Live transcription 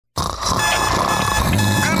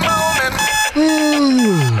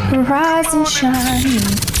rise and shine.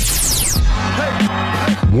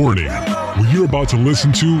 Warning, what you're about to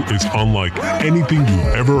listen to is unlike anything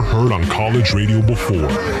you've ever heard on college radio before.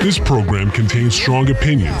 This program contains strong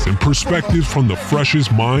opinions and perspectives from the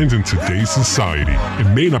freshest minds in today's society. It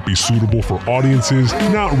may not be suitable for audiences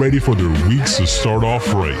not ready for their weeks to start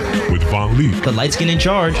off right. With Von Leek, the light skin in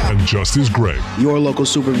charge, and Justice Gregg, your local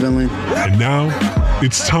supervillain. And now,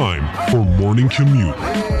 it's time for Morning Commute.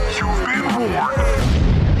 You've been warned.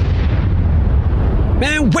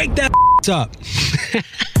 Man, wake that up. Good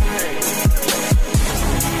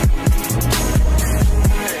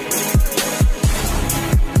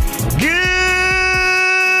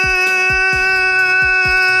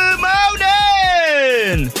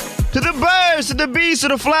morning to the birds, to the bees, to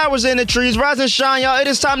the flowers and the trees. Rise and shine, y'all. It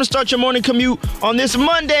is time to start your morning commute on this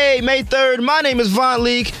Monday, May 3rd. My name is Von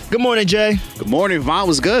Leek. Good morning, Jay. Good morning, Von.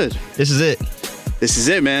 Was good. This is it. This is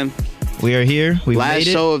it, man. We are here. We last made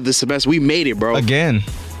it. show of the semester. We made it, bro. Again.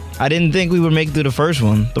 I didn't think we would make it through the first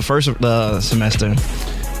one, the first semester.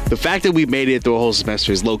 The fact that we made it through a whole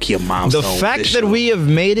semester is low-key a milestone. The fact that we have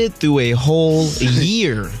made it through a whole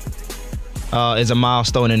year is a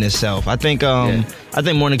milestone in itself. I think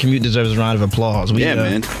Morning Commute deserves a round of applause.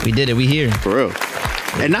 Man. We did it. We here. For real.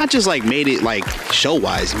 And not just like made it like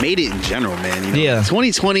show-wise, made it in general, man. You know? Yeah.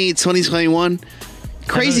 2020, 2021,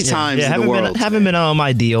 crazy times in the world. Haven't been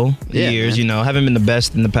ideal years, man. You know. Haven't been the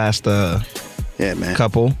best in the past yeah, man.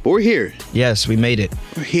 couple. But we're here. Yes, we made it.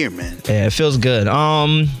 We're here, man. Yeah, it feels good.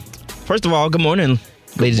 First of all, good morning,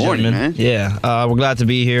 ladies and gentlemen. Man. Yeah, we're glad to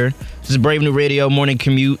be here. This is Brave New Radio Morning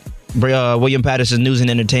Commute, William Patterson's news and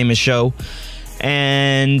entertainment show.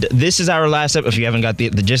 And this is our last episode. If you haven't got the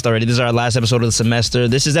gist already, this is our last episode of the semester.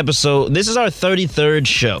 This is our 33rd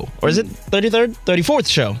show. Or is it 33rd? 34th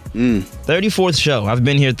show. 34th show. I've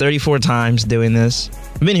been here 34 times doing this.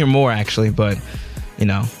 I've been here more, actually, but, you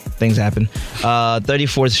know, things happen.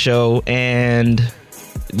 34th show, and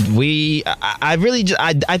I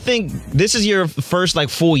think this is your first like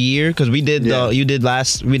full year, because we did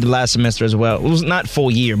last semester as well. It was not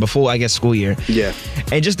full year, but full, I guess, school year. Yeah.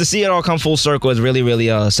 And just to see it all come full circle is really, really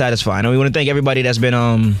satisfying. And we want to thank everybody that's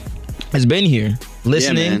been here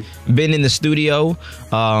listening, been in the studio,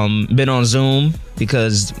 been on Zoom,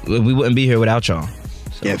 because we wouldn't be here without y'all.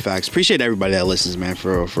 So. Yeah, facts. Appreciate everybody that listens, man,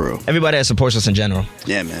 for real, for real. Everybody that supports us in general.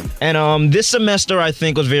 Yeah, man. And this semester, I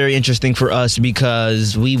think, was very interesting for us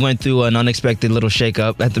because we went through an unexpected little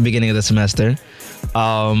shakeup at the beginning of the semester.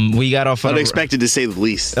 We got off unexpected to say the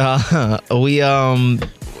least.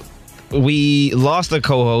 We lost a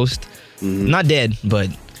co-host. Not dead, but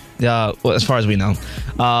well, as far as we know.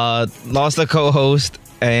 Lost a co-host.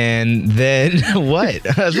 And then what?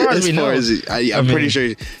 As far as we know, I'm pretty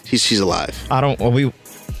sure she's alive.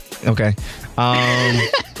 Okay.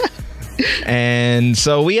 And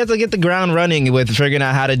so we had to get the ground running with figuring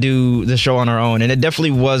out how to do the show on our own, and it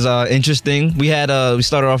definitely was interesting. We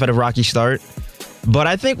started off at a rocky start, but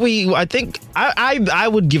I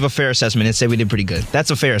would give a fair assessment and say we did pretty good.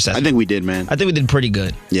 That's a fair assessment. I think we did, man. I think we did pretty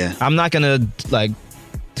good. Yeah. I'm not gonna like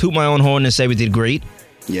toot my own horn and say we did great.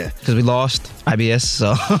 Yeah, because we lost IBS.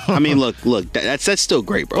 So I mean, look, that's still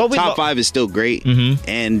great, bro. Well, Top 5 is still great,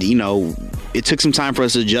 and you know, it took some time for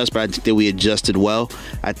us to adjust, but I think that we adjusted well.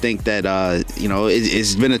 I think that you know,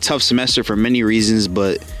 it's been a tough semester for many reasons,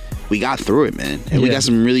 but we got through it, man. And we got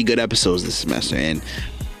some really good episodes this semester. And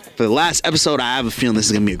for the last episode, I have a feeling this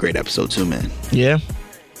is gonna be a great episode too, man. Yeah,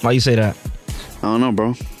 why you say that? I don't know,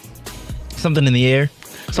 bro. Something in the air.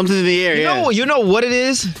 Something in the air. You know what it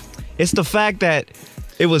is? It's the fact that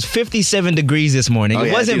it was 57 degrees this morning.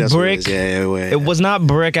 It wasn't brick. It was not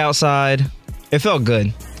brick outside. It felt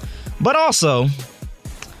good. But also,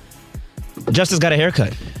 Justice got a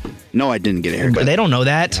haircut. No, I didn't get a haircut. But they don't know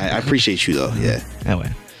that. I appreciate you, though. Yeah.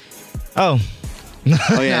 Anyway. Oh,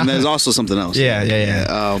 yeah, and there's also something else.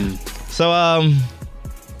 Yeah. So,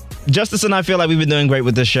 Justice and I feel like we've been doing great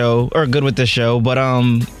with this show, or good with this show, but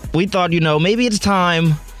we thought, you know, maybe it's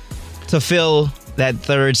time to fill that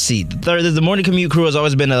third seat. The Morning Commute crew has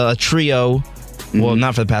always been a trio. Well,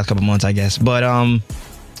 not for the past couple months, I guess. But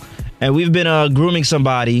and we've been grooming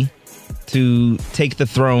somebody to take the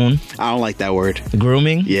throne. I don't like that word.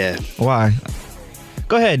 Grooming? Yeah. Why?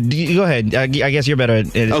 Go ahead. Go ahead. I guess you're better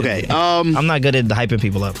at it. Okay. I'm not good at hyping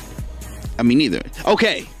people up. I mean, neither.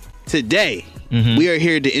 Okay. Today, we are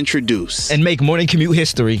here to introduce and make Morning Commute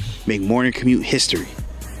history. Make Morning Commute history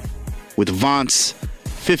with Von's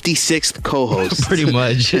 56th co-host. Pretty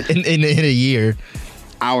much in a year.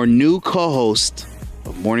 Our new co-host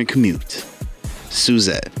of Morning Commute,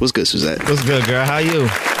 Suzette. What's good, Suzette? What's good, girl? How you?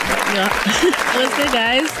 Yeah. What's good,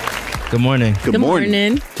 guys? Good morning. Good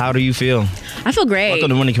morning. How do you feel? I feel great. Welcome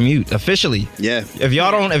to Morning Commute, officially. Yeah. If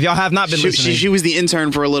y'all have not been listening. She was the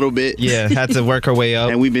intern for a little bit. Yeah, had to work her way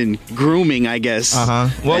up. And we've been grooming, I guess.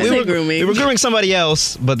 Well, we were grooming somebody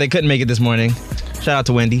else, but they couldn't make it this morning. Shout out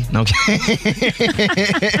to Wendy. No, I'm kidding.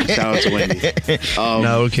 Shout out to Wendy.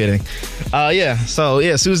 No, we're kidding.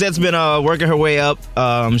 So Suzette's been working her way up.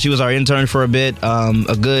 She was our intern for a bit.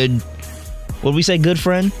 A good, what did we say, good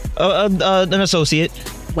friend? An associate.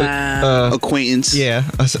 Wow. Acquaintance. Yeah,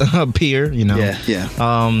 a peer, you know. Yeah.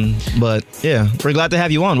 But yeah, we're glad to have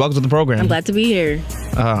you on. Welcome to the program. I'm glad to be here.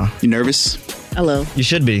 You nervous? Hello. You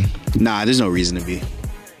should be. Nah, there's no reason to be.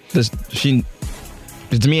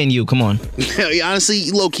 It's me and you. Come on.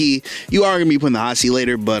 Honestly, low key, you are gonna be put in the hot seat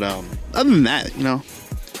later. But other than that, you know,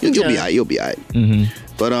 you'll be alright. You'll be alright. Mm-hmm.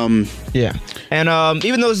 But yeah. And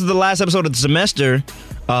even though this is the last episode of the semester,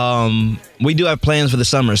 we do have plans for the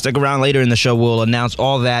summer. Stick around later in the show. We'll announce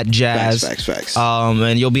all that jazz. Facts.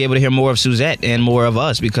 And you'll be able to hear more of Suzette and more of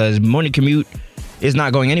us because Morning Commute is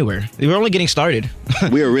not going anywhere. We're only getting started.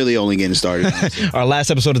 We are really only getting started. Our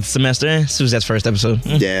last episode of the semester, Suzette's first episode.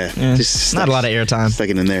 Yeah. Just not a lot of airtime.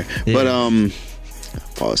 Sticking in there. Yeah. But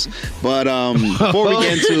pause. But before we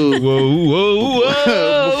get into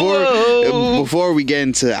before we get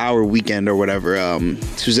into our weekend or whatever,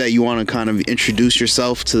 Suzette, you want to kind of introduce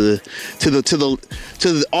yourself to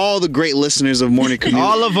all the great listeners of Morning Commute,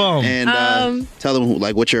 all of them, and tell them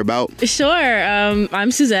what you're about. Sure.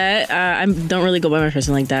 I'm Suzette. I don't really go by my first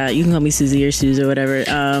name like that. You can call me Susie or Suze or whatever.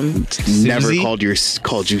 Never called you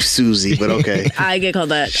Susie, but okay. I get called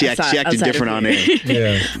that. She acted different on air.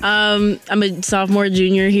 Yeah. I'm a sophomore,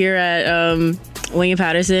 junior here at William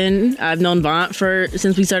Patterson. I've known Vaughn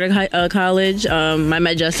since we started college. I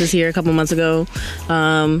met Justice here a couple months ago.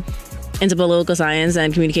 Into political science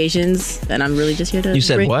and communications, and I'm really just here to. You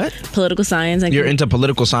said what? Political science and. You're into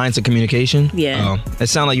political science and communication. Yeah. Oh, it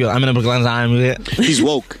sounds like you're. I'm in a political science. She's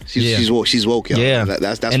woke. She's woke. She's woke, y'all. Yeah.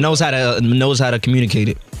 That's and knows how to communicate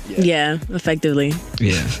it. Yeah, effectively.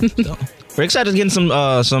 Yeah. So, we're excited to get in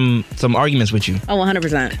some arguments with you. Oh,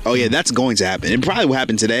 100%. Oh yeah, that's going to happen. It probably will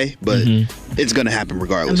happen today, but it's going to happen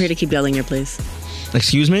regardless. I'm here to keep yelling your place.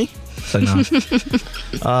 Excuse me? So, no.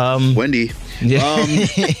 Wendy. Yeah.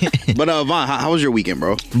 But Vaughn, how was your weekend,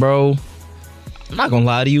 bro? Bro, I'm not gonna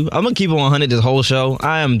lie to you. I'm gonna keep it 100 this whole show.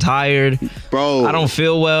 I am tired. Bro. I don't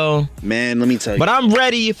feel well. Man, let me tell you. But I'm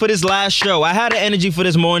ready for this last show. I had the energy for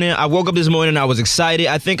this morning. I woke up this morning. I was excited.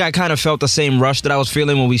 I think I kind of felt the same rush that I was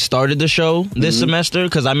feeling when we started the show this semester.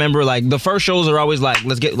 Because I remember, the first shows are always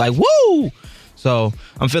let's get, woo! So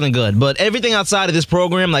I'm feeling good. But everything outside of this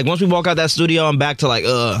program, once we walk out that studio, I'm back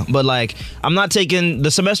to But I'm not taking, the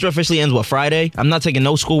semester officially ends Friday. I'm not taking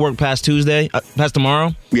no schoolwork past Tuesday, past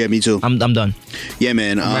tomorrow. Yeah, me too. I'm done. Yeah,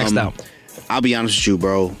 man. I'm maxed out. I'll be honest with you,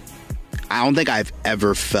 bro. I don't think I've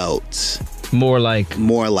ever felt more like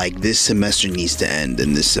this semester needs to end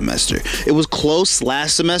than this semester. It was close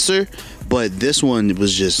last semester, but this one it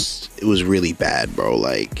was really bad, bro.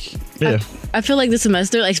 Yeah. I feel like this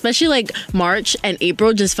semester, especially March and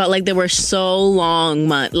April, just felt like they were so long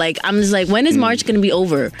month. I'm just when is March gonna be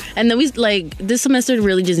over? And then this semester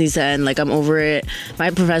really just needs to end. I'm over it. My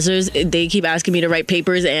professors, they keep asking me to write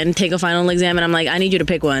papers and take a final exam, and I'm I need you to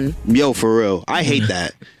pick one. Yo, for real, I hate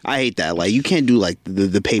that. You can't do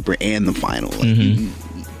the paper and the final.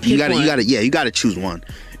 You gotta choose one.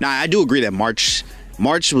 Now I do agree that March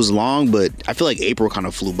was long, but I feel like April kind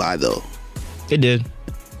of flew by though. It did.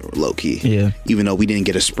 Low key. Yeah. Even though we didn't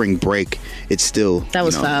get a spring break, it's still that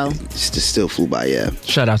was foul. It still flew by. Yeah.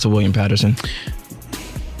 Shout out to William Patterson.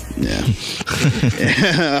 Yeah.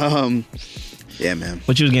 Yeah, man.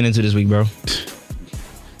 What you was getting into this week, bro?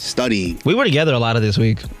 Studying. We were together a lot of this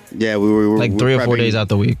week. Yeah, we were 3 or 4 days out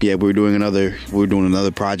the week. Yeah, we were doing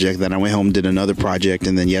another project. Then I went home, did another project,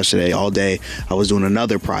 and then yesterday all day I was doing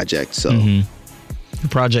another project. So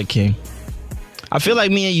Project King. I feel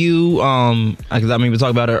like me and you, we talk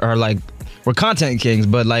about are we're content kings,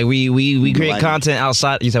 but we create content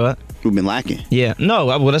outside. You say what? We've been lacking. Yeah. No.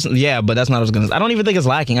 Well, but that's not what I was gonna. I don't even think it's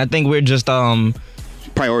lacking. I think we're just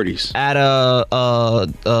priorities at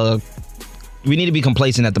we need to be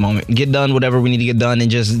complacent at the moment. Get done whatever we need to get done,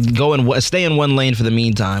 and just go and stay in one lane for the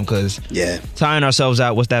meantime. Because tiring ourselves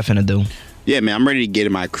out, what's that finna do? Yeah, man. I'm ready to get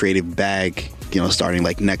in my creative bag. Starting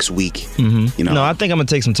next week. No, I think I'm gonna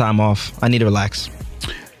take some time off. I need to relax.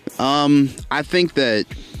 I think that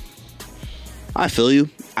I feel you.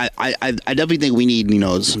 I definitely think we need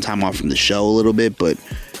some time off from the show a little bit, but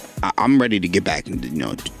I'm ready to get back into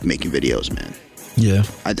making videos, man. Yeah.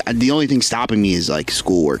 The only thing stopping me is like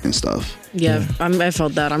schoolwork and stuff. Yeah, I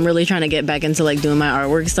felt that. I'm really trying to get back into like doing my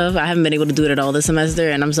artwork stuff. I haven't been able to do it at all this semester,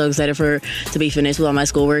 and I'm so excited to be finished with all my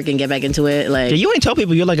schoolwork and get back into it. Like, yeah, you ain't tell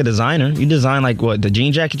people you're like a designer. You design like what, the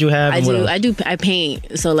jean jacket you have? I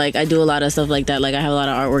paint. So like I do a lot of stuff like that. Like I have a lot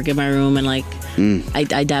of artwork in my room, and like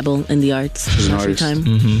I dabble in the arts in my free time.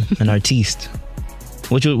 An artiste.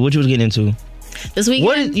 What you was getting into? This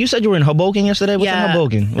weekend, you said you were in Hoboken yesterday. What's in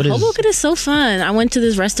Hoboken? Hoboken is so fun. I went to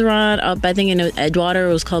this restaurant up, I think in Edgewater.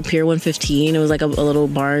 It was called Pier 115. It was like a little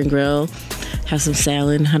bar and grill. Had some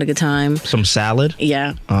salad. Had a good time. Some salad?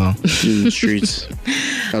 Yeah. Oh. In the streets.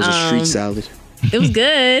 That was a street salad. It was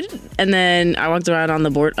good. And then I walked around on the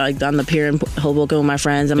board, like on the pier in Hoboken with my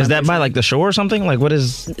friends. Is that by like the shore or something? Like what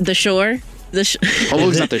is the shore?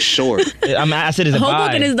 Hoboken's not the shore. I said it's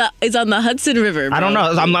Hoboken is on the Hudson River. Bro. I don't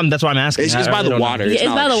know. That's why I'm asking. It's just by the water. It's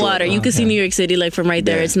by the water. You can see New York City like from right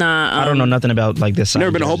there. It's not. I don't know nothing about like this.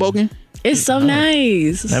 Never been to Hoboken? It's so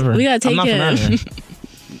nice. Never. We gotta take him.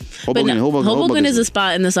 Hoboken is a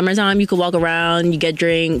spot in the summertime. You could walk around, you get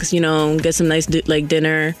drinks, get some nice like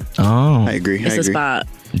dinner. Oh, I agree. It's a spot.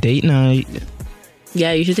 Date night.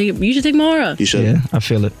 Yeah, you should take Maura. You should. Yeah, I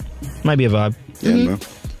feel it. Might be a vibe. Yeah, bro.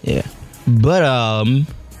 Yeah. But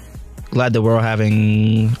glad that we're all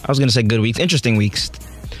having, I was gonna say good weeks, interesting weeks.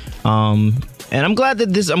 And I'm glad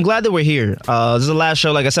that we're here. This is the last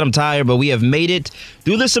show. Like I said, I'm tired, but we have made it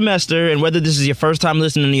through the semester. And whether this is your first time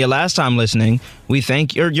listening or your last time listening, we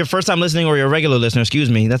thank you. Your first time listening or your regular listener, excuse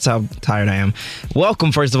me. That's how tired I am.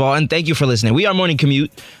 Welcome, first of all, and thank you for listening. We are Morning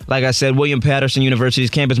Commute. Like I said, William Patterson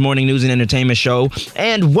University's campus morning news and entertainment show.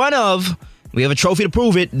 And we have a trophy to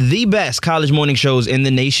prove it, the best college morning shows in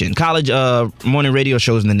the nation. College morning radio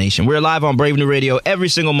shows in the nation. We're live on Brave New Radio every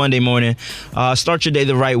single Monday morning. Start your day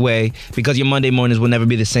the right way because your Monday mornings will never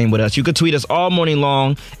be the same with us. You can tweet us all morning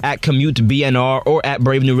long at CommuteBNR or at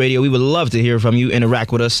Brave New Radio. We would love to hear from you,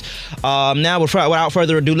 interact with us. Now, without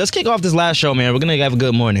further ado, let's kick off this last show, man. We're going to have a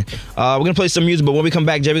good morning. We're going to play some music, but when we come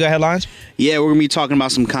back, Jay, we got headlines? Yeah, we're going to be talking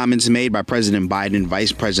about some comments made by President Biden,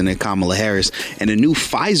 Vice President Kamala Harris, and a new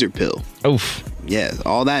Pfizer pill. Oof. Yeah,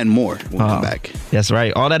 all that and more when we come back. That's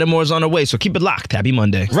right. All that and more is on the way, so keep it locked. Happy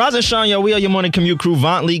Monday. Roz and Sean, we are your morning commute crew.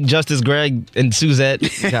 Vaunt, Leak, Justice, Greg, and Suzette.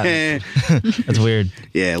 That's weird.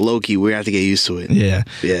 Yeah, low-key. We have to get used to it. Yeah.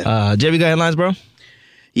 Jay, we got headlines, bro?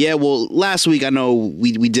 Yeah, well, last week I know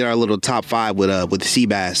we did our little top 5 with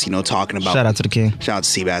Seabass, talking about. Shout out to the king. Shout out to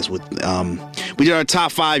Seabass we did our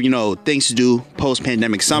top 5, things to do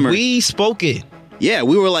post-pandemic summer. We spoke it. Yeah,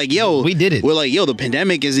 we were like, yo. We did it. We're like, yo, the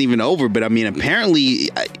pandemic isn't even over. But I mean,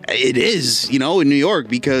 apparently it is, in New York,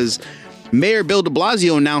 because Mayor Bill de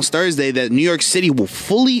Blasio announced Thursday that New York City will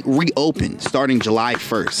fully reopen starting July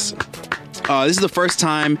 1st. This is the first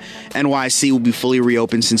time NYC will be fully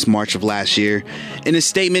reopened since March of last year. In a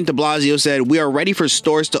statement, de Blasio said, "We are ready for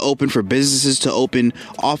stores to open, for businesses to open,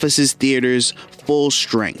 offices, theaters, full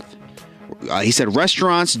strength." He said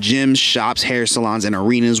restaurants, gyms, shops, hair salons, and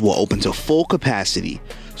arenas will open to full capacity.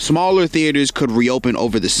 Smaller theaters could reopen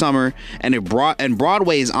over the summer, and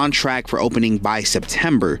Broadway is on track for opening by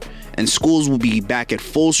September, and schools will be back at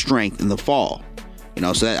full strength in the fall.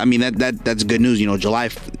 So that's good news. July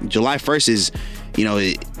 1st is,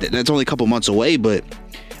 that's only a couple months away, but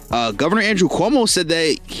Governor Andrew Cuomo said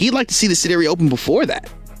that he'd like to see the city reopen before that.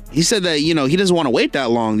 He said that, he doesn't want to wait that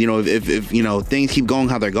long. If things keep going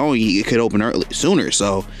how they're going, it could open sooner.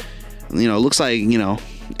 So, it looks like,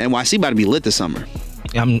 NYC about to be lit this summer.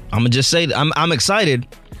 I'm gonna just say I'm excited,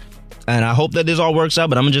 and I hope that this all works out.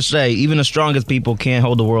 But I'm gonna just say, even the strongest people can't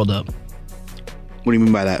hold the world up. What do you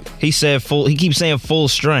mean by that? He said he keeps saying full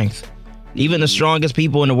strength. Even the strongest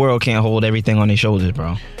people in the world can't hold everything on their shoulders,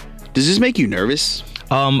 bro. Does this make you nervous?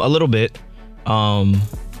 A little bit.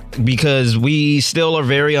 Because we still are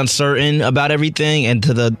very uncertain about everything, and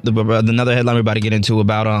to the another headline we're about to get into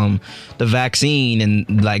about the vaccine,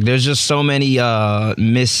 and like there's just so many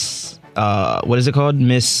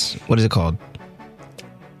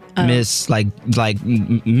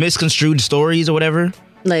misconstrued stories or whatever.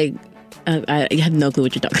 Like I have no clue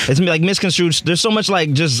what you're talking about. It's like misconstrued. There's so much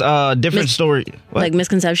like just different story. What? Like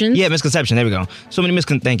misconceptions? Yeah, misconception. There we go. So many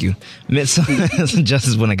thank you.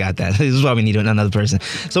 Justice when I got that. This is why we need another person.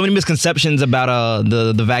 So many misconceptions about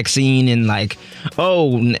the vaccine, and like,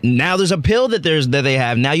 now there's a pill that they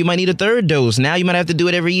have. Now you might need a third dose. Now you might have to do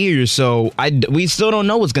it every year. So we still don't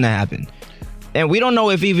know what's gonna happen. And we don't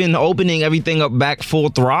know if even opening everything up back full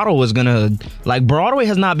throttle is gonna, like, Broadway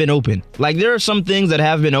has not been open. Like, there are some things that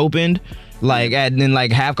have been opened, like in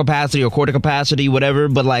like half capacity or quarter capacity, whatever.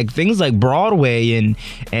 But like things like Broadway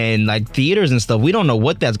and like theaters and stuff, we don't know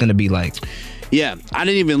what that's gonna be like. Yeah, I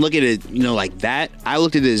didn't even look at it, like that. I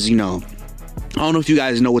looked at it as, I don't know if you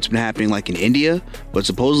guys know what's been happening like in India, but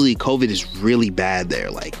supposedly COVID is really bad there.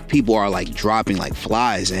 Like people are like dropping like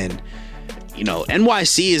flies, and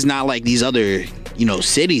NYC is not like these other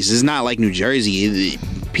cities. It's not like New Jersey.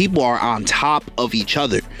 People are on top of each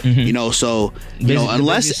other, so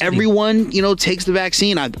unless everyone takes the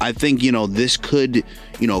vaccine, I think this could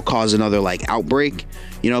cause another like outbreak.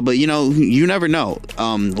 But you never know.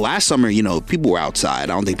 Last summer, people were outside.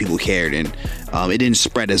 I don't think people cared, and it didn't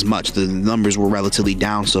spread as much. The numbers were relatively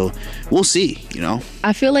down, so we'll see.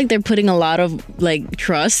 I feel like they're putting a lot of like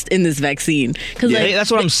trust in this vaccine because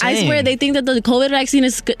that's what I'm saying. I swear they think that the COVID vaccine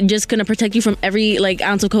is just gonna protect you from every like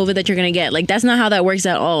ounce of COVID that you're gonna get. Like that's not how that works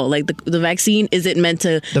at all. Like the vaccine isn't meant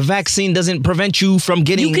to. The vaccine doesn't prevent you from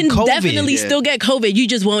getting. You can COVID. definitely still get COVID. You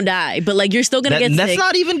just won't die. But like you're still gonna get sick. That's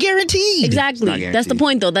not even guaranteed. Exactly. That's the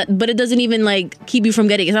point though. But it doesn't even like keep you from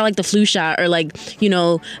getting. It's not like the flu shot or like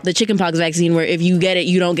the chickenpox vaccine where if you get it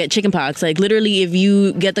you don't get chickenpox. Like literally if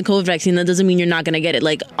you get the COVID vaccine that doesn't mean you're not gonna get it.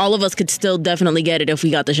 Like all of us could still definitely get it if we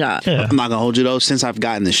got the shot. Yeah. I'm not gonna hold you though. Since I've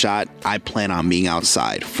gotten the shot, I plan on being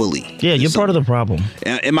outside fully. Yeah, you're part of the problem.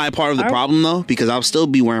 Am I part of the problem though? Because I'll still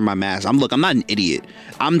be wearing my mask. I'm not an idiot.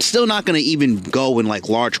 I'm still not gonna even go in like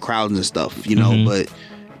large crowds and stuff. But.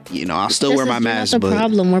 I'll still wear my mask. That's the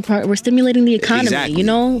problem. We're stimulating the economy.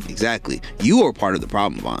 Exactly. Exactly. You are part of the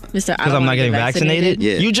problem, Vaughn. Mister, because I'm not getting vaccinated.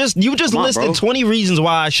 Yeah. You just listed 20 reasons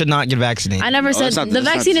why I should not get vaccinated. I never said the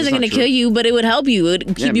vaccine isn't going to kill you, but it would help you. It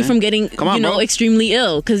would keep you from getting extremely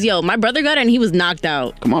ill. Because my brother got it and he was knocked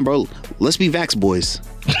out. Come on, bro. Let's be Vax boys.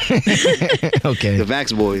 Okay. The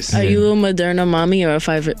Vax boys. Are you a Moderna mommy or a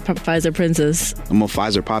Pfizer princess? I'm a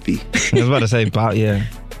Pfizer poppy. I was about to say, yeah.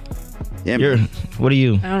 Yeah, what are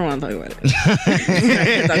you? I don't want to talk about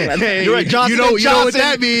it. You're a Johnson you know Johnson. what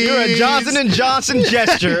that means. You're a Johnson & Johnson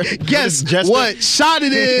gesture. Guess what shot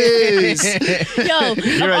it is.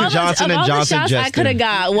 You're a Johnson & Johnson shots gesture. I could have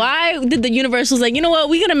got. Why did the universe was like, you know what?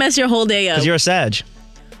 We're gonna mess your whole day up. Because you're a Sag.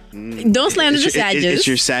 Don't slander the Sages. It's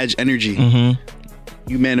your Sag energy.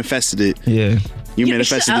 You manifested it. Yeah. You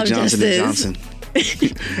manifested the Johnson & Johnson.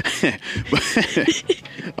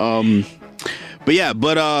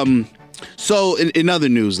 So in other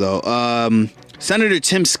news, though, Senator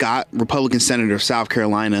Tim Scott, Republican senator of South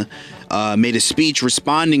Carolina, made a speech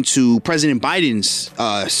responding to President Biden's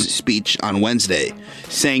speech on Wednesday,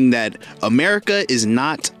 saying that America is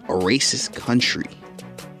not a racist country.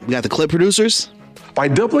 We got the clip, producers? By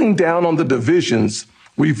doubling down on the divisions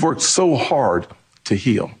we've worked so hard to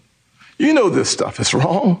heal. You know this stuff is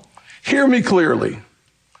wrong. Hear me clearly.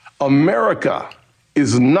 America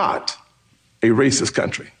is not a racist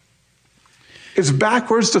country. It's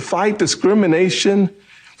backwards to fight discrimination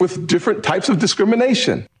with different types of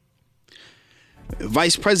discrimination.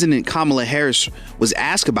 Vice President Kamala Harris was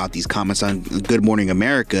asked about these comments on Good Morning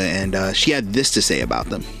America, and she had this to say about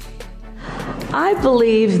them. I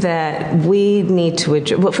believe that we need to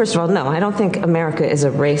address, well, first of all, no, I don't think America is a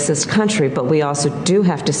racist country, but we also do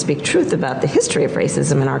have to speak truth about the history of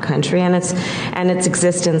racism in our country and its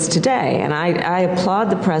existence today. And I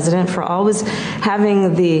applaud the president for always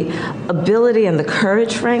having the ability and the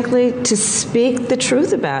courage, frankly, to speak the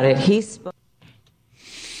truth about it. He spoke.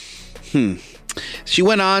 She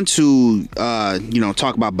went on to,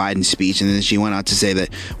 talk about Biden's speech, and then she went on to say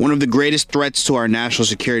that one of the greatest threats to our national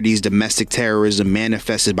security is domestic terrorism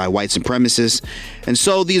manifested by white supremacists. And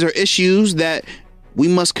so these are issues that we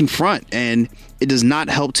must confront, and it does not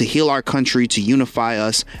help to heal our country, to unify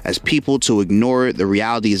us as people, to ignore the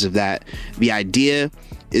realities of that. The idea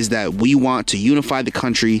is that we want to unify the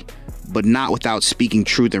country, but not without speaking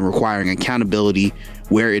truth and requiring accountability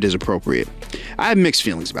where it is appropriate. I have mixed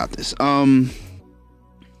feelings about this.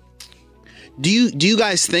 Do you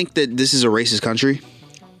guys think that this is a racist country?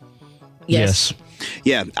 Yes.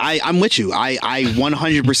 Yeah, I'm with you. I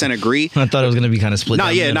 100% agree. I thought it was going to be kind of split. No.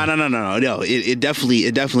 It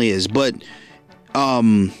definitely is. But,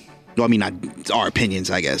 it's our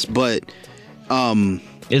opinions, I guess. But,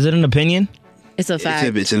 is it an opinion? It's a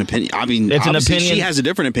fact. It's an opinion. I mean, it's an opinion. She has a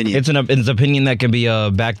different opinion. It's an opinion that can be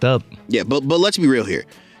backed up. Yeah, but let's be real here.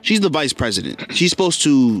 She's the vice president. She's supposed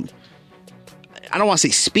to, I don't want to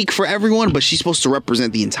say speak for everyone, but she's supposed to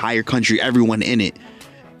represent the entire country, everyone in it.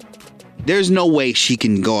 There's no way she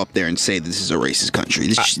can go up there and say this is a racist country.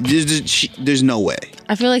 There's no way.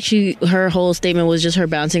 I feel like her whole statement was just her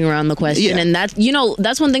bouncing around the question, and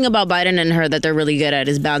that's one thing about Biden and her that they're really good at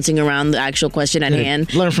is bouncing around the actual question at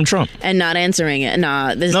hand. Learn from Trump and not answering it.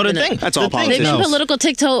 That's all politics. They've been political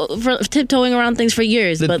tiptoeing around things for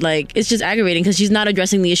years, but like it's just aggravating because she's not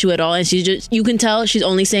addressing the issue at all, and you can tell she's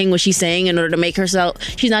only saying what she's saying in order to make herself.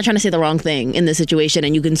 She's not trying to say the wrong thing in this situation,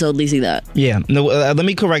 and you can totally see that. Yeah. No. Let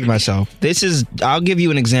me correct myself. I'll give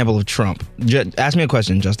you an example of Trump. Ask me a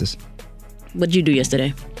question, Justice. What did you do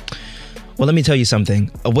yesterday? Well, let me tell you something.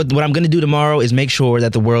 What I'm going to do tomorrow is make sure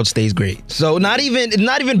that the world stays great. So not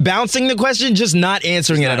even bouncing the question, just not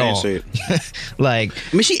answering it at all. Like,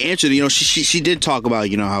 I mean, she answered. She did talk about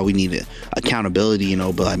how we need accountability.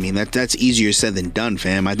 But I mean that's easier said than done,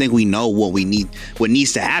 fam. I think we know what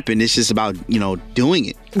needs to happen. It's just about doing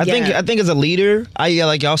it. I think as a leader,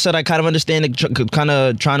 like y'all said, I kind of understand kind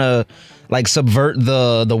of trying to like subvert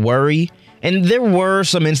the worry. And there were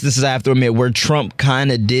some instances, I have to admit, where Trump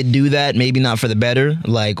kind of did do that, maybe not for the better,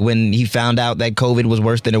 like when he found out that COVID was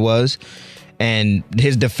worse than it was. And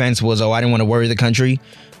his defense was, I didn't want to worry the country,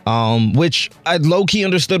 which I low-key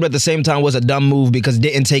understood, but at the same time was a dumb move because it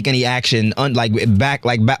didn't take any action back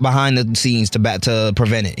behind the scenes to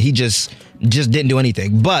prevent it. He just didn't do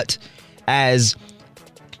anything. But as,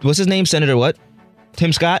 what's his name, Senator what?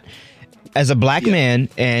 Tim Scott? As a black man,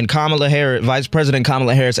 and Kamala Harris, Vice President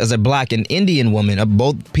Kamala Harris, as a black and Indian woman,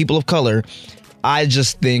 both people of color, I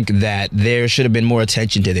just think that there should have been more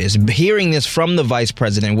attention to this. Hearing this from the vice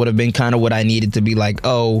president would have been kind of what I needed to be like,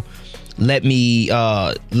 let's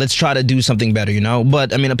try to do something better,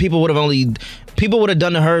 But I mean, people would have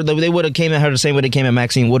done to her, they would have came at her the same way they came at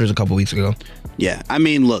Maxine Waters a couple weeks ago. Yeah, I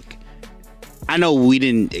mean, look, I know we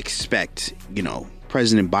didn't expect,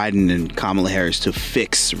 President Biden and Kamala Harris to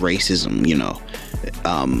fix racism,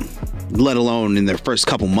 let alone in their first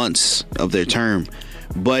couple months of their term.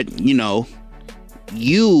 But, they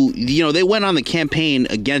went on the campaign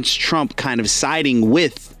against Trump kind of siding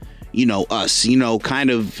with, us,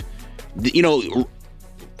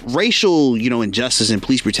 racial, injustice and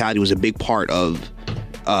police brutality was a big part of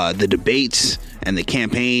the debates and the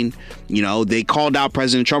campaign. They called out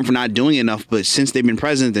President Trump for not doing enough, but since they've been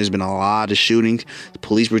president, there's been a lot of shootings.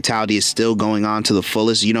 Police brutality is still going on to the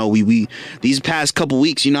fullest. We these past couple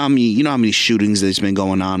weeks, how many shootings there's been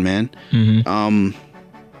going on, man. Mm-hmm.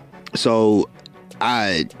 So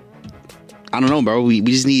I don't know, bro. We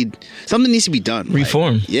just something needs to be done.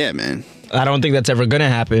 Reform. Yeah, man. I don't think that's ever gonna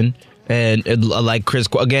happen. And like Chris,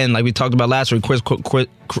 again, like we talked about last week, Chris Cuomo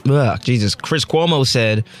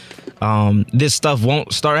said this stuff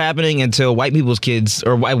won't start happening until white people's kids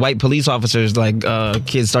or white police officers,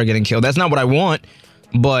 kids start getting killed. That's not what I want,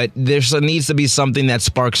 but there needs to be something that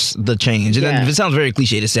sparks the change. And it sounds very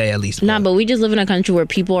cliche to say, at least. But we just live in a country where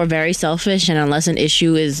people are very selfish, and unless an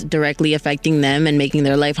issue is directly affecting them and making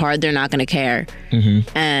their life hard, they're not going to care.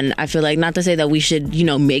 Mm-hmm. And I feel like, not to say that we should,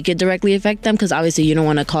 make it directly affect them, because obviously you don't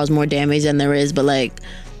want to cause more damage than there is, but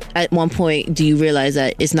at one point, do you realize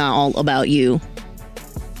that it's not all about you?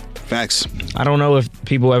 Facts. I don't know if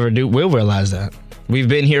people will realize that. We've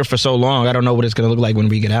been here for so long. I don't know what it's going to look like when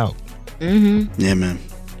we get out. Mm-hmm. Yeah, man.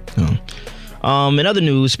 In other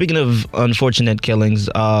news, speaking of unfortunate killings,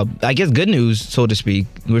 I guess good news, so to speak.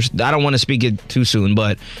 I don't want to speak it too soon,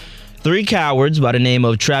 but 3 cowards by the name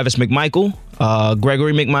of Travis McMichael,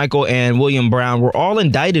 Gregory McMichael, and William Brown were all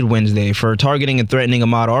indicted Wednesday for targeting and threatening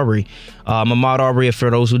Ahmaud Arbery. Ahmaud Arbery,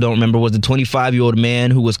 for those who don't remember, was the 25-year-old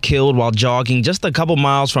man who was killed while jogging just a couple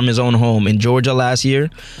miles from his own home in Georgia last year.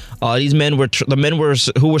 These men were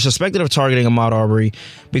who were suspected of targeting Ahmaud Arbery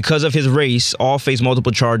because of his race. All face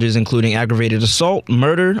multiple charges, including aggravated assault,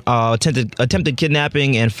 murder, attempted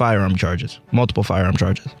kidnapping, and firearm charges. Multiple firearm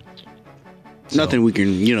charges. Nothing we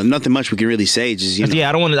can, nothing much we can really say. Just yeah,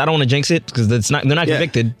 I don't want to jinx it because they're not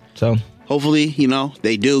convicted. So hopefully,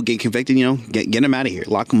 they do get convicted. Get them out of here,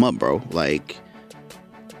 lock them up, bro.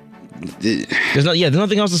 There's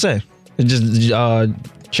nothing else to say. It just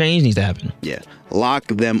change needs to happen. Yeah, lock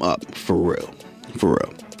them up for real.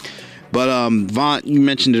 But Vaughn, you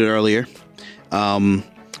mentioned it earlier.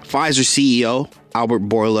 Pfizer CEO Albert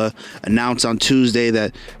Bourla announced on Tuesday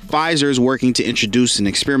that Pfizer is working to introduce an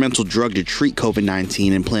experimental drug to treat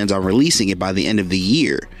COVID-19 and plans on releasing it by the end of the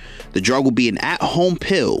year. The drug will be an at-home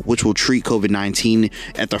pill which will treat COVID-19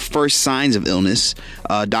 at the first signs of illness.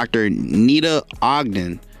 Dr. Nita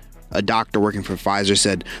Ogden, a doctor working for Pfizer,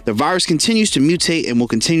 said the virus continues to mutate and will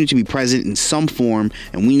continue to be present in some form,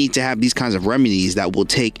 and we need to have these kinds of remedies that will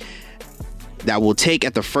take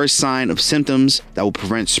at the first sign of symptoms, that will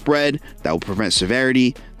prevent spread, that will prevent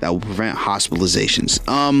severity, that will prevent hospitalizations.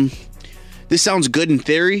 this sounds good in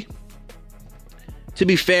theory. To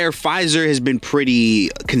be fair, Pfizer has been pretty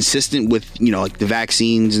consistent with, like the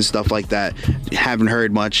vaccines and stuff like that. Haven't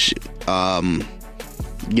heard much, like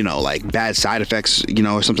bad side effects,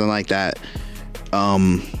 or something like that. How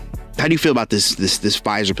do you feel about this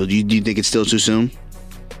Pfizer pill? Do you think it's still too soon?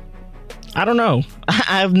 I don't know.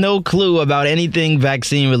 I have no clue about anything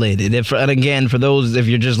vaccine related. And again, for those, if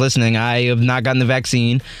you're just listening, I have not gotten the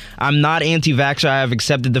vaccine. I'm not anti-vaxxer. I have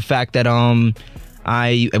accepted the fact that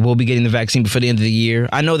I will be getting the vaccine before the end of the year.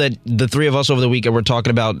 I know that the three of us over the weekend were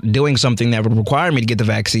talking about doing something that would require me to get the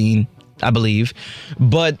vaccine, I believe.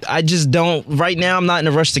 But I just don't, right now I'm not in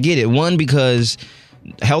a rush to get it. One, because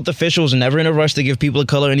health officials are never in a rush to give people of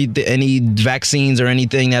color any vaccines or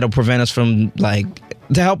anything that'll prevent us from,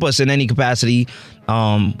 to help us in any capacity.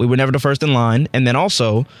 We were never the first in line. And then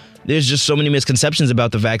also, there's just so many misconceptions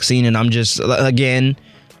about the vaccine. And I'm just, again,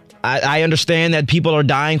 I understand that people are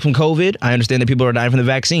dying from COVID. I understand that people are dying from the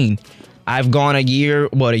vaccine. I've gone a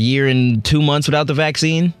year and 2 months without the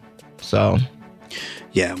vaccine. So,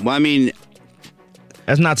 yeah. Well, I mean,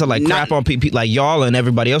 that's not to crap on people like y'all and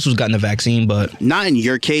everybody else who's gotten the vaccine, but not in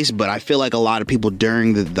your case. But I feel like a lot of people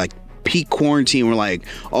during the peak quarantine were like,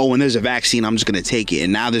 oh, when there's a vaccine, I'm just gonna take it.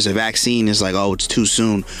 And now there's a vaccine, it's like, oh, it's too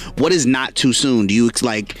soon. What is not too soon? Do you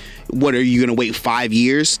what are you gonna wait 5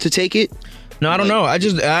 years to take it? No, I don't know.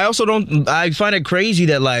 I also don't. I find it crazy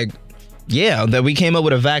that that we came up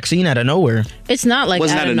with a vaccine out of nowhere. It's not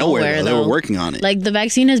wasn't out of nowhere. They were working on it. The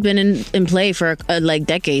vaccine has been in play for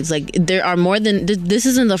decades. There are more than this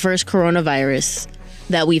isn't the first coronavirus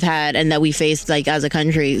that we've had and that we faced as a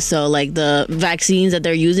country. So the vaccines that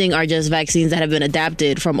they're using are just vaccines that have been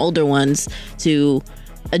adapted from older ones to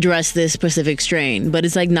address this specific strain. But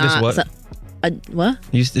it's not. This what? What?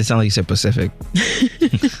 It sounded like you said Pacific.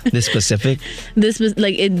 This specific?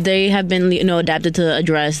 They have been adapted to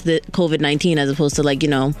address the COVID-19 as opposed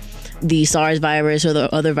to the SARS virus or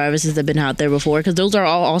the other viruses that have been out there before, because those are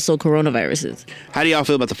all also coronaviruses. How do y'all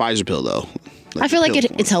feel about the Pfizer pill though? I feel like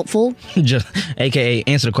it's helpful. Just, AKA,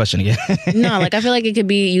 answer the question again. No, I feel like it could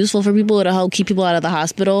be useful for people. It'll help keep people out of the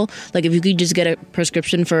hospital. If you could just get a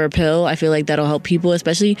prescription for a pill, I feel like that'll help people,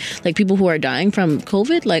 especially people who are dying from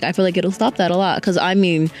COVID. I feel like it'll stop that a lot. Because I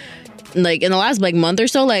mean, in the last month or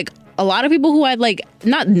so, a lot of people who I've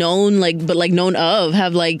not known but known of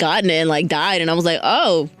have gotten it and died, and I was like,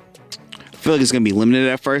 oh. I feel like it's gonna be limited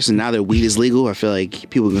at first, and now that weed is legal, I feel like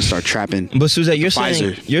people are gonna start trapping. But Suzette, you're saying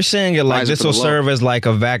it this will serve as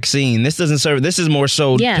a vaccine. This doesn't serve. This is more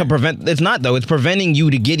so to prevent. It's not though. It's preventing you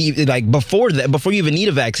to get before you even need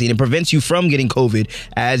a vaccine. It prevents you from getting COVID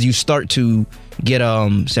as you start to get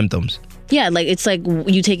symptoms. Yeah, it's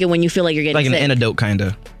you take it when you feel like you're getting sick. An antidote kind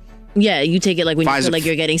of. Yeah, you take it when you feel like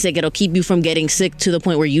you're getting sick. It'll keep you from getting sick to the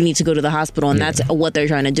point where you need to go to the hospital, and that's what they're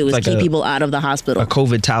trying to do, is keep people out of the hospital. A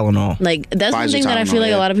COVID Tylenol. That's one thing that I feel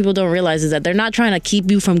like a lot of people don't realize, is that they're not trying to keep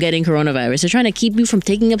you from getting coronavirus. They're trying to keep you from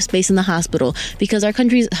taking up space in the hospital, because our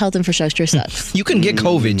country's health infrastructure sucks. You can get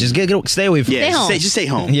COVID. Just stay away from me. Stay home. Just stay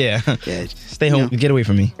home. Yeah. Stay home. Get away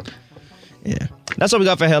from me. Yeah. That's what we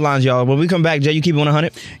got for headlines, y'all. When we come back, Jay, you keep it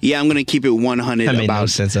 100? Yeah, I'm going to keep it 100. That made no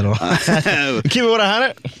sense at all. Keep it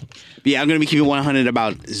 100? Yeah, I'm going to be keeping 100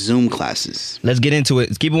 about Zoom classes. Let's get into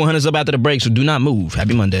it. Keep it 100 up after the break, so do not move.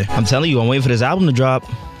 Happy Monday. I'm telling you, I'm waiting for this album to drop.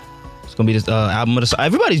 It's going to be this album of the summer.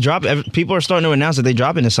 Everybody's dropping. People are starting to announce that they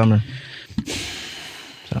drop in the summer.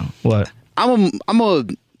 So, what?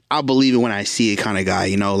 I'll believe it when I see it kind of guy,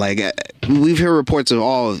 we've heard reports of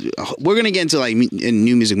we're going to get into in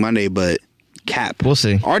New Music Monday, but Cap. We'll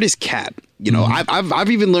see. Artist Cap. I've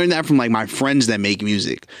even learned that from my friends that make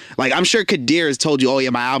music. I'm sure Kadir has told you, oh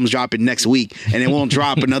yeah, my album's dropping next week, and it won't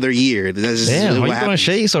drop another year. That's Damn, why you throwing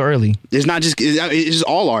shade so early? It's not just. It's just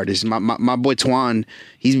all artists. My boy Twan,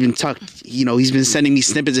 he's been he's been sending me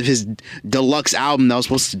snippets of his deluxe album that was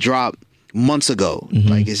supposed to drop months ago.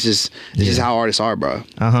 It's just how artists are, bro.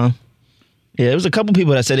 Yeah, there was a couple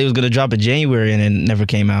people that said it was gonna drop in January and it never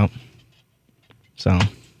came out. So,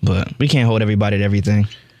 but we can't hold everybody to everything.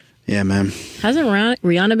 Yeah, man. Hasn't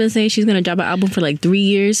Rihanna been saying she's gonna drop an album for 3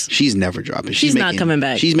 years? She's never dropping. She's not coming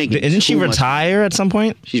back. She's making. Isn't she retire at some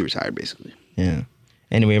point? She's retired, basically. Yeah.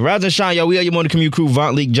 Anyway, Rise and Shine, y'all. We are your morning commute crew.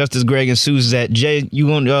 Vaunt Leak, Justice, Greg, and Suzette. Jay, you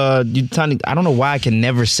gonna I don't know why I can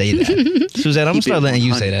never say that. Suzette, I'm gonna start letting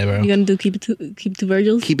you say that, bro. You gonna do keep it two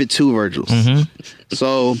Virgils? Keep it two Virgils.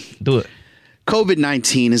 So do it.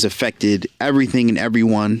 COVID-19 has affected everything and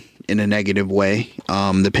everyone in a negative way.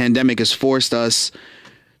 The pandemic has forced us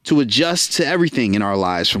to adjust to everything in our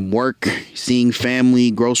lives, from work, seeing family,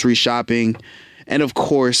 grocery shopping, and of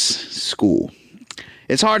course, school.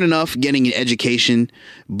 it's hard enough getting an education,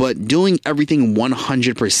 but doing everything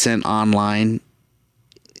 100% online,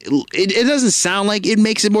 it doesn't sound like it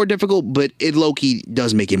makes it more difficult, but it low-key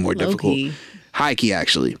does make it more difficult. High-key,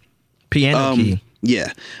 actually. Piano key.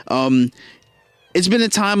 Yeah. It's been a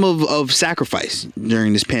time of sacrifice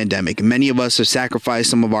during this pandemic. Many of us have sacrificed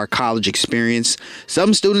some of our college experience.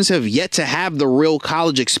 Some students have yet to have the real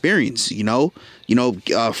college experience,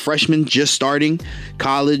 freshmen just starting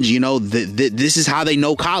college, this is how they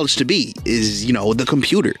know college to be, is, the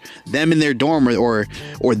computer, them in their dorm or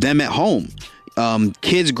them at home.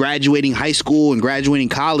 Kids graduating high school and graduating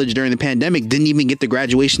college during the pandemic didn't even get the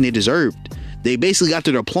graduation they deserved. They basically got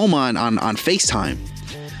their diploma on FaceTime.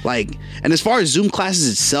 And as far as Zoom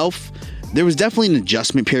classes itself, there was definitely an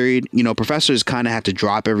adjustment period. Professors kind of had to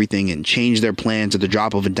drop everything and change their plans at the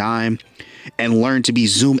drop of a dime and learn to be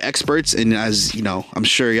Zoom experts. And as I'm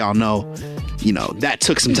sure y'all know, that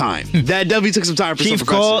took some time. That definitely took some time for some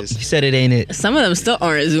professors. He said it ain't it. Some of them still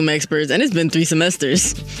aren't Zoom experts, and it's been 3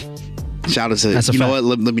 semesters. Shout out to That's a fact. What?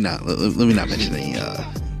 Let me not mention any.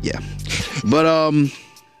 Yeah,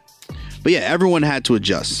 but yeah, everyone had to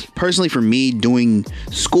adjust. Personally, for me, doing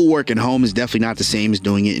schoolwork at home is definitely not the same as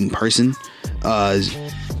doing it in person.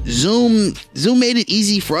 Zoom made it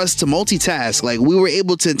easy for us to multitask. We were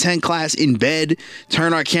able to attend class in bed,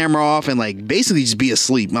 turn our camera off, and basically just be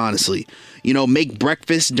asleep, honestly. Make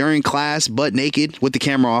breakfast during class, butt naked, with the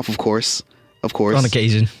camera off, of course. On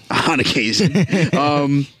occasion.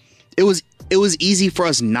 It was easy for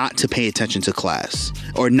us not to pay attention to class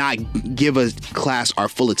or not give a class our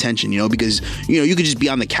full attention, because, you could just be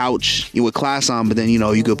on the couch with class on, but then,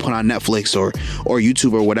 you could put on Netflix or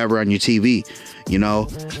YouTube or whatever on your TV,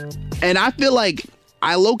 and I feel like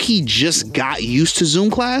I low-key just got used to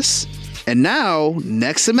Zoom class. And now,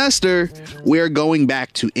 next semester, we're going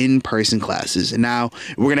back to in-person classes. And now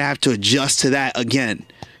we're going to have to adjust to that again,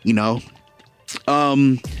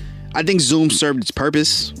 I think Zoom served its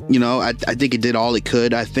purpose. I think it did all it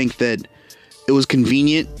could. I think that it was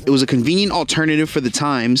convenient. It was a convenient alternative for the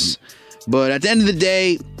times. But at the end of the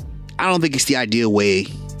day, I don't think it's the ideal way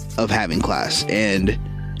of having class. And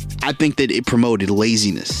I think that it promoted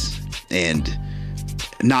laziness and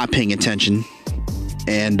not paying attention.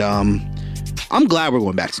 And I'm glad we're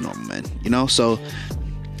going back to normal, man. So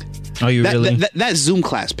are you really? That Zoom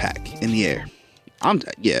class pack in the air.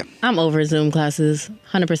 I'm over Zoom classes.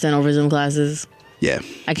 100% over Zoom classes. Yeah.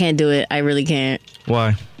 I can't do it. I really can't.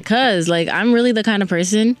 Why? Because, I'm really the kind of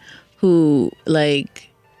person who,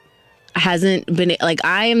 hasn't been,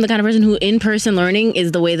 I am the kind of person who in-person learning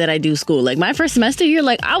is the way that I do school. My first semester here,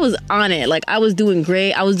 I was on it. I was doing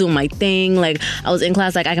great. I was doing my thing. I was in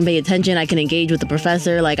class, I can pay attention. I can engage with the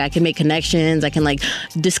professor. I can make connections. I can,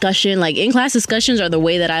 discussion. In-class discussions are the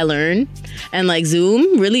way that I learn. And,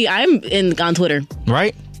 Zoom, really, I'm on Twitter.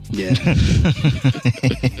 Right? Yeah.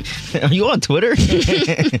 Are you on Twitter?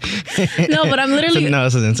 No, but I'm literally... No,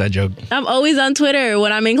 it's an inside joke. I'm always on Twitter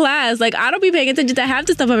when I'm in class. I don't be paying attention to half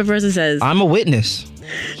the stuff every person says. I'm a witness.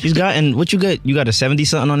 She's gotten... What you got? You got a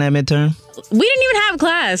 70-something on that midterm? We didn't even have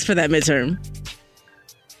class for that midterm.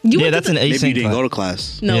 That's an Maybe async you didn't class. go to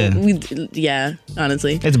class. No,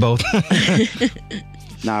 honestly. It's both.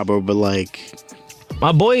 Nah, bro, but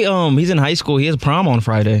my boy, he's in high school. He has prom on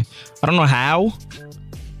Friday. I don't know how.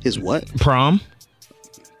 His what? Prom.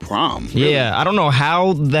 Really? Yeah, I don't know how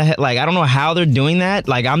I don't know how they're doing that.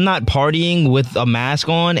 I'm not partying with a mask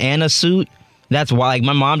on and a suit. That's why,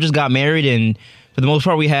 my mom just got married, and for the most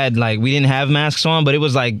part, we had, we didn't have masks on, but it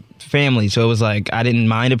was, family, so it was, I didn't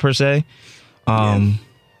mind it, per se.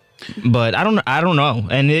 But I don't know.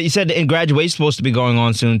 And you said graduation's supposed to be going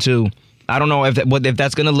on soon, too. I don't know if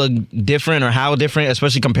that's gonna look different or how different,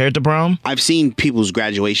 especially compared to prom. I've seen people's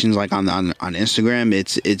graduations on Instagram.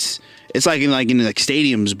 It's in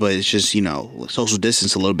stadiums, but it's just social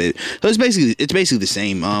distance a little bit. So it's basically the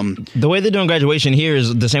same. The way they're doing graduation here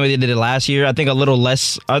is the same way they did it last year. I think a little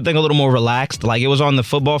more relaxed. It was on the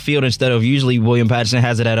football field instead of usually William Patterson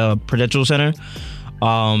has it at a Prudential Center,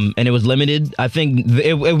 and it was limited. I think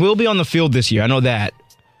it will be on the field this year. I know that.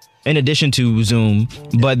 In addition to Zoom,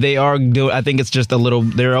 but they are doing, I think it's just they're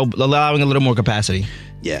allowing a little more capacity.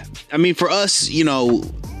 Yeah. I mean, for us, we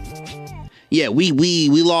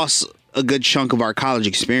lost a good chunk of our college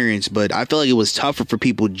experience, but I feel like it was tougher for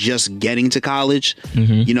people just getting to college,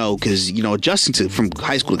 because, adjusting from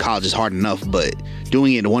high school to college is hard enough, but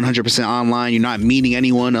doing it 100% online, you're not meeting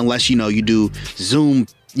anyone unless, you do Zoom,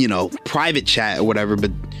 private chat or whatever,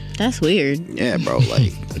 but... That's weird. Yeah, bro,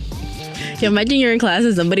 Can you imagine you're in class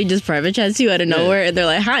and somebody just private chats you out of nowhere and they're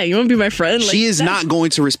like, "Hi, you want to be my friend?" Like, she is not going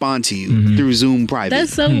to respond to you through Zoom private.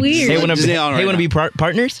 That's so weird. They want to be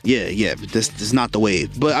partners? Yeah, but this is not the way.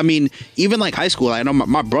 But I mean, even like high school, I know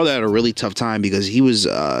my brother had a really tough time because he was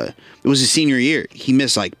it was his senior year. He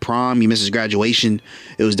missed like prom, he missed his graduation.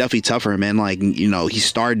 It was definitely tough for him, man. Like, you know, he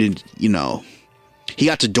started, you know, he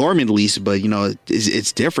got to dorm at least, but you know,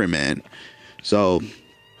 it's different, man. So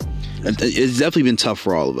it's definitely been tough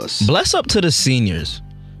for all of us. Bless up to the seniors.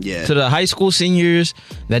 Yeah. To the high school seniors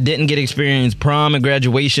that didn't get experience prom and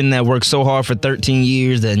graduation, that worked so hard for 13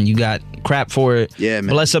 years and you got crap for it. Yeah,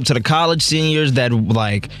 man. Bless up to the college seniors that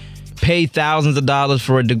like pay thousands of dollars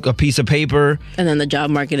for a piece of paper. And then the job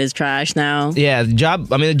market is trash now. Yeah, the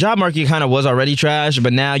job market kind of was already trash,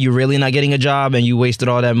 but now you're really not getting a job and you wasted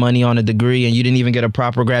all that money on a degree and you didn't even get a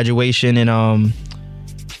proper graduation and I'm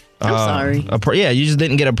sorry. You just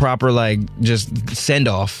didn't get a proper like just send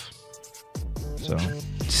off. So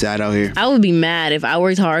sad out here. I would be mad if I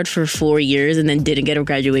worked hard for 4 years and then didn't get a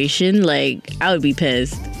graduation. Like, I would be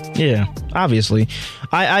pissed. Yeah, obviously.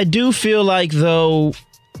 I do feel like though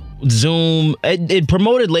Zoom it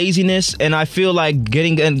promoted laziness, and I feel like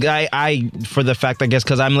I for the fact, I guess,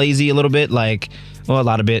 because I'm lazy a little bit, like, well, a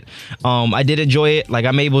lot of it. I did enjoy it. Like,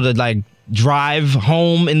 I'm able to like drive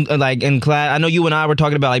home in class. I know you and I were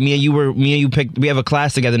talking about like me and you picked. We have a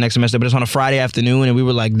class together next semester, but it's on a Friday afternoon, and we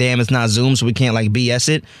were like, damn, it's not Zoom, so we can't like BS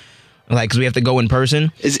it. Like, because we have to go in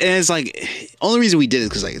person. It's like, only reason we did it is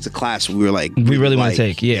because like it's a class we were like we really want to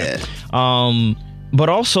take. Yeah. But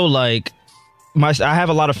also like I have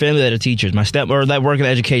a lot of family that are teachers. That work in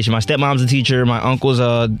education. My stepmom's a teacher. My uncle's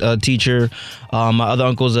a teacher. My other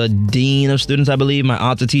uncle's a dean of students, I believe. My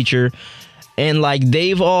aunt's a teacher. And like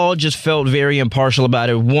they've all just felt very impartial about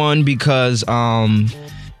it. One, because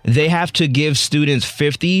they have to give students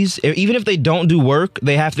 50s. Even if they don't do work,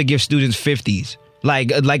 they have to give students 50s.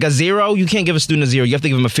 Like a 0, you can't give a student a 0. You have to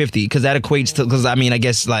give them a 50 because that equates to, because I mean, I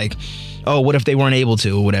guess like, oh, what if they weren't able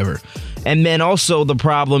to or whatever. And then also the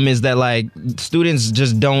problem is that like students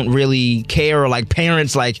just don't really care, or like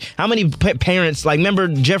parents, like how many parents, like remember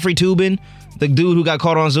Jeffrey Toobin, the dude who got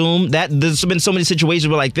caught on Zoom? There's been so many situations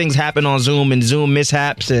where like things happen on Zoom and Zoom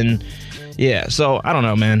mishaps, and yeah, so I don't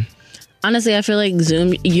know, man. Honestly, I feel like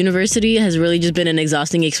Zoom University has really just been an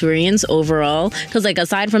exhausting experience overall. Because, like,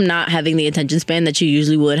 aside from not having the attention span that you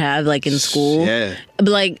usually would have, like, in school, but,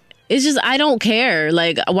 like, it's just, I don't care.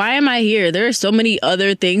 Like, why am I here? There are so many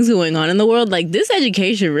other things going on in the world. Like, this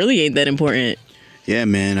education really ain't that important. Yeah,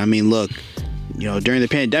 man. I mean, look, you know, during the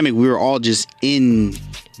pandemic, we were all just in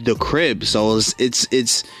the crib. So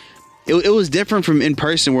it was different from in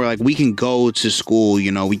person, where like we can go to school,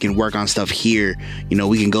 you know, we can work on stuff here, you know,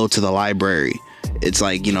 we can go to the library. It's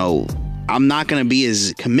like, you know, I'm not going to be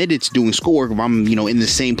as committed to doing schoolwork if I'm, you know, in the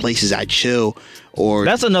same places I chill, or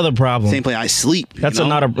that's another problem. Same place I sleep. That's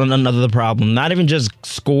another problem. Not even just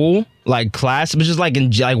school, like class, but just like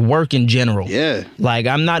work in general. Yeah. Like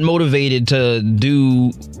I'm not motivated to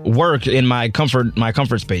do work in my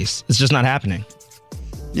comfort space. It's just not happening.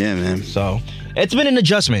 Yeah, man. So it's been an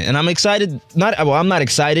adjustment, and I'm excited. I'm not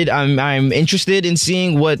excited. I'm interested in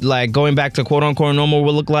seeing what like going back to quote unquote normal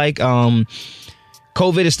will look like.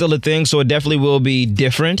 COVID is still a thing, so it definitely will be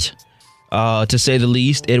different, to say the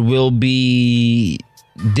least. It will be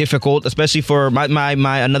difficult, especially for my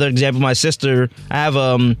another example. My sister, I have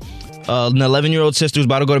an 11-year-old sister who's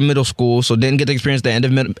about to go to middle school, so didn't get to experience the end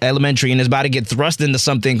of elementary and is about to get thrust into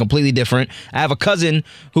something completely different. I have a cousin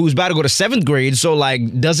who's about to go to 7th grade, so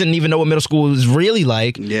like doesn't even know what middle school is really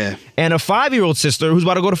like. Yeah. And a 5-year-old sister who's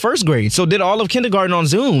about to go to 1st grade, so did all of kindergarten on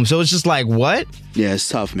Zoom. So it's just like, what? Yeah, it's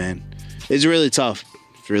tough, man. It's really tough.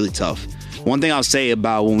 It's really tough. One thing I'll say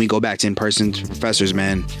about when we go back to in-person professors,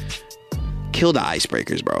 man, kill the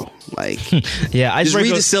icebreakers, bro. Like, yeah, just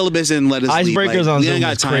read the syllabus and let us leave. Icebreakers like, on we Zoom ain't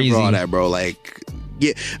got is time crazy. for all that, bro. Like,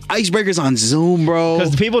 yeah, icebreakers on Zoom, bro.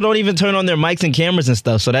 Because people don't even turn on their mics and cameras and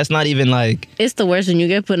stuff, so that's not even like... It's the worst when you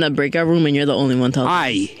get put in a breakout room and you're the only one talking.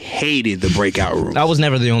 I hated the breakout room. I was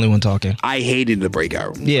never the only one talking. I hated the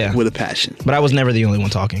breakout room. Yeah. With a passion. But I was never the only one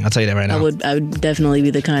talking. I'll tell you that right now. I would definitely be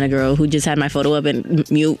the kind of girl who just had my photo up and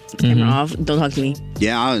mute, camera off, don't talk to me.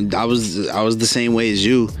 Yeah, I was the same way as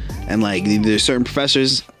you. And like, there's certain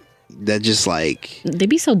professors that just like... They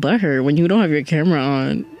be so butthurt when you don't have your camera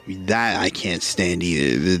on. That I can't stand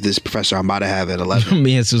either. This professor I'm about to have at 11.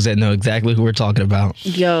 Me and Suzette know exactly who we're talking about.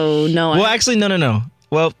 Yo, no. Well, actually, no.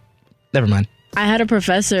 Well, never mind. I had a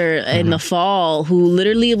professor in the fall who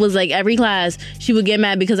literally was like, every class, she would get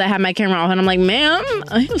mad because I had my camera off. And I'm like, ma'am,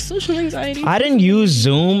 I have social anxiety. I didn't use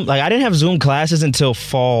Zoom. Like, I didn't have Zoom classes until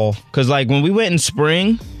fall. Because, like, when we went in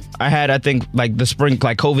spring, I had, I think, like the spring,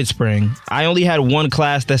 like COVID spring. I only had one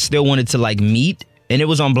class that still wanted to like meet, and it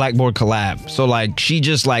was on Blackboard Collab. So like she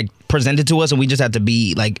just like presented to us, and we just had to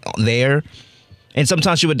be like there. And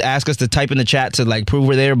sometimes she would ask us to type in the chat to like prove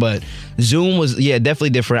we're there, but Zoom was definitely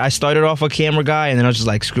different. I started off a camera guy, and then I was just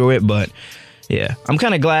like, screw it. But yeah, I'm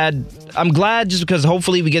kind of glad. I'm glad just because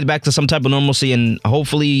hopefully we get back to some type of normalcy, and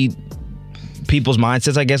hopefully people's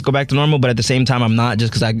mindsets, I guess, go back to normal. But at the same time, I'm not,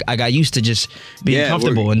 just because I got used to just being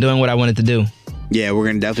comfortable and doing what I wanted to do. Yeah,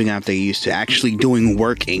 we're definitely gonna have to get used to actually doing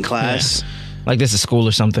work in class. Yeah. Like this is school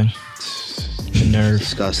or something. The nerve.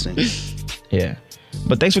 Disgusting. Yeah.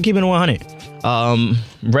 But thanks for keeping it 100.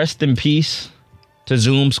 Rest in peace to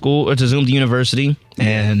Zoom School, or to Zoom University,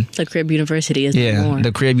 and the Crib University is no more.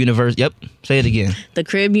 The Crib University. Yep, say it again. The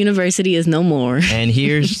Crib University is no more. And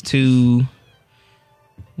here's to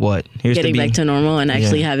what? Here's getting back to normal and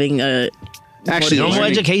actually having a normal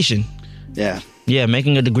education. Yeah,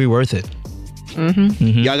 making a degree worth it.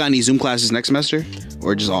 Y'all got any Zoom classes next semester,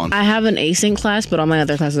 or just on? I have an async class, but all my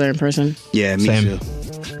other classes are in person. Yeah, me too.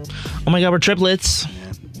 Oh my God, we're triplets.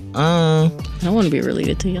 I don't want to be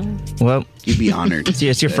related to y'all. Well, you'd be honored.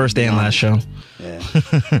 Yeah, it's your first day and last show.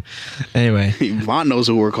 Yeah. Anyway, Vaughn knows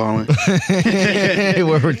who we're calling.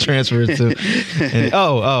 Where we're transferred to. And, yeah.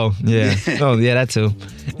 Oh yeah, that too.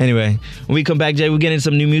 Anyway, when we come back, Jay, we're getting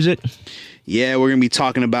some new music. Yeah, we're gonna be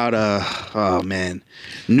talking about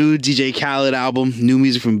new DJ Khaled album, new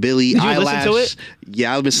music from Billie Eilish. Did you listen to it?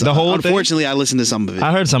 Yeah, I listened. The whole Unfortunately, thing? I listened to some of it.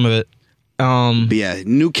 I heard some of it. But yeah,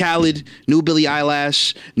 new Khaled, new Billie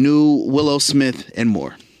Eilish, new Willow Smith, and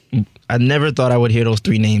more. I never thought I would hear those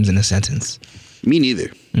three names in a sentence. Me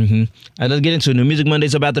neither. Let's get into New Music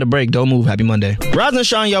Mondays up after the break. Don't move. Happy Monday. Rise and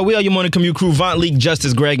shine, y'all. We are your morning commute crew. Vaughn, Leak,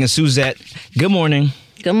 Justice, Greg, and Suzette. Good morning.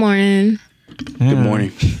 Good morning. Good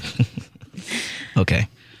morning. Okay.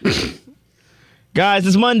 Guys,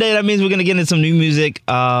 it's Monday. That means we're going to get into some new music.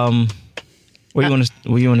 Where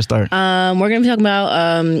you want to start? We're going to be talking about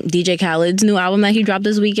DJ Khaled's new album that he dropped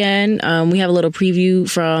this weekend. We have a little preview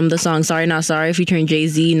from the song Sorry Not Sorry featuring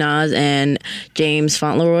Jay-Z, Nas, and James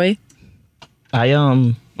Fauntleroy.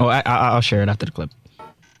 I'll share it after the clip.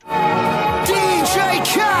 DJ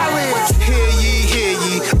Khaled. Hear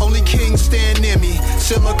ye, only kings stand near me.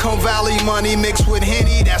 Silicon Valley money mixed with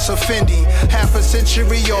Henny, that's a Fendi. Half a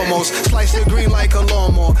century almost, slice the green like a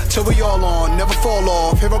lawnmower. Till we all on, never fall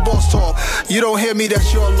off, hear a boss talk. You don't hear me,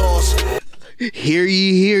 that's your loss. Hear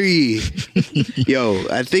ye. Yo,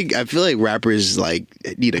 I feel like rappers like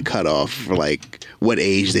need a cutoff for like what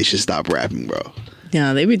age they should stop rapping, bro.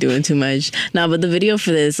 Yeah, they be doing too much. Nah, but the video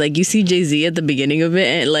for this, like, you see Jay-Z at the beginning of it,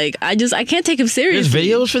 and like, I can't take him seriously. There's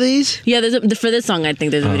videos for these? Yeah, for this song, I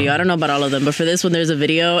think there's a video. I don't know about all of them, but for this one, there's a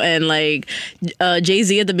video, and like,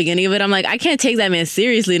 Jay-Z at the beginning of it, I'm like, I can't take that man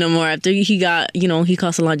seriously no more after he got, he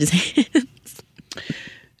caught Solange's hands.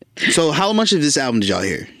 So how much of this album did y'all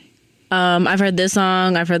hear? I've heard this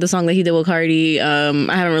song. I've heard the song that he did with Cardi. I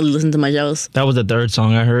haven't really listened to much else. That was the third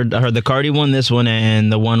song I heard. I heard the Cardi one, this one,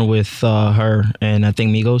 and the one with her and I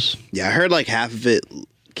think Migos. Yeah, I heard like half of it.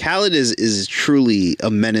 Khaled is truly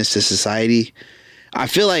a menace to society. I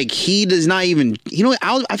feel like he does not even,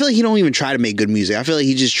 I feel like he don't even try to make good music. I feel like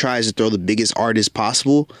he just tries to throw the biggest artist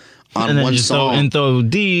possible on one song. Throw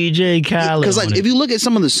DJ Khaled. Because like if you look at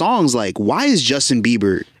some of the songs, like why is Justin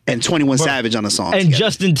Bieber and 21 Savage on a song and together?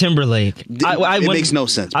 Justin Timberlake? It makes no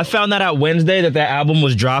sense. I found that out Wednesday that album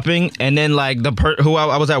was dropping, and then like who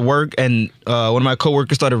I was at work, and one of my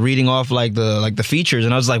coworkers started reading off like the features,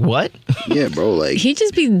 and I was like, what? Yeah, bro. Like he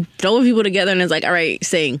just be throwing people together, and it's like, all right,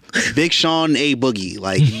 sing. Big Sean, A Boogie,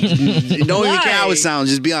 like don't even care how it sounds,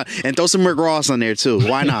 just be on and throw some Rick Ross on there too.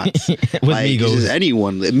 Why not? With like, Migos, just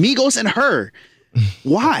anyone, Migos and her.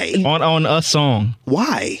 Why on a song?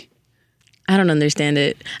 Why? I don't understand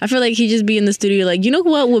it. I feel like he just be in the studio like,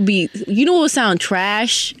 what would sound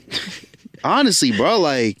trash? Honestly, bro,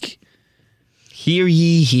 like hear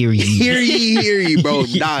ye. Hear ye, bro.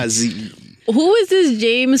 Nas. Who is this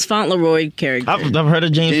James Fauntleroy character? I've heard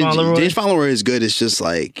of James Fauntleroy. James Fauntleroy is good. It's just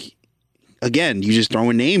like, again, you just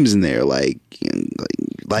throwing names in there, like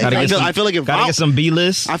I feel like if gotta get some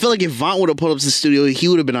B-list. I feel like if Vaughn would have pulled up to the studio, he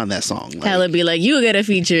would have been on that song. Like, Khaled be like, you get a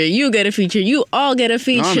feature, you get a feature, you all get a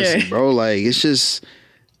feature. Honestly, bro, like it's just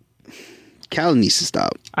Khaled needs to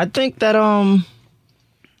stop. I think that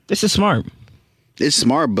this is smart. It's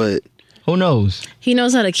smart, but who knows? He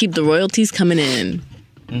knows how to keep the royalties coming in.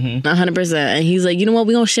 100%. And he's like, you know what?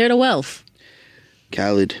 We're gonna share the wealth.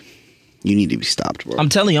 Khaled, you need to be stopped, bro. I'm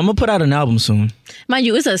telling you, I'm gonna put out an album soon. Mind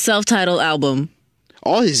you, it's a self-titled album.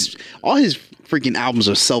 All his freaking albums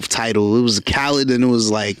are self-titled. It was Khaled, and it was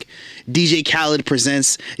like DJ Khaled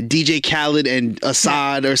presents DJ Khaled and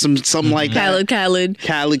Assad or something like that. Khaled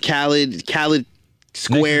Gonna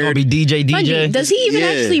squared. be DJ. Funky. Does he even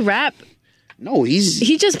actually rap? No,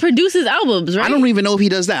 he just produces albums, right? I don't even know if he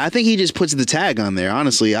does that. I think he just puts the tag on there.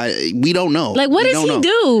 Honestly, we don't know. Like, what does he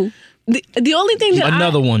do? The only thing that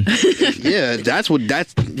another one. Yeah, that's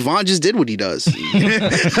Vaughn just did what he does. Sign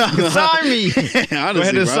me. Honestly, Go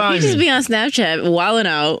ahead and sign he just be on Snapchat wilding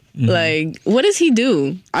out. Like, what does he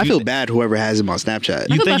do? I feel bad whoever has him on Snapchat.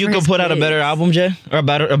 You think you could put out a better album, Jay, or a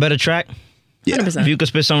better track? Yeah, 100%. If you could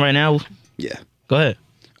spit some right now. Yeah, go ahead.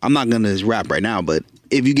 I'm not gonna rap right now, but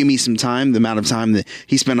if you give me some time, the amount of time that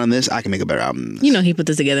he spent on this, I can make a better album. You know, he put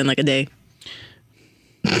this together in like a day.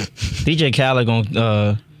 DJ Khaled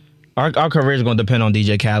gonna our career is gonna depend on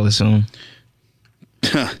DJ Khaled soon.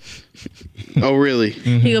 Oh really?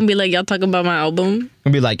 He gonna be like, y'all talking about my album?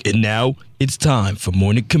 Gonna be like, and now it's time for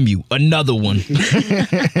Morning Commute, another one.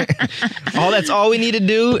 That's all we need to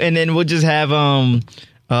do, and then we'll just have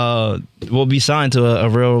we'll be signed to a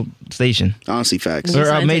real station. Honestly, facts. Or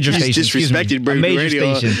a major station. Disrespected a major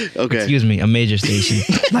radio. station. Okay. Excuse me, a major station.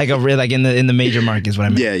 like in the major markets. What I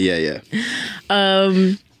mean. Yeah.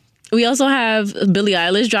 We also have Billie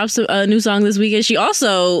Eilish drops a new song this weekend. She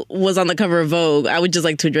also was on the cover of Vogue. I would just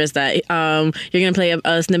like to address that. You're gonna play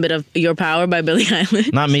a snippet of Your Power by Billie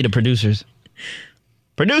Eilish. Not me, the producers.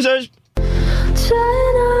 Producers.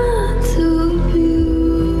 Try not to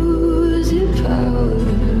abuse your power.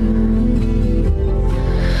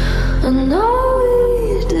 I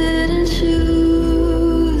know we didn't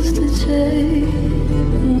choose to change.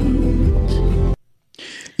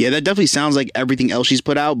 Yeah, that definitely sounds like everything else she's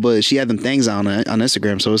put out, but she had them things on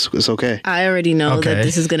Instagram, so it's okay. I already know that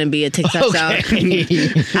this is going to be a TikTok sound.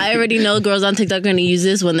 I already know girls on TikTok are going to use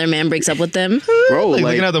this when their man breaks up with them. Bro, like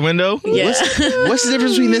looking out the window? Yeah. What's the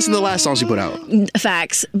difference between this and the last song she put out?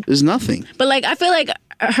 Facts. There's nothing. But like, I feel like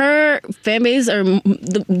her fan base, or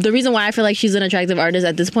the reason why I feel like she's an attractive artist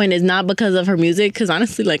at this point is not because of her music, because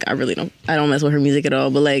honestly, like, I don't mess with her music at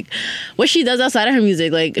all, but like what she does outside of her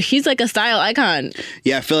music, like, she's like a style icon.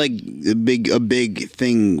 Yeah, I feel like a big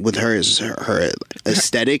thing with her is her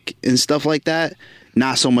aesthetic and stuff like that,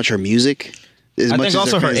 not so much her music. As I much think as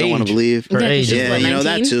also her her fans age. don't want to believe. Her age. Yeah, you know,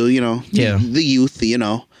 that too, you know. Yeah. The youth, you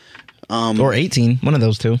know. Or 18, one of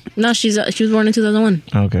those two. No, she was born in 2001.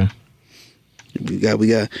 Okay. We got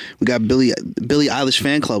Billie Eilish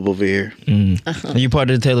fan club over here. Are you part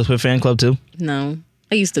of the Taylor Swift fan club too? No.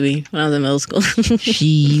 I used to be when I was in middle school.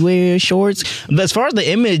 She wears shorts. But as far as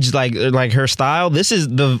the image, like her style, this is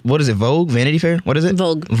what is it, Vogue? Vanity Fair? What is it?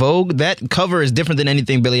 Vogue. That cover is different than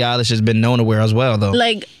anything Billie Eilish has been known to wear as well, though.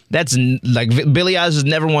 Like, that's like Billie Eilish has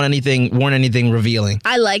never worn anything revealing.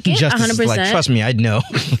 I like it 100%. Like, trust me, I'd know.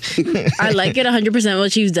 I like it 100%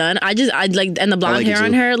 what she's done. I like, and the blonde hair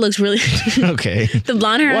on her looks really okay. The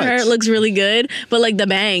blonde hair on her looks really good, but like the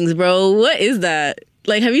bangs, bro, what is that?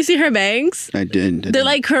 Like, have you seen her bangs? I didn't. They're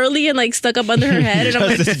like curly and like stuck up under her head, and I'm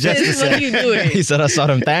like, what are you doing? He said, I saw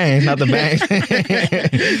them things, not the bangs.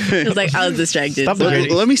 It was like, I was distracted.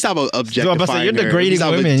 Let me stop objectifying you're her. Degrading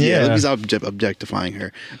women, yeah. Let me stop objectifying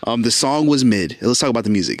her. The song was mid. Let's talk about the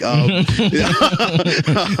music.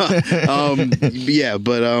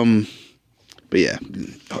 But yeah,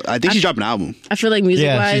 I think she's dropping an album. I feel like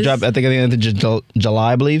music-wise, yeah, she dropped. I think at the end of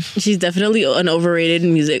July, I believe. She's definitely an overrated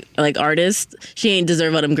music artist. She ain't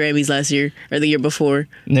deserve all them Grammys last year or the year before.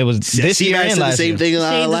 And it was this year and last year. She ain't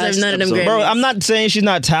deserve none of them Grammys. Bro, I'm not saying she's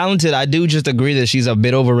not talented. I do just agree that she's a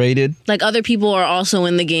bit overrated. Like, other people are also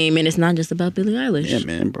in the game, and it's not just about Billie Eilish. Yeah,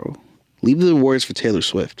 man, bro. Leave the awards for Taylor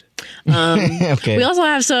Swift. Okay. We also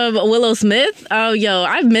have some Willow Smith. Oh, yo,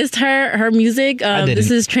 I've missed her music.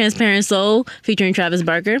 This is Transparent Soul featuring Travis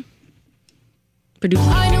Barker. Produced.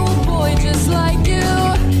 I know a boy just like you.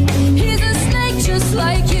 He's a snake just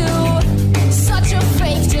like you. Such a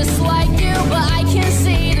fake just like you. But I can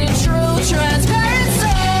see the true transparent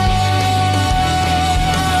soul.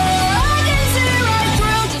 I can see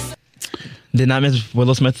right through. Did not miss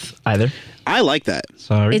Willow Smith either. I like that.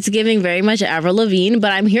 Sorry. It's giving very much Avril Lavigne,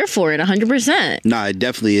 but I'm here for it 100%. Nah, it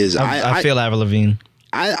definitely is. I feel Avril Lavigne.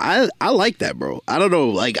 I like that, bro. I don't know.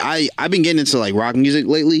 Like, I've been getting into like rock music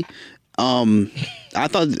lately. I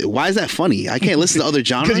thought, why is that funny? I can't listen to other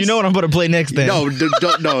genres. Because you know what I'm going to play next then. No. Look.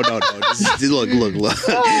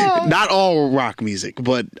 Not all rock music,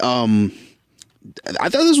 but I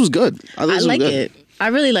thought this was good. I like it. I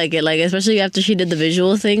really like it, like especially after she did the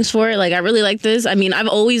visual things for it. Like I really like this. I mean, I've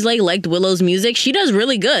always liked Willow's music. She does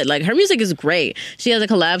really good. Like her music is great. She has a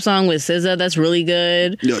collab song with SZA that's really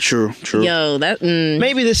good. Yo, true. Yo, that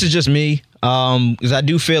maybe this is just me, because I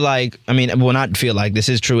do feel like, I mean, well, not feel like, this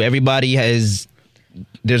is true. Everybody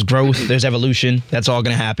there's growth, there's evolution. That's all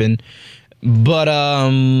gonna happen. But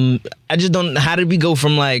I just don't. How did we go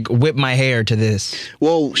from like whip my hair to this?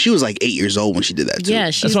 Well, she was like 8 years old when she did that too. Yeah,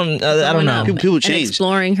 that's what I don't know. People change,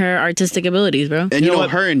 exploring her artistic abilities, bro. And you know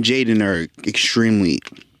her and Jaden are extremely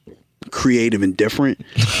creative and different.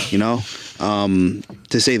 You know,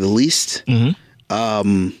 to say the least.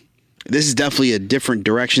 Mm-hmm. This is definitely a different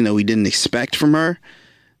direction that we didn't expect from her.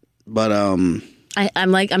 But I'm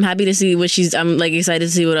happy to see what I'm like excited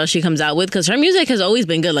to see what else she comes out with, because her music has always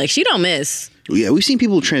been good. Like she don't miss. Yeah, we've seen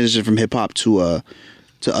people transition from hip hop to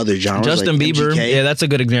other genres. Justin like Bieber, MGK. yeah, that's a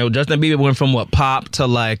good example. Justin Bieber went from pop to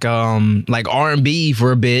like R&B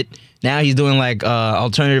for a bit. Now he's doing like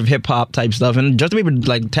alternative hip hop type stuff, and Justin Bieber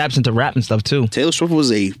like taps into rap and stuff too. Taylor Swift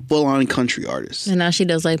was a full on country artist, and now she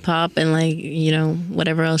does like pop and like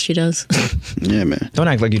whatever else she does. Yeah, man. Don't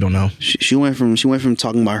act like you don't know. She went from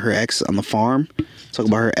talking about her ex on the farm, talking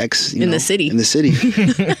about her ex in the city.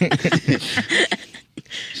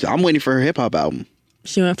 So I'm waiting for her hip hop album.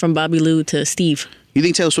 She went from Bobby Lou to Steve. You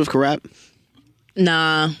think Taylor Swift can rap?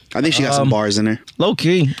 Nah. I think she got some bars in there. Low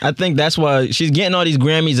key. I think that's why she's getting all these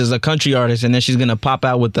Grammys as a country artist, and then she's gonna pop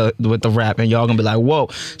out with the rap, and y'all gonna be like, whoa.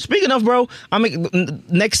 Speaking of, bro, in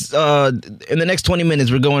the next 20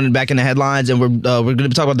 minutes we're going back in the headlines, and we're gonna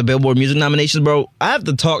talk about the Billboard music nominations, bro. I have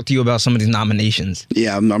to talk to you about some of these nominations.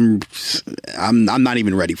 Yeah, I'm not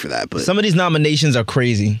even ready for that, but some of these nominations are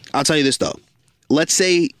crazy. I'll tell you this though. Let's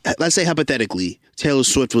say hypothetically, Taylor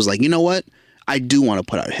Swift was like, you know what? I do want to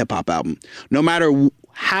put out a hip hop album. No matter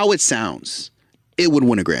how it sounds, it would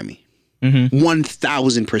win a Grammy.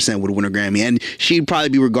 1000% would win a Grammy, and she'd probably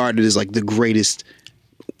be regarded as like the greatest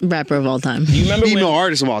rapper of all time. Do you remember female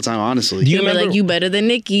artist of all time? Honestly, do you remember like you better than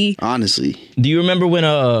Nicki? Honestly, do you remember when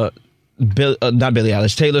not Billie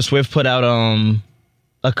Eilish, Taylor Swift put out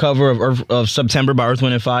a cover of September by Earth,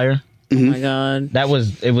 Wind and Fire? Oh my god,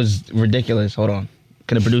 it was ridiculous. Hold on,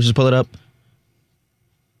 can the producers pull it up?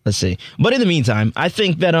 Let's see. But in the meantime, I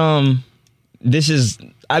think that Taylor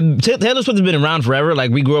Swift has been around forever. Like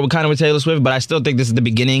we grew up kind of with Taylor Swift, but I still think this is the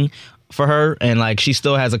beginning for her, and like she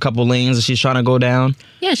still has a couple lanes that she's trying to go down.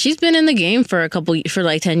 Yeah, she's been in the game for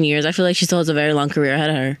like 10 years. I feel like she still has a very long career ahead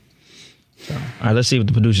of her. So, all right, let's see what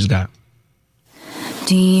the producers got.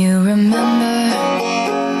 Do you remember?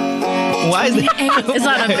 Why is there? It's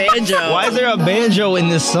not a banjo. Why is there a banjo in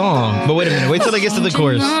this song? But wait a minute. Wait till it gets to the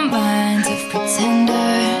chorus.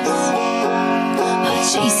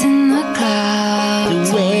 Chasing the clouds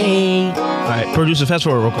away. All right, producer, fast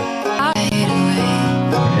forward real quick.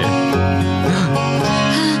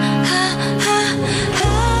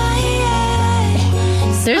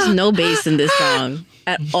 There's no bass in this song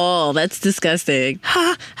at all. That's disgusting.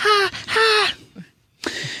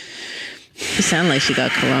 She sound like she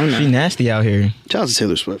got corona. She nasty out here. Shout out to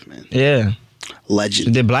Taylor Swift, man. Yeah. Legend.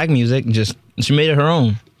 She did black music. She made it her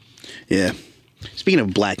own. Yeah. Speaking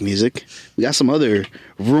of black music, we got some other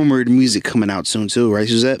rumored music coming out soon too, right,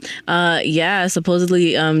 Suzette? Yeah,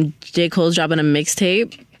 supposedly J. Cole's dropping a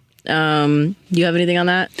mixtape. Do you have anything on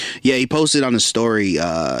that? Yeah, he posted on his story.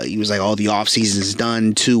 He was like, "All the off season's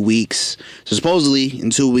done, 2 weeks." So supposedly in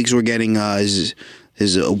 2 weeks we're getting his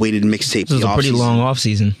awaited mixtape. This is a pretty long off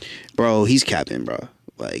season, bro. He's capping, bro.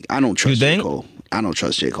 Like I don't trust J. Cole. I don't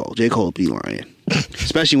trust J. Cole. J. Cole be lying,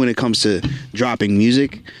 especially when it comes to dropping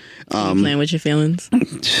music. Playing with your feelings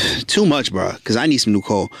too much, bro, because I need some new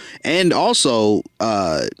Cole. And also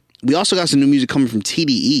we also got some new music coming from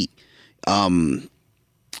TDE. On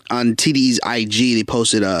TDE's IG they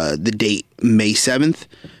posted the date May 7th.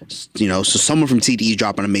 So someone from TDE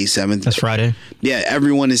dropping on May 7th. That's Friday. Yeah,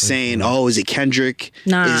 everyone is saying, oh, is it Kendrick?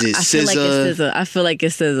 Nah, is it SZA? I feel like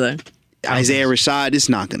it's SZA. Isaiah Rashad,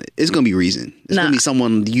 it's gonna be Reason. It's gonna be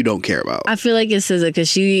someone you don't care about. I feel like it's SZA because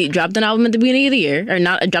she dropped an album at the beginning of the year, or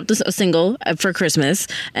not dropped a single for Christmas,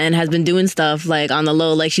 and has been doing stuff like on the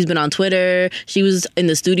low. Like she's been on Twitter, she was in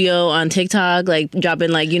the studio on TikTok, like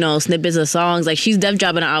dropping like snippets of songs. Like she's def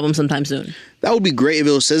dropping an album sometime soon. That would be great if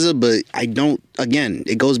it was SZA, but I don't. Again,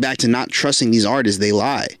 it goes back to not trusting these artists. They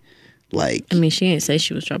lie. Like, I mean, she ain't say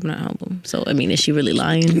she was dropping an album, so I mean, is she really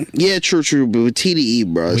lying? Yeah, true. But with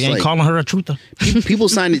TDE, bro, we ain't like, calling her a truther. People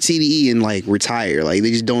sign to TDE and like retire, like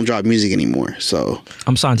they just don't drop music anymore. So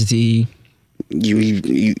I'm signed to TDE.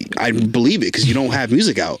 You I believe it because you don't have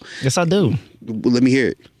music out. Yes, I do. Let me hear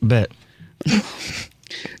it. Bet.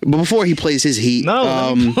 But before he plays his heat, No,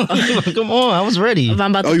 come on, I was ready. I'm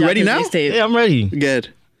about to Oh, you drop ready his now? mixtape. Yeah, I'm ready. good.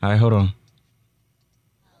 All right, hold on.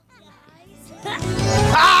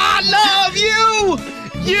 I love you.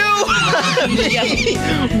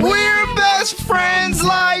 We're best friends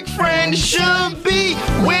like friends should be.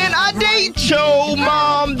 When I date your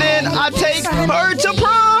mom, then I take her to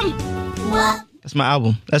prom. That's my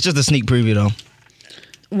album. That's just a sneak preview, though.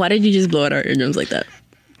 Why did you just blow out our eardrums like that?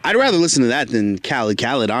 I'd rather listen to that than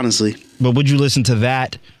Khaled, honestly. But would you listen to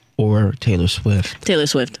that or Taylor Swift? Taylor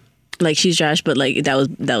Swift. Like, she's trash, but like that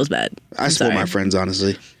was bad. I support my friends,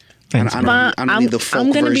 honestly. Thanks. I don't need the folk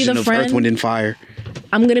I'm gonna be version the of friend- Earth, Wind, and Fire.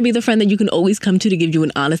 I'm gonna be the friend that you can always come to give you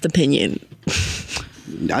an honest opinion.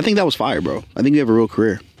 I think that was fire, bro. I think you have a real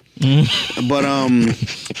career. But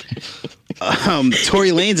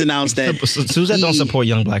Tory Lanez announced that Suzette don't support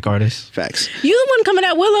young black artists. Facts. You the one coming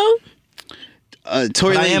at Willow?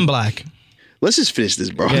 Tory But I Lanez, am black. Let's just finish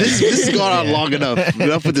this, bro. This has gone on long enough.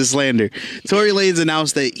 Enough with the slander. Tory Lanez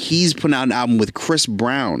announced that he's putting out an album with Chris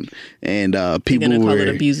Brown, and people You're gonna call were it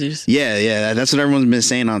abusers. Yeah, that's what everyone's been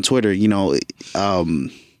saying on Twitter. You know, I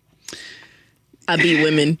beat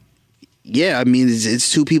women. yeah, I mean,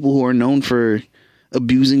 it's two people who are known for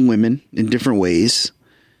abusing women in different ways.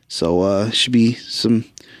 So should be some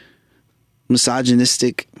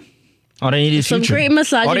misogynistic. All they need is Some Future. great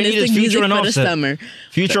All they need is misogynistic Future music and for the Offset. summer.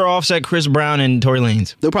 Future, Offset, Chris Brown, and Tory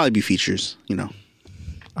Lanez. There'll probably be features, you know.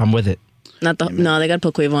 I'm with it. Not the no, they gotta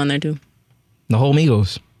put Quavo on there too. The whole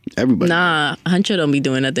Migos. Everybody. Nah, Huncho don't be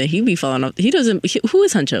doing nothing. He be falling off. He doesn't. Who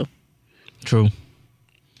is Huncho? True.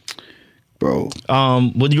 Bro.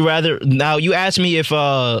 Would you rather? Now you asked me if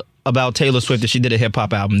about Taylor Swift if she did a hip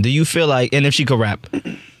hop album. Do you feel like, and if she could rap,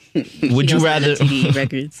 would you rather? TDE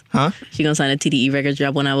Records. Huh? She gonna sign a TDE Records,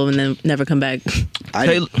 drop one album, and then never come back.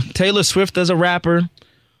 Taylor Swift as a rapper,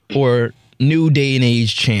 or new day and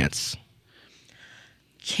age Chance?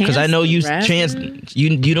 Because I know you rapper? Chance,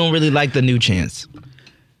 you don't really like the new Chance.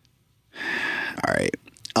 All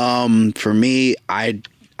right. For me, I'd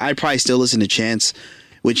probably still listen to Chance.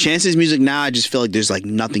 With Chance's music now, I just feel like there's like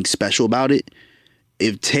nothing special about it.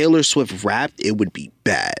 If Taylor Swift rapped, it would be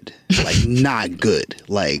bad. Like not good.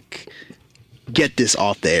 Like get this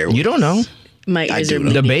off the air. You don't know. My I ears do are know.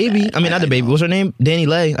 bleeding The baby. bad. I mean, not the baby. What's her name? Danny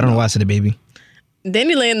Lay. I don't know why I said the baby.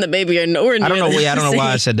 Danny Lay and the baby are nowhere near. I don't know. the Yeah, I don't know why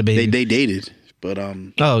I same. said the baby. They dated, but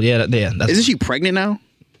Oh yeah, yeah. That's, isn't she pregnant now?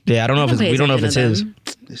 Yeah, I don't know if it's, pay we don't know if it's attention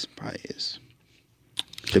his. to This probably is.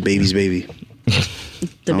 The baby's baby.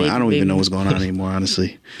 The I don't baby. even know what's going on anymore,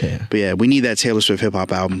 honestly. Yeah. But yeah, we need that Taylor Swift hip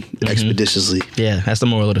hop album expeditiously. Yeah, that's the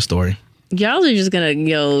moral of the story. Y'all are just gonna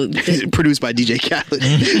Produced by DJ Khaled.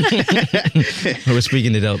 We're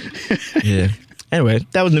speaking it up. Yeah. Anyway,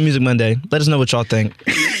 that was the Music Monday. Let us know what y'all think.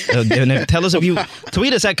 And if, tell us if you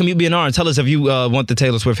tweet us at Commute BNR and tell us if you want the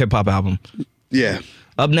Taylor Swift hip hop album. Yeah.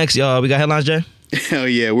 Up next, we got headlines, Jay. Hell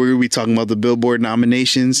yeah, we're gonna be talking about the Billboard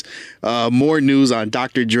nominations, more news on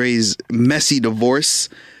Dr. Dre's messy divorce,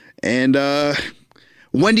 and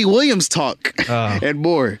Wendy Williams talk, and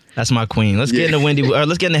more. That's my queen. Let's get into Wendy.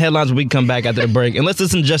 Let's get into headlines when we come back after the break, and let's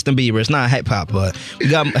listen to Justin Bieber. It's not hip hop, but we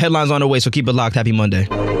got headlines on the way, so keep it locked. Happy Monday.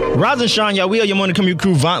 Roz and Sean, y'all. We are your morning commute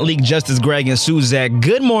crew. Vaunt Leak, Justice, Greg, and Suzette.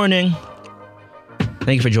 Good morning.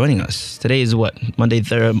 Thank you for joining us. Today is what? Monday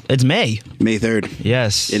 3rd. It's May. May 3rd.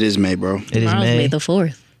 Yes. It is May, bro. It is Tomorrow's May. May the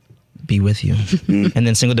 4th. Be with you. And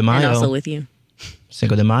then Cinco de Mayo. And also with you.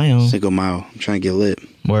 Cinco de Mayo. Cinco Mile. I'm trying to get lit.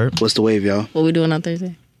 Word. What's the wave, y'all? What we doing on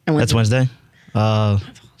Thursday? And That's Wednesday.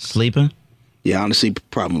 Sleeping. Yeah, honestly,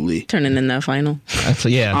 probably. Turning in that final.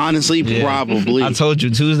 Yeah. Honestly, Yeah. probably. I told you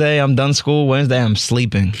Tuesday I'm done school. Wednesday I'm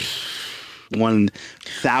sleeping.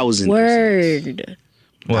 1,000%. Word.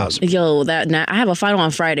 Well, Yo, I have a final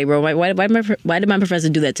on Friday, bro. Why did my professor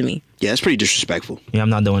do that to me? Yeah, that's pretty disrespectful. yeah, I'm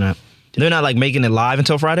not doing that. They're not like making it live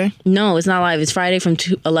until Friday? No, it's not live. It's Friday from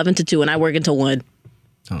 11 to 2, and I work until 1.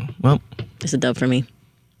 Oh, well. It's a dub for me.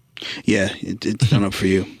 Yeah, it's done up for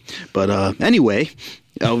you. But anyway,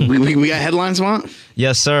 we got headlines, Mont?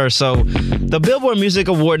 Yes, sir. So the Billboard Music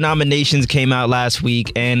Award nominations came out last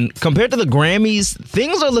week, and compared to the Grammys,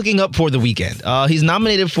 things are looking up for The Weeknd. He's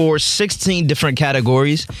nominated for 16 different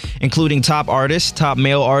categories, including top artist, top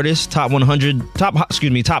male artist, top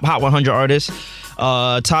Hot 100 artist,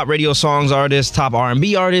 top radio songs artist, top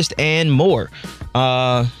R&B artist, and more.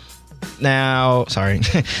 Now, sorry,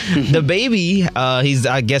 the baby,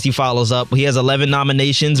 I guess he follows up. He has 11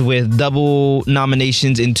 nominations with double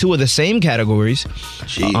nominations in 2 of the same categories.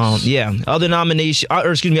 Jeez. Yeah. Other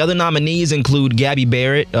nominees include Gabby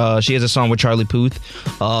Barrett. She has a song with Charlie Puth.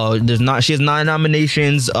 She has 9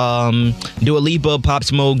 nominations. Dua Lipa, Pop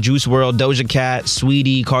Smoke, Juice WRLD, Doja Cat,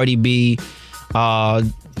 Sweetie, Cardi B,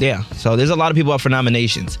 Yeah, so there's a lot of people up for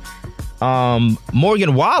nominations.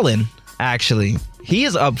 Morgan Wallen, actually, he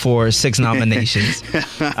is up for 6 nominations.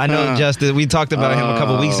 I know, Justin, we talked about him a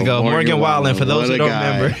couple weeks ago. Morgan Wallen, for those who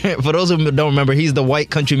don't remember, he's the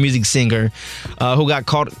white country music singer who got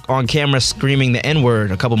caught on camera screaming the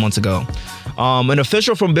N-word a couple months ago. An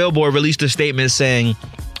official from Billboard released a statement saying,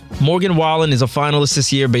 Morgan Wallen is a finalist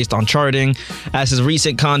this year based on charting. As his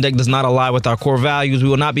recent conduct does not align with our core values, we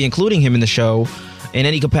will not be including him in the show in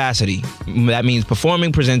any capacity. That means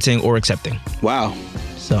performing, presenting, or accepting. Wow.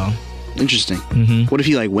 So... interesting. What if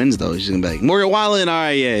he wins though? He's gonna be like, Morgan Wallen. All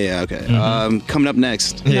right, yeah, okay. Coming up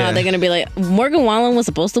next. No, they're gonna be like, Morgan Wallen was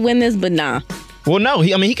supposed to win this, but nah. Well, no,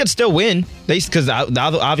 he could still win. Because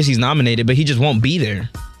obviously he's nominated, but he just won't be there.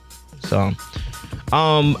 So,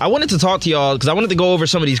 I wanted to talk to y'all because I wanted to go over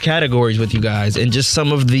some of these categories with you guys and just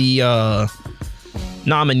some of the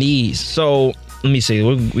nominees. So let me see.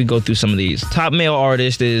 We go through some of these. Top male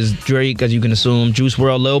artist is Drake, as you can assume. Juice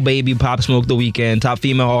WRLD, Lil Baby, Pop Smoke, The Weeknd. Top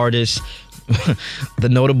female artist, the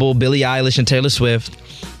notable Billie Eilish and Taylor Swift.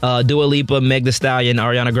 Dua Lipa, Meg Thee Stallion,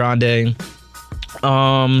 Ariana Grande.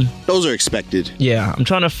 Those are expected. Yeah, I'm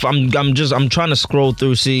trying to scroll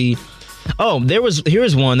through, see. Oh,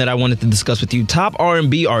 here's one that I wanted to discuss with you. Top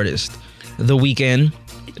R&B artist, The Weeknd,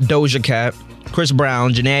 Doja Cat, Chris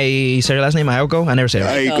Brown, Janae, say her last name, Aiko? I never say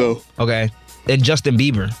it. Aiko. Okay. And Justin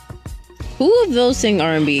Bieber. Who of those sing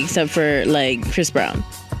R&B except for Chris Brown?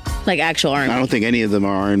 Actual R&B. I don't think any of them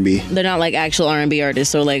are R&B. They're not actual R&B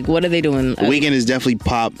artists. So what are they doing? The Weeknd is definitely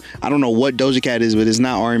pop. I don't know what Doja Cat is, but it's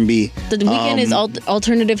not R&B. The Weeknd is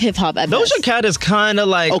alternative hip hop. Doja Cat is kind of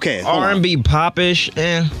R&B popish.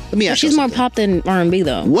 Let me ask she's more pop than R&B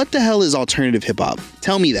though. What the hell is alternative hip hop?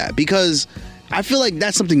 Tell me that, because I feel like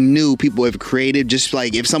that's something new people have created. Just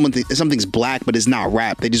if something's black but it's not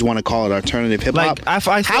rap, they just want to call it alternative hip hop.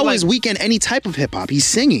 How is Weeknd any type of hip hop? He's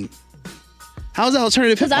singing. How is that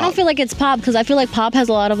alternative hip hop? Because I don't feel like it's pop. Because I feel like pop has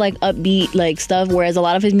a lot of upbeat stuff, whereas a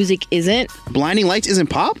lot of his music isn't. Blinding Lights isn't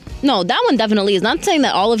pop? No, that one definitely is. Not saying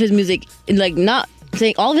that all of his music, not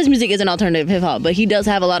saying all of his music isn't alternative hip hop, but he does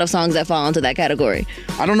have a lot of songs that fall into that category.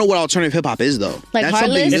 I don't know what alternative hip hop is though. That's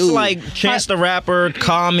Heartless? Something new. It's Chance the Rapper,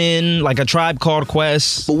 Common, A Tribe Called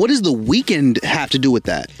Quest. But what does The Weeknd have to do with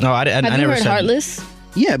that? No, I have never you heard Heartless?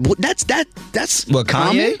 Yeah, but that's what, Kanye?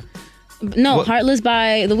 Common? No, what? Heartless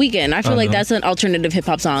by The Weeknd. I feel like that's an alternative hip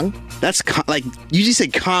hop song. That's you just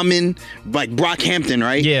said Common, Brockhampton,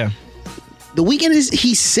 right? Yeah. The Weeknd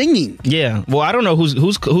he's singing. Yeah. Well, I don't know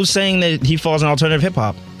who's saying that he falls in alternative hip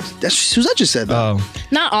hop. That's Suzette just said that. Oh.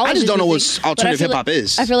 Not all. I just don't know what alternative hip hop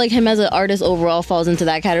is. I feel like him as an artist overall falls into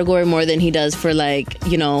that category more than he does for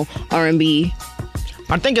R&B.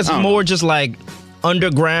 I think it's more just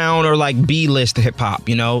underground or B-list hip hop.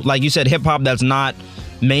 Like you said, hip hop that's not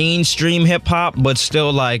mainstream hip hop, but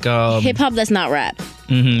still hip hop that's not rap.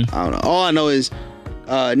 Mm-hmm. I don't know. All I know is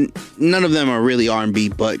none of them are really R&B,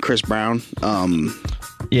 but Chris Brown.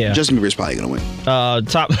 Yeah, Justin Bieber's probably gonna win.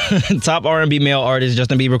 Top R&B male artist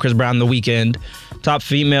Justin Bieber, Chris Brown, The Weeknd.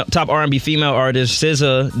 Top R&B female artist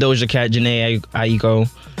SZA, Doja Cat, Janae Aiko.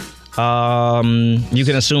 You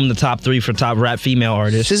can assume the top 3 for top rap female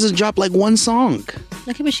artist. SZA dropped one song.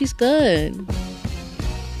 Okay, but she's good.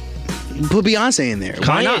 Put Beyonce in there.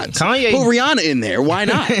 Why not? Kanye. Put Rihanna in there. Why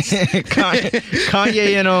not?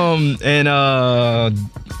 Kanye and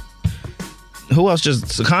who else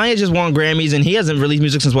Kanye just won Grammys and he hasn't released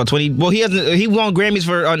music since he won Grammys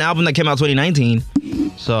for an album that came out 2019.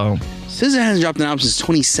 So SZA hasn't dropped an album since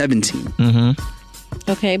 2017.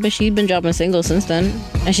 Mm-hmm. Okay, but she's been dropping singles since then,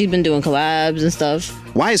 and she's been doing collabs and stuff.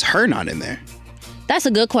 Why is her not in there? That's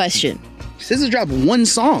a good question. SZA dropped one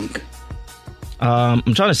song. I'm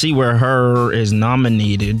trying to see where her is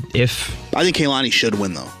nominated. I think Kehlani should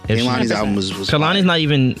win though. Kehlani's album was Kehlani's not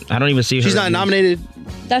even. I don't even see her. She's not nominated.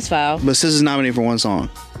 That's foul. But SZA's nominated for one song.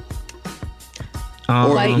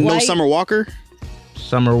 No Summer Walker.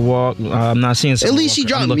 Summer Walk. I'm not seeing. Summer At least Walker. she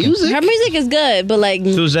dropped music. Her music is good, but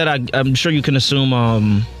Suzette, I'm sure you can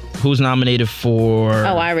assume who's nominated for.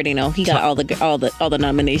 Oh, I already know. He got all the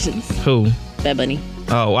nominations. Who? Bad Bunny.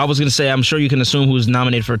 Oh, I was gonna say, I'm sure you can assume who's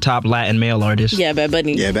nominated for top Latin male artist. Yeah, Bad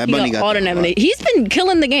Bunny. Yeah, Bad Bunny got all the nominations. He's been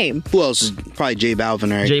killing the game. Who else? Probably J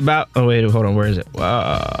Balvin, right? Oh wait, hold on. Where is it?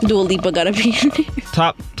 Dua Lipa gotta be in there.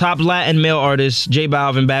 Top Latin male artist: J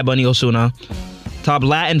Balvin, Bad Bunny, Ozuna. Top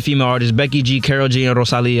Latin female artist: Becky G, Karol G, and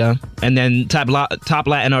Rosalia. And then top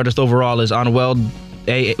Latin artist overall is Anuel.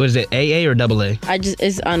 What is it? AA or AA?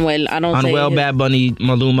 It's Anuel. I don't. Anuel, Bad Bunny,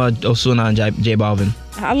 Maluma, Ozuna, and J Balvin.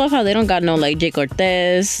 I love how they don't got no Jay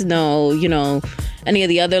Cortez, no, any of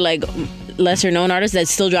the other like lesser known artists that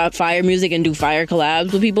still drop fire music and do fire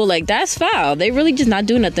collabs with people, like that's foul. They really just not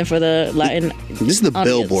doing nothing for the Latin. This is the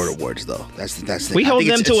audience. Billboard Awards, though. That's the We hold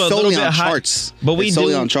them to a little bit high, charts, but we it's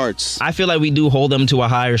solely do on charts. I feel like we do hold them to a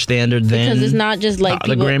higher standard than Because it's not just like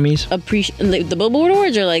the people Grammys, appreciate like, the Billboard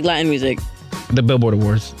Awards or like Latin music. the Billboard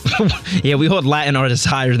Awards. Yeah, we hold Latin artists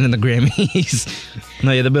higher than the Grammys.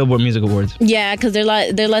 No, yeah, the Billboard Music Awards. Yeah, because they're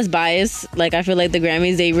less biased. Like I feel like the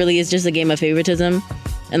Grammys, they really is just a game of favoritism,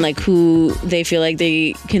 and like who they feel like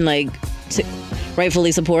they can like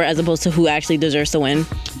rightfully support as opposed to who actually deserves to win.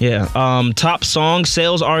 Yeah. Top song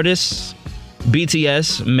sales artists: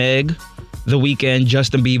 BTS, Meg, The Weeknd,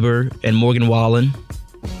 Justin Bieber, and Morgan Wallen.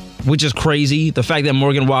 Which is crazy. The fact that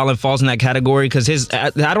Morgan Wallen falls in that category because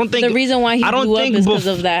I don't think the reason why he blew up is because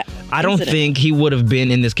of that. I don't think he would have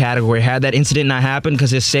been in this category had that incident not happened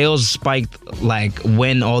because his sales spiked like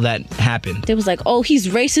when all that happened. It was like, oh, he's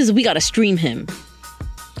racist. We gotta stream him.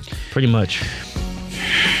 Pretty much.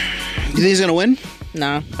 You think he's gonna win?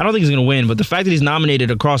 Nah. I don't think he's gonna win, but the fact that he's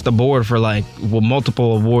nominated across the board for like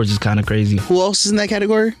multiple awards is kind of crazy. Who else is in that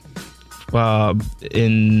category?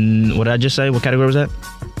 In what did I just say? What category was that?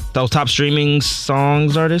 Those top streaming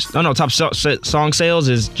songs artists? Oh no, top song sales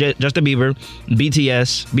is Justin Bieber,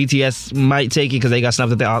 BTS. BTS might take it because they got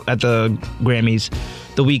snubbed at the Grammys.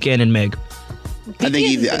 The Weeknd and Meg. I think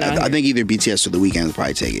either BTS or The Weeknd will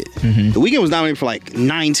probably take it. The Weeknd was nominated for like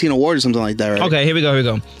 19 awards or something like that, right? Okay, here we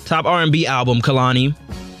go. Top R&B album: Kalani,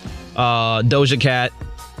 Doja Cat,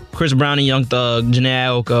 Chris Brown and Young Thug,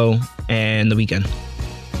 Jhené Aiko, and The Weeknd.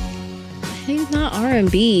 He's not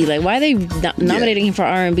R&B. Like, why are they nominating him for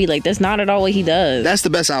R&B? Like, that's not at all what he does. That's the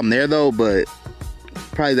best album there, though, but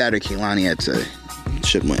probably that or Kehlani, I'd say,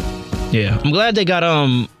 should win. Yeah, I'm glad they got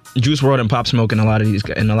Juice WRLD and Pop Smoke in a lot of these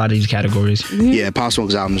categories. Mm-hmm. Yeah, Pop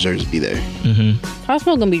Smoke's album deserves to be there. Pop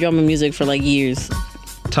Smoke gonna be drumming music for like years.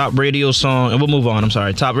 Top radio song, and we'll move on. I'm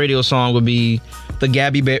sorry. Top radio song would be the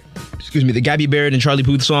Gabby Barrett and Charlie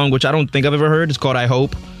Puth song, which I don't think I've ever heard. It's called I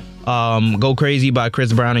Hope. Go Crazy by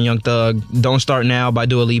Chris Brown and Young Thug. Don't Start Now by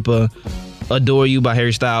Dua Lipa. Adore You by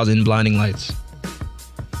Harry Styles and Blinding Lights. Is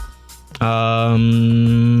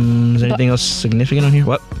there anything else significant on here?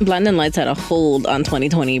 What? Blinding Lights had a hold on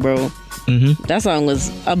 2020, bro. That song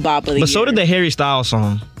was a bop of the year. But so did the Harry Styles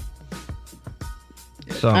song.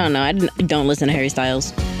 So I don't know. I don't listen to Harry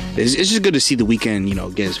Styles. It's just good to see The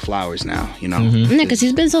Weeknd, get his flowers now, Yeah, because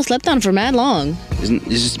he's been so slept on for mad long. It's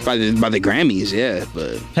just by the Grammys, yeah.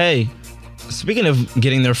 But hey, speaking of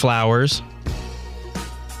getting their flowers.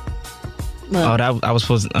 What? I was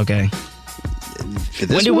supposed to, okay.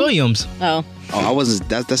 Wendy Williams. Oh, I wasn't.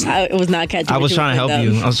 That's. I was not catching. I was trying to help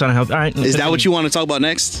you. I was trying to help. All right. Is that what you want to talk about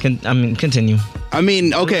next? Continue. I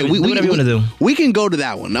mean, okay. Do whatever you want to do. We can go to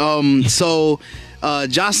that one. So.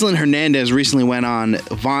 Jocelyn Hernandez recently went on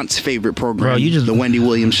Vaughnt's favorite program, The Wendy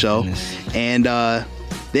Williams Show, and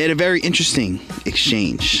they had a very interesting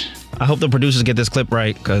exchange. I hope the producers get this clip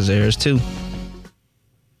right, because there's two.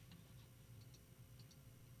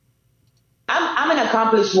 I'm an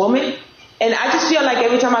accomplished woman, and I just feel like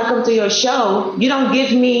every time I come to your show, you don't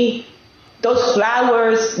give me those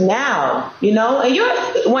flowers now, and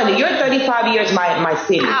you're 35 years my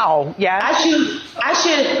senior. Ow, yeah. I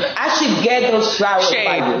should get those flowers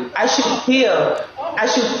by you. I should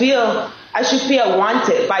feel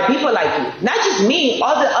wanted by people like you. Not just me,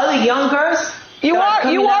 all the other young girls. You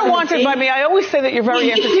are wanted by me. I always say that you're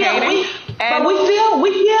very entertaining. But we feel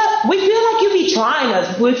like you be trying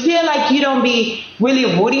us. We feel like you don't be really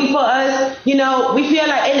rooting for us. We feel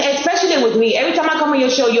like, and especially with me, every time I come on your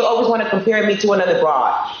show, you always want to compare me to another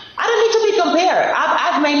broad. I don't need to be compared.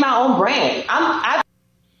 I've made my own brand.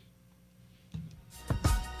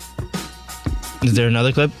 Is there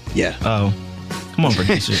another clip? Yeah. Oh, come on,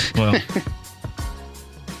 producer. Well.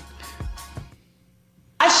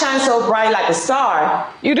 I shine so bright like a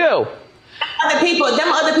star. You do.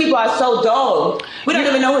 Them other people are so dull. We don't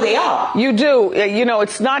even know who they are. You do.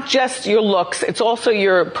 It's not just your looks. It's also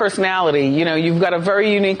your personality. You've got a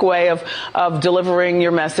very unique way of delivering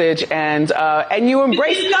your message, and you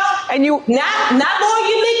embrace. And you not more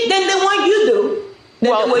unique than the one you do.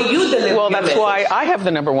 The way you deliver. Well, that's why I have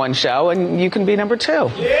the #1 show, and you can be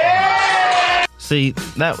 #2. Yeah. See,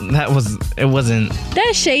 it wasn't.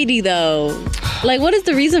 That's shady though. Like, what is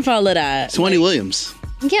the reason for all of that? It's Wendy Williams.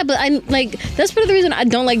 Yeah, but that's part of the reason I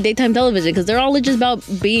don't like daytime television, because they're all just about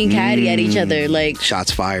being catty at each other. Like,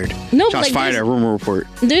 shots fired. No, shots fired at Rumor Report.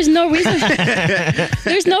 There's no reason.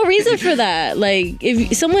 There's no reason for that. Like,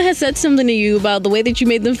 if someone has said something to you about the way that you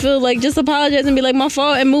made them feel, like, just apologize and be like, my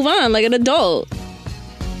fault, and move on, like an adult.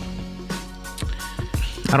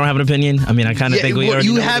 I don't have an opinion. I mean, I kind of think we already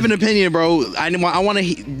you know have an opinion, bro. I want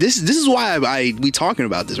to. This is why we talking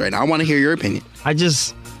about this right now. I want to hear your opinion. I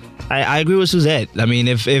agree with Suzette. I mean,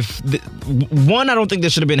 one, I don't think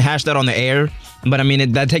this should have been hashed out on the air, but I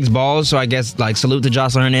mean that takes balls. So I guess like salute to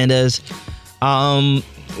Jocelyn Hernandez.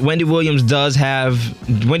 Wendy Williams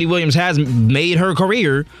has made her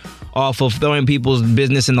career off of throwing people's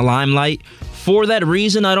business in the limelight. For that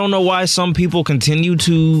reason, I don't know why some people continue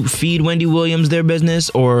to feed Wendy Williams their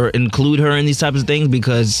business or include her in these types of things,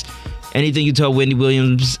 because anything you tell Wendy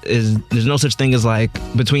Williams there's no such thing as like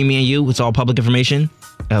between me and you. It's all public information,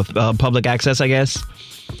 public access, I guess.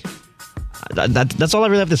 That's all I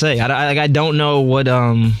really have to say. I don't know what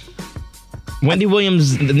Wendy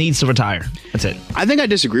Williams needs to retire. That's it. I think I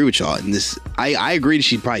disagree with y'all in this. I agree that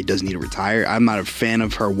she probably does need to retire. I'm not a fan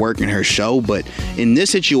of her work and her show, but in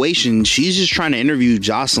this situation, she's just trying to interview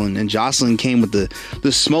Jocelyn, and Jocelyn came with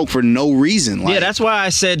the smoke for no reason. Like, yeah, that's why I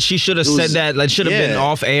said she should have said that. Like, should have been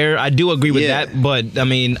off air. I do agree with that, but I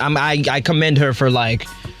mean, I commend her for like.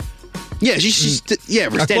 Yeah, she's a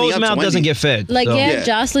closed mouth doesn't get fed. Like,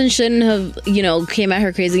 Jocelyn shouldn't have, came at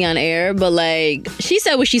her crazy on air, but like she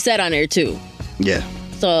said what she said on air too. Yeah.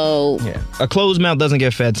 So a closed mouth doesn't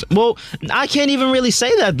get fed. Well, I can't even really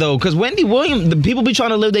say that though, because Wendy Williams, the people be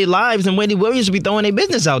trying to live their lives, and Wendy Williams be throwing their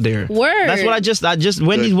business out there. Word. That's what I just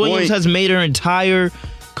Wendy Williams has made her entire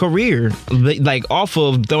career like off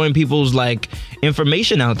of throwing people's like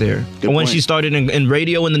information out there. When she started in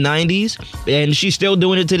radio in the 90s, and she's still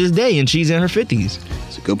doing it to this day, and she's in her 50s.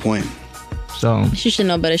 It's a good point. So she should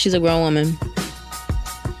know better. She's a grown woman.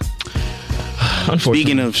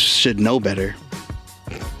 Speaking of should know better,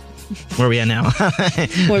 where are we at now?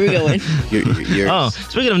 Where are we going?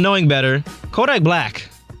 Speaking of knowing better, Kodak Black.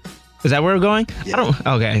 Is that where we're going? Yeah.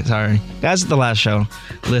 Okay, sorry. That's the last show.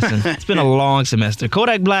 Listen, it's been a long semester.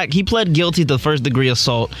 Kodak Black, he pled guilty to first-degree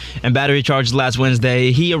assault and battery charges last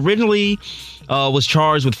Wednesday. He originally was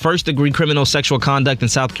charged with first-degree criminal sexual conduct in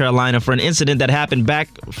South Carolina for an incident that happened back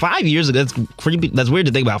 5 years ago. That's creepy. That's weird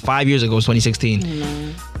to think about. 5 years ago was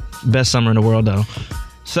 2016. Best summer in the world, though.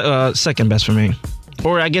 Second best for me.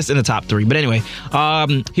 Or I guess in the top 3. But anyway,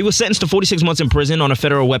 he was sentenced to 46 months in prison on a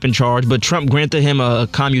federal weapon charge, but Trump granted him a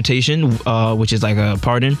commutation, which is like a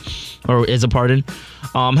pardon, or is a pardon.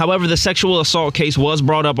 However, the sexual assault case was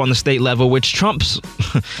brought up on the state level, which trumps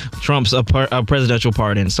a presidential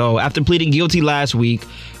pardon. So after pleading guilty last week,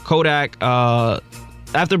 to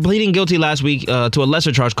a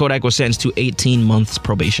lesser charge, Kodak was sentenced to 18 months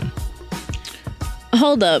probation.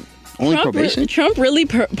 Hold up. Only probation? Trump really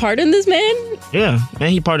pardoned this man? Yeah, and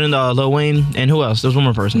he pardoned Lil Wayne, and who else? There's one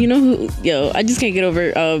more person. You know who? Yo, I just can't get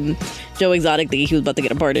over Joe Exotic thinking he was about to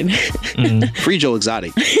get a pardon. Free Joe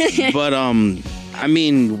Exotic. But I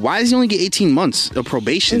mean, why does he only get 18 months of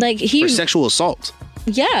probation for sexual assault?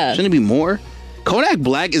 Yeah. Shouldn't it be more? Kodak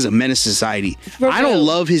Black is a menace to society. I don't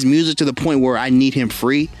love his music to the point where I need him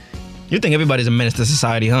free. You think everybody's a menace to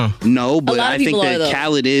society, huh? No, but I think that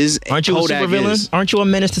Khaled is. Aren't you Kodak a supervillain? Aren't you a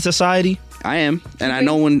menace to society? I am, and I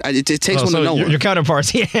know when it takes one to know one. Your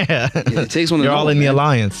counterparts, yeah. It takes one to know. You're all in the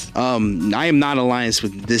alliance. I am not alliance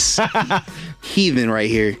with this heathen right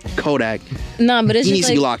here, Kodak. Nah, but it's he just needs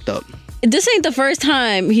to be locked up. This ain't the first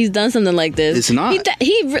time he's done something like this. It's not.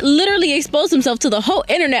 He literally exposed himself to the whole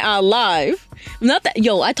internet on live. Not that,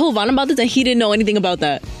 I told Vaughn about this and he didn't know anything about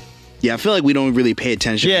that. Yeah, I feel like we don't really pay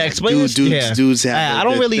attention. Yeah, explain this. Dudes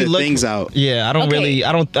have things out. Yeah, I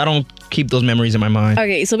don't keep those memories in my mind.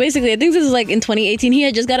 Okay, so basically, I think this is like in 2018. He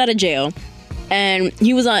had just got out of jail. And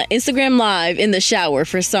he was on Instagram Live in the shower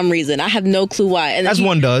for some reason. I have no clue why. And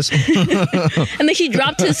one does. And then he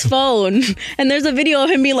dropped his phone. And there's a video of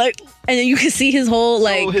him being like, and you can see his whole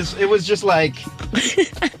like. It was just like.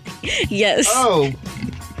 Yes. Oh.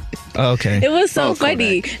 Okay. It was so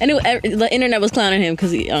funny. And the internet was clowning him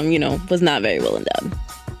because he, was not very well endowed.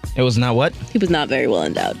 It was not what? He was not very well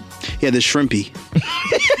endowed. Yeah, the shrimpy.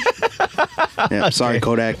 Yeah, sorry,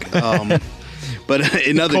 Kodak. But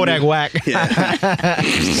in other Kodak whack. Yeah.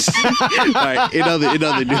 All right, in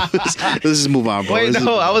other news, let's just move on, bro. Wait,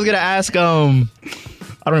 I was gonna ask. I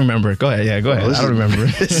don't remember. Go ahead. Yeah, go ahead. I don't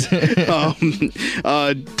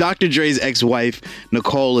remember. Dr. Dre's ex-wife,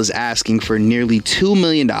 Nicole, is asking for nearly $2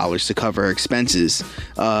 million to cover her expenses,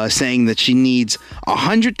 saying that she needs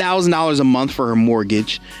 $100,000 a month for her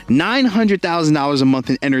mortgage, $900,000 a month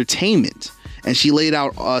in entertainment. And she laid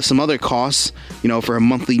out some other costs, for her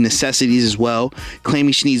monthly necessities as well,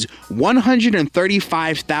 claiming she needs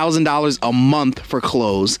 $135,000 a month for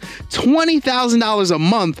clothes, $20,000 a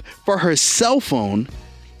month for her cell phone,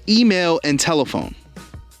 email, and telephone.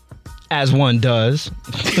 As one does.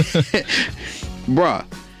 Bruh.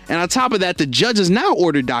 And on top of that, the judge has now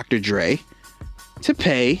ordered Dr. Dre to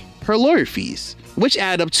pay her lawyer fees, which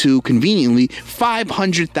add up to, conveniently,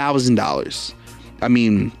 $500,000. I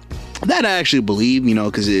mean, that I actually believe,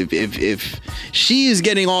 because if she is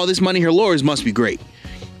getting all this money, her lawyers must be great.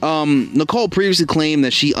 Nicole previously claimed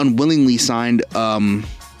that she unwillingly signed a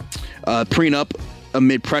prenup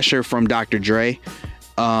amid pressure from Dr. Dre.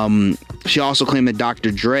 She also claimed that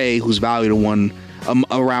Dr. Dre, who's valued at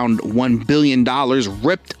around $1 billion,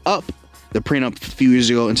 ripped up the prenup a few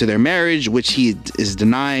years ago into their marriage, which he is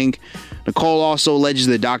denying. Nicole also alleges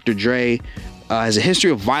that Dr. Dre has a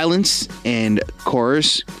history of violence and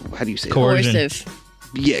coercive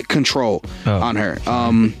control on her.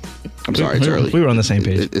 I'm sorry, it's early. We were on the same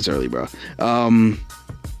page. It's early, bro.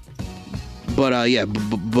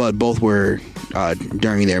 But both were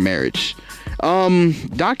during their marriage.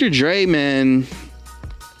 Dr. Dre, man,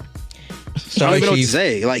 I don't even know what to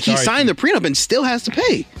say. Like, he signed the prenup and still has to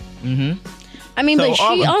pay. Mm-hmm. I mean, but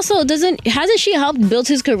she also hasn't she helped build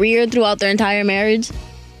his career throughout their entire marriage?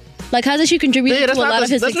 Like, hasn't she contributed to a lot of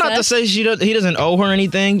his success? That's not to say he doesn't owe her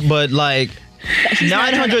anything, but like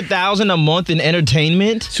 $900,000 a month in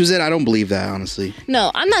entertainment. Suzette, I don't believe that, honestly.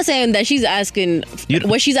 No, I'm not saying that she's asking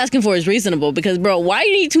what she's asking for is reasonable, because, bro, why do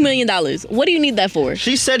you need $2 million? What do you need that for?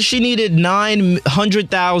 She said she needed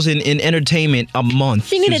 $900,000 in entertainment a month.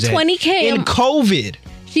 She needed $20K in COVID.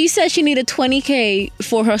 She said she needed $20K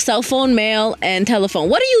for her cell phone, mail, and telephone.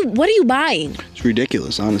 What are you buying? It's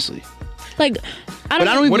ridiculous, honestly. Like, I don't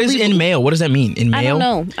know. What is in mail? What does that mean? In mail?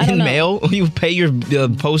 I don't know. Mail? You pay your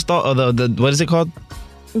postal or the what is it called?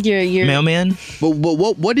 Your mailman. But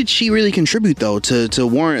what did she really contribute though to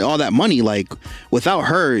warrant all that money? Like, without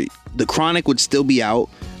her, The Chronic would still be out.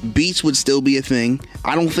 Beats would still be a thing.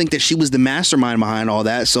 I don't think that she was the mastermind behind all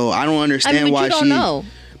that. So I don't understand why you don't know.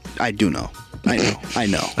 I do know. I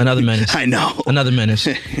know. Another menace. I know. Another menace.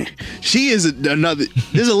 She is another.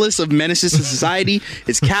 There's a list of menaces to society.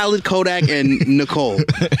 It's Khaled, Kodak, and Nicole.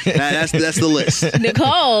 That's the list.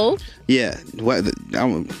 Nicole. Yeah.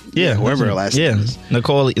 Whoever her last name is.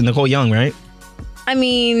 Nicole Young, right? I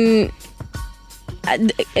mean,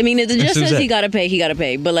 if the judge says he gotta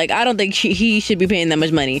pay. But like, I don't think he should be paying that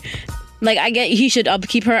much money. Like, I get he should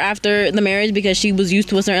upkeep her after the marriage because she was used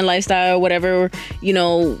to a certain lifestyle or whatever,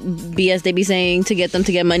 BS they be saying to get them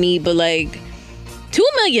to get money. But like, $2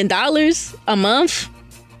 million a month?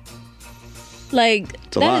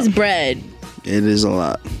 Like, that is bread. It is a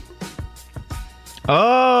lot.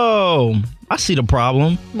 Oh, I see the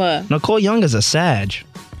problem. What? Nicole Young is a Sag.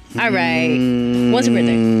 All right. What's her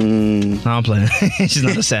birthday? No, I'm playing. She's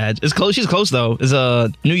not a Sag. It's close. She's close though. It's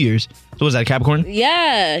New Year's. So was that Capricorn?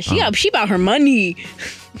 Yeah, she about her money.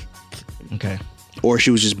 Okay. Or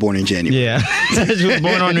she was just born in January. Yeah, she was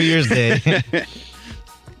born on New Year's Day.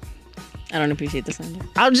 I don't appreciate the sign.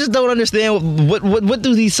 I just don't understand what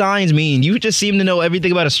do these signs mean. You just seem to know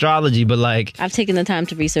everything about astrology, but like, I've taken the time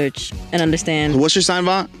to research and understand. What's your sign,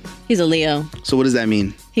 Vaughn? He's a Leo. So what does that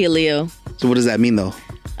mean? He a Leo. So what does that mean though?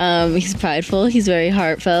 He's prideful. He's very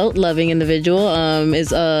heartfelt, loving individual. Likes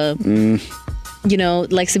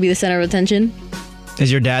to be the center of attention. Is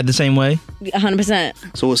your dad the same way?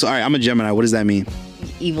 100%. So all right, I'm a Gemini. What does that mean?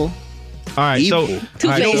 Evil. All right, Evil.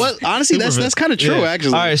 so you know what? Honestly, that's kind of true.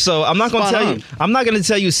 Actually. All right, so I'm not gonna tell you. I'm not gonna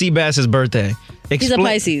tell you Seabass's birthday. He's a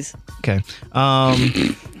Pisces. Okay.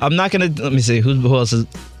 I'm not gonna. Let me see. Who else is?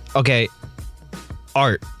 Okay.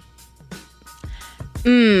 Art.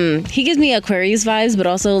 He gives me Aquarius vibes, but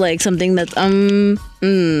also like something that's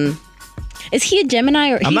Is he a Gemini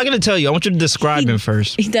or? I'm not gonna tell you. I want you to describe him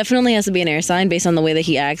first. He definitely has to be an air sign based on the way that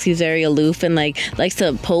he acts. He's very aloof and like likes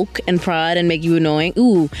to poke and prod and make you annoying.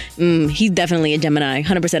 He's definitely a Gemini.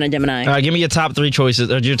 100% a Gemini. All right, give me your top three choices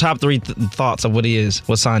or your top three thoughts of what he is.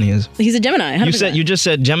 What sign he is? He's a Gemini. 100%. You just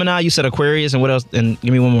said Gemini. You said Aquarius, and what else? And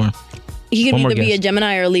give me one more. He can either be a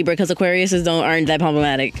Gemini or a Libra because Aquariuses aren't that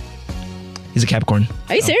problematic. He's a Capricorn.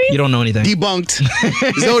 Are you serious? You don't know anything. Debunked.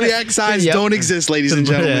 Zodiac signs don't exist, ladies and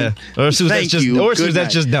gentlemen. Yeah. Or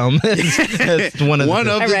that's just dumb. That's one of the All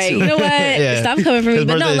right, you know what? Stop coming for me.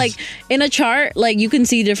 But no, like in a chart, like you can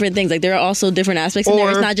see different things. Like there are also different aspects in there.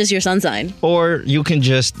 It's not just your sun sign. Or you can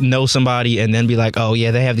just know somebody and then be like, oh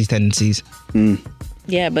yeah, they have these tendencies.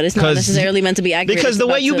 Yeah, but it's not necessarily meant to be accurate. Because the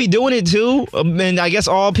way you be doing it too, and I guess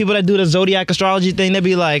all people that do the zodiac astrology thing, they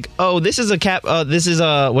be like, oh, this is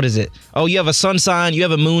what is it? Oh, you have a sun sign, you have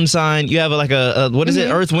a moon sign, you have like a what is it?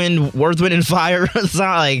 Earth, wind, and fire. It's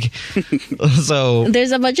not like, so.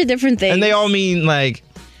 There's a bunch of different things. And they all mean like.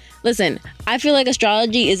 Listen, I feel like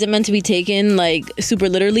astrology isn't meant to be taken like super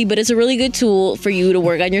literally, but it's a really good tool for you to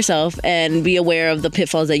work on yourself and be aware of the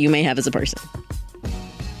pitfalls that you may have as a person.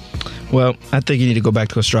 Well, I think you need to go back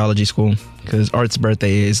to astrology school because Art's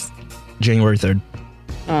birthday is January 3rd.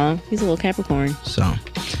 Oh, he's a little Capricorn. So,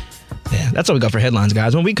 yeah, that's all we got for headlines,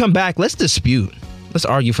 guys. When we come back, let's dispute. Let's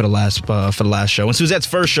argue for the last show. And Suzette's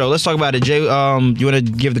first show. Let's talk about it. Jay, you want to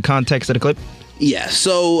give the context of the clip? Yeah.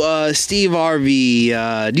 So, Steve Harvey,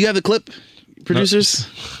 do you have the clip, producers?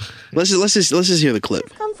 No. Let's just hear the clip.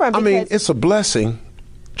 I mean, it's a blessing,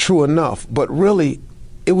 true enough, but really,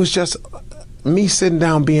 it was just me sitting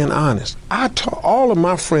down being honest. All of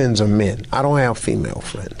my friends are men. I don't have female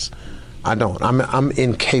friends. I don't. I'm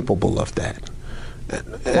incapable of that.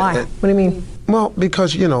 Why? What do you mean? Well,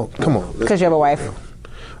 because, come on. Because you have a wife.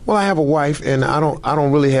 Well, I have a wife, and I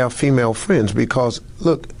don't really have female friends because,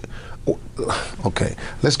 look, okay,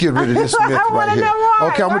 let's get rid of this myth right here.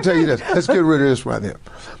 Okay, I'm going to tell you this. Let's get rid of this right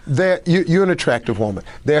there. You're an attractive woman.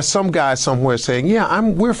 There's some guy somewhere saying, yeah,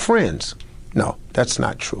 we're friends. No, that's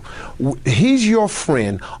not true. He's your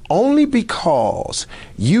friend only because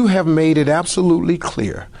you have made it absolutely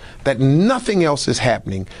clear that nothing else is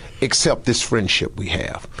happening except this friendship we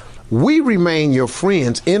have. We remain your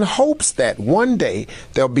friends in hopes that one day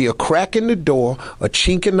there'll be a crack in the door, a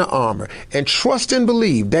chink in the armor, and trust and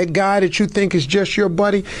believe that guy that you think is just your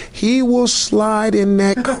buddy, he will slide in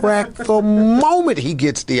that crack the moment he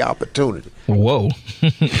gets the opportunity. Whoa.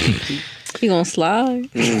 He gonna slide.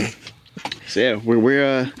 So yeah,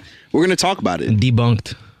 we're gonna talk about it.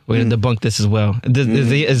 Debunked. We're gonna debunk this as well.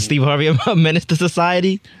 Is Steve Harvey a menace to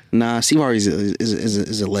society? Nah, Steve Harvey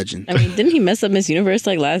is a legend. I mean, didn't he mess up Miss Universe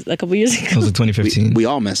a couple years ago? It was in 2015. We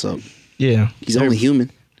all mess up. Yeah, he's only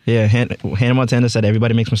human. Yeah, Hannah Montana said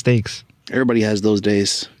everybody makes mistakes. Everybody has those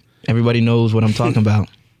days. Everybody knows what I'm talking about.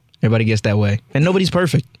 Everybody gets that way, and nobody's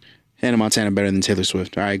perfect. Hannah Montana better than Taylor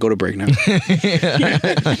Swift. All right, go to break now.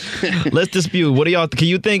 Let's dispute. What do y'all? Can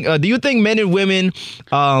you think? Do you think men and women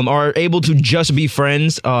are able to just be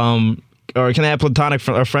friends? Or can they have platonic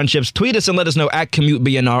friendships? Tweet us and let us know at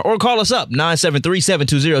CommuteBNR or call us up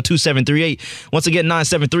 973-720-2738. Once again,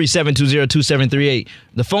 973-720-2738.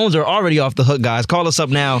 The phones are already off the hook, guys. Call us up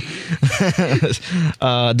now.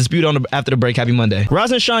 Dispute after the break. Happy Monday.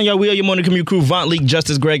 Rise and shine, y'all. We are your morning commute crew. Vaunt, Leak,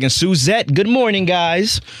 Justice, Greg, and Suzette. Good morning,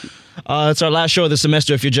 guys. It's our last show of the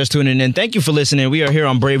semester if you're just tuning in. Thank you for listening. We are here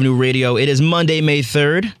on Brave New Radio. It is Monday, May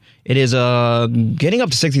 3rd. It is getting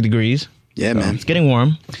up to 60 degrees. Yeah, man. It's getting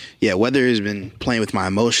warm. Yeah, weather has been playing with my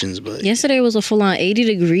emotions, but yesterday was a full-on 80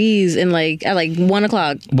 degrees at 1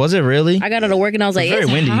 o'clock. Was it really? I got out of work and I was like, it's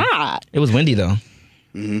windy. hot. It was windy, though.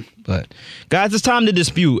 Mm-hmm. But, guys, it's time to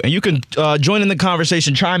dispute. And you can join in the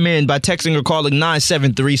conversation, chime in by texting or calling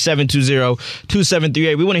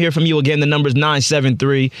 973-720-2738. We want to hear from you again. The number's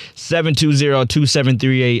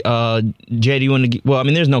 973-720-2738. Jay, do you want to... Well, I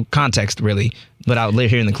mean, there's no context, really, without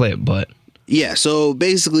hearing the clip, but... Yeah, so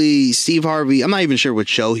basically, Steve Harvey, I'm not even sure what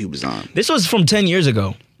show he was on. This was from 10 years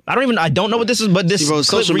ago. I don't know what this is, but this bro,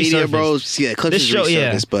 social media, bro. Yeah, clips this show,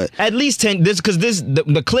 but at least 10.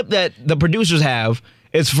 The clip that the producers have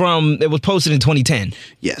is from. It was posted in 2010.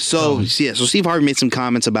 Yeah. So Steve Harvey made some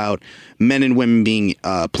comments about men and women being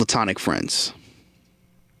platonic friends.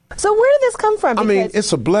 So where did this come from? I mean,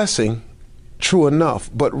 it's a blessing, true enough,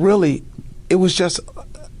 but really, it was just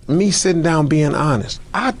me sitting down being honest.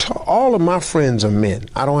 All of my friends are men.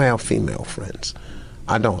 I don't have female friends.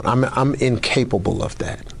 I don't. I'm incapable of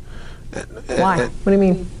that. Why? What do you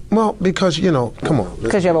mean? Well, because come on.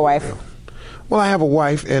 Because you have a wife. Well, I have a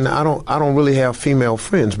wife, and I don't really have female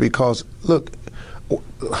friends because look.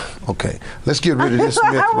 Okay, let's get rid of this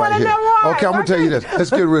myth right here. Okay, I'm gonna tell you this. Let's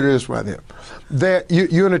get rid of this right here.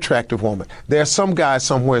 You're an attractive woman. There's some guy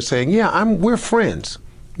somewhere saying, yeah, we're friends.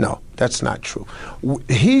 No, that's not true.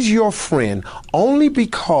 He's your friend only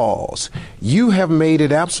because you have made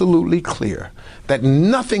it absolutely clear that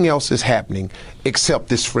nothing else is happening except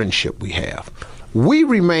this friendship we have. We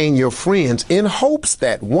remain your friends in hopes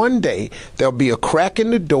that one day there'll be a crack in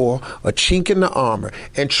the door, a chink in the armor,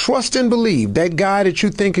 and trust and believe that guy that you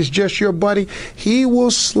think is just your buddy, he will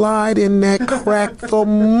slide in that crack the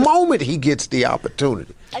moment he gets the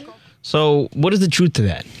opportunity. So, what is the truth to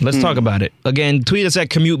that? Let's talk about it. Again, tweet us at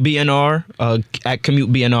CommuteBNR,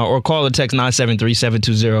 or call or text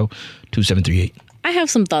 973-720-2738. I have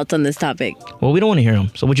some thoughts on this topic. Well, we don't want to hear them.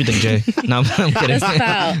 So, what you think, Jay? No, I'm kidding. That's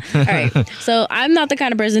foul. All right. So, I'm not the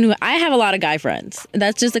kind of person who... I have a lot of guy friends.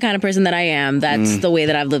 That's just the kind of person that I am. That's the way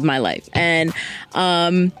that I've lived my life. And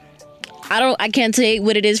I can't say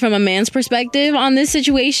what it is from a man's perspective on this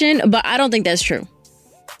situation, but I don't think that's true.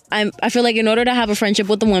 I feel like in order to have a friendship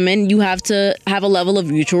with a woman, you have to have a level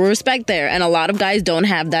of mutual respect there. And a lot of guys don't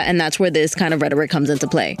have that. And that's where this kind of rhetoric comes into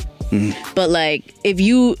play. But if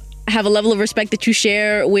you have a level of respect that you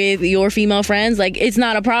share with your female friends, like, it's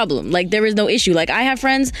not a problem. Like, there is no issue. Like, I have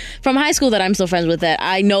friends from high school that I'm still friends with that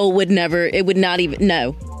I know would not even,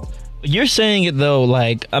 no. You're saying it, though,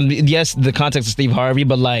 like, yes, the context of Steve Harvey,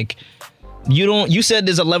 but, like, you said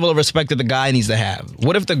there's a level of respect that the guy needs to have.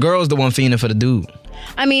 What if the girl's the one fiending for the dude?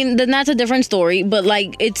 I mean, then that's a different story, but,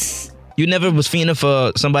 like, it's... You never was fiending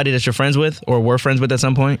for somebody that you're friends with or were friends with at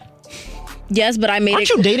some point? Yes, but I made Aren't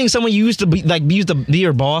you dating someone you used to be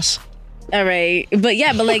your boss? All right. But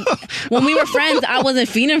yeah, but like when we were friends, I wasn't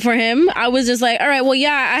fiending for him. I was just like, all right, well,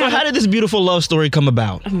 yeah. So how did this beautiful love story come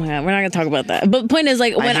about? Oh my God, we're not going to talk about that. But the point is,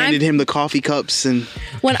 like, when I handed him the coffee cups and...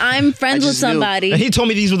 When I'm friends with somebody... And he told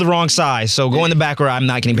me these were the wrong size, so go in the back or I'm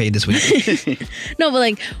not getting paid this week. No, but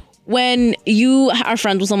like... When you are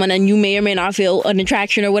friends with someone and you may or may not feel an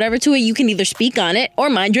attraction or whatever to it, you can either speak on it or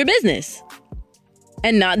mind your business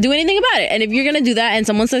and not do anything about it. And if you're gonna do that and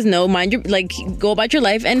someone says no, go about your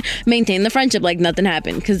life and maintain the friendship like nothing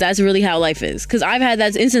happened, because that's really how life is. Because I've had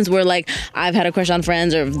that instance where like I've had a crush on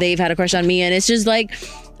friends or they've had a crush on me, and it's just like,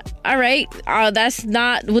 all right, that's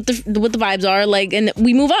not what the vibes are like, and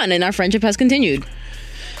we move on and our friendship has continued.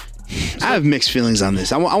 I have mixed feelings on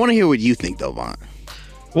this. I want to hear what you think though, Vaughn.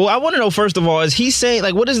 Well, I want to know, first of all, is he saying,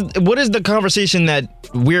 like, what is the conversation that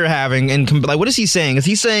we're having? And, like, what is he saying? Is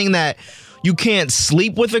he saying that you can't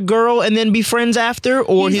sleep with a girl and then be friends after?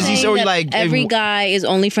 Or is he saying like... Every guy is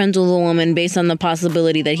only friends with a woman based on the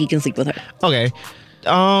possibility that he can sleep with her. Okay.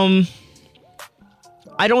 I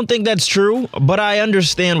don't think that's true, but I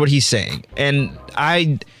understand what he's saying. And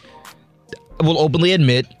I will openly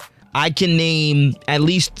admit, I can name at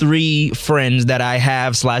least 3 friends that I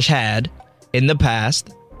have / had in the past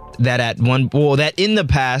that in the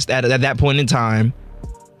past at that point in time,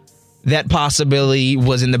 that possibility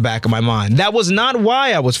was in the back of my mind. That was not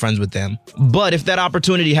why I was friends with them, but if that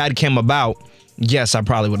opportunity had come about, yes, I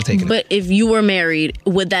probably would have taken it. But if you were married,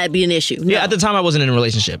 would that be an issue? No. Yeah, at the time I wasn't in a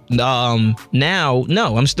relationship. Now,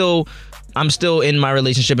 no, I'm still in my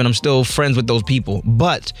relationship and I'm still friends with those people.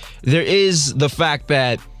 But there is the fact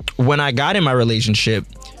that when I got in my relationship,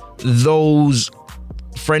 those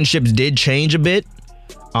friendships did change a bit,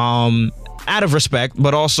 out of respect,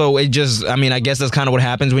 but also I guess that's kind of what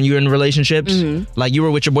happens when you're in relationships. Mm-hmm. Like, you were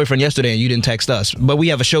with your boyfriend yesterday and you didn't text us, but we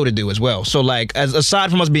have a show to do as well. So like, aside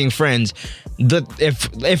from us being friends,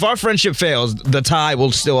 if our friendship fails, the tie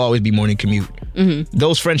will still always be morning commute. Mm-hmm.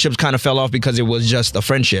 Those friendships kind of fell off because it was just a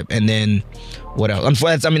friendship. And then what else?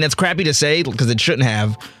 That's crappy to say because it shouldn't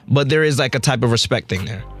have, but there is like a type of respect thing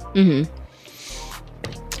there. Mm-hmm.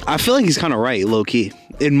 I feel like he's kind of right, low key.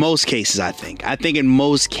 In most cases, I think in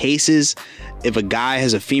most cases, if a guy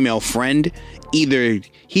has a female friend, either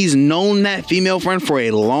he's known that female friend for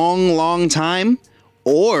a long, long time,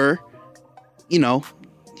 or,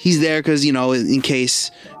 he's there because, in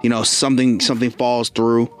case, something falls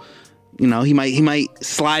through, he might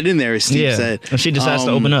slide in there, as Steve said. If she decides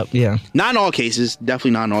to open up, yeah. Not in all cases.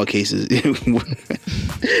 Definitely not in all cases.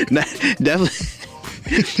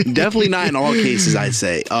 Definitely not in all cases, I'd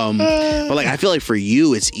say. But like, I feel like for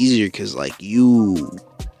you, it's easier because like you're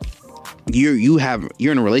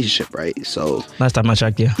in a relationship, right? So last time I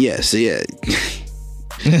checked, yeah. Yeah. So yeah.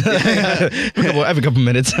 every couple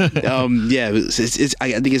minutes. I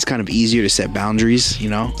think it's kind of easier to set boundaries,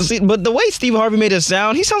 See, but the way Steve Harvey made it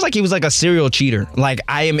sound, he sounds like he was like a serial cheater. Like,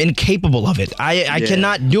 I am incapable of it. I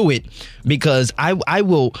cannot do it because I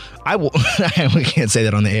will I can't say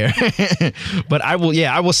that on the air. But I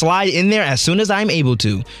will slide in there as soon as I'm able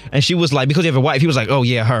to. And she was like, because you have a wife, he was like, oh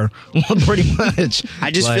yeah, her. Pretty much.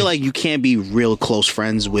 I just feel like you can't be real close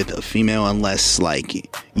friends with a female unless like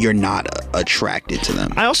you're not attracted to them.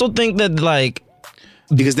 I also think that like,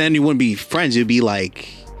 because then you wouldn't be friends, you'd be like,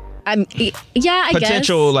 I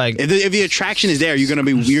potential guess. Like, if the attraction is there, you're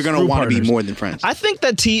gonna want to be more than friends. I think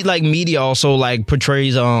that media also like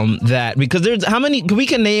portrays that, because there's we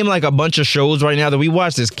can name like a bunch of shows right now that we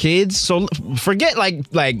watch as kids. So forget like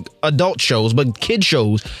adult shows, but kid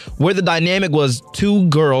shows where the dynamic was 2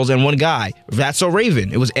 girls and 1 guy. That's So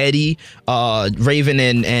Raven. It was Eddie, Raven,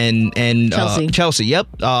 and Chelsea. Yep.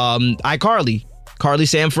 iCarly. Carly,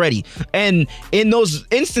 Sam, Freddie. And in those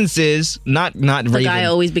instances, not Raven. The guy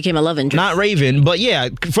always became a love interest. Not Raven, but yeah,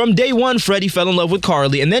 from day one, Freddie fell in love with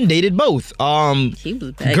Carly and then dated both. He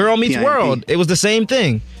was Girl Meets World. It was the same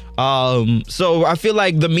thing. So I feel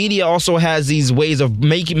like the media also has these ways of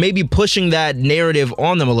maybe pushing that narrative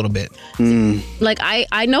on them a little bit. Like,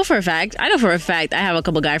 I know for a fact, I have a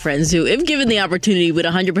couple guy friends who, if given the opportunity, would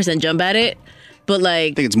 100% jump at it. But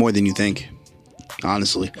like, I think it's more than you think.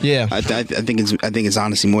 Honestly, yeah, I think it's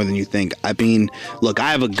honestly more than you think. I mean, look,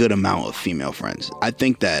 I have a good amount of female friends. I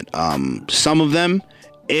think that some of them,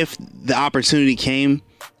 if the opportunity came,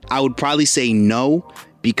 I would probably say no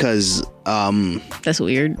because that's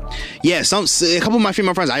weird. Yeah, a couple of my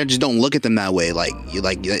female friends, I just don't look at them that way. Like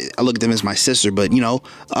I look at them as my sister, but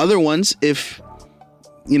other ones, if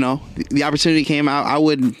the opportunity came out, I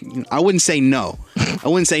wouldn't say no. I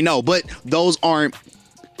wouldn't say no, but those aren't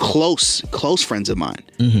close friends of mine.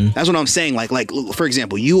 That's what I'm saying. Like for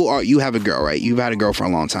example, you have a girl, right? You've had a girl for a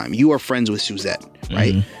long time. You are friends with Suzette,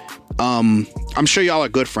 right? I'm sure y'all are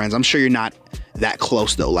good friends. I'm sure you're not that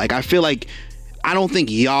close though. Like I feel like I don't think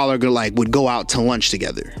y'all are gonna would go out to lunch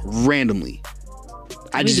together randomly.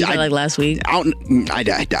 I like last week. I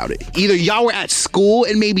doubt it. Either y'all were at school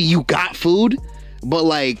and maybe you got food, but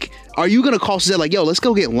are you gonna call Suzette yo, let's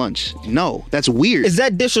go get lunch? No, that's weird. Is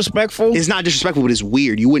that disrespectful? It's not disrespectful, but it's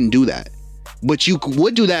weird. You wouldn't do that. But you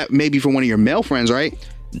would do that maybe for one of your male friends, right?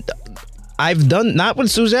 I've done, not with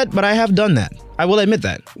Suzette, but I have done that. I will admit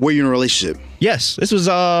that. Were you in a relationship? Yes. This was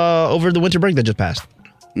over the winter break that just passed.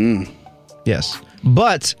 Yes.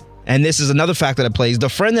 But, and this is another factor that plays, the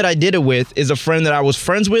friend that I did it with is a friend that I was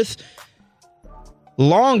friends with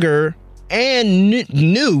longer and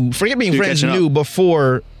knew, forget being friends, knew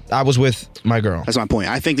before I was with my girl. That's my point.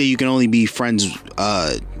 I think that you can only be friends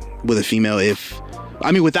with a female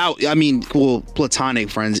platonic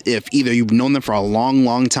friends if either you've known them for a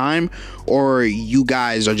long time or you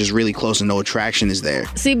guys are just really close and no attraction is there.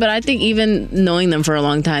 See, but I think even knowing them for a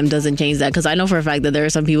long time doesn't change that, because I know for a fact that there are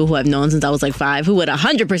some people who I've known since I was 5 who would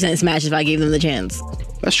 100% smash if I gave them the chance.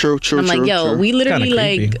 That's true. I'm like, yo, we literally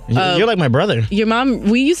you're like my brother. Your mom,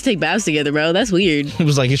 we used to take baths together, bro. That's weird. It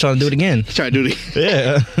was like he's trying to do it again.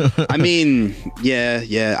 Yeah. I mean,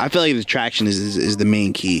 yeah. I feel like the attraction is the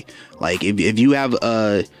main key. Like if you have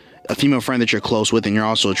a female friend that you're close with and you're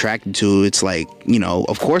also attracted to, it's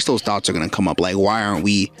of course those thoughts are gonna come up. Like, why aren't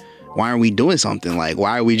we doing something? Like,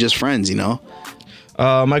 why are we just friends?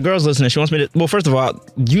 My girl's listening. She wants me to. Well, first of all,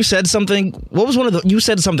 you said something. What was you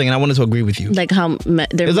said something, and I wanted to agree with you. Like how it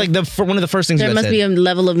was one of the first things. There must be a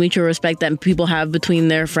level of mutual respect that people have between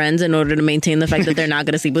their friends in order to maintain the fact that they're not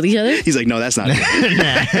going to sleep with each other. He's like, no, that's not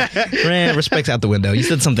it. Man, respect's out the window. You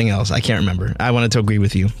said something else. I can't remember. I wanted to agree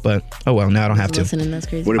with you, but oh well. Now I don't have to. Listening, that's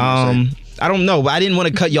crazy. I don't know, but I didn't want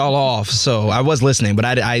to cut y'all off, so I was listening, but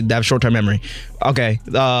I have short-term memory. Okay,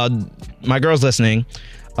 my girl's listening.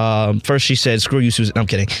 First she said, "Screw you, Susan." I'm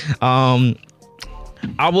kidding.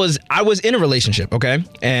 I was in a relationship, okay,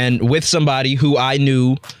 and with somebody who I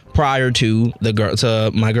knew prior to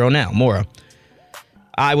my girl now, Maura.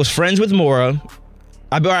 I was friends with Maura.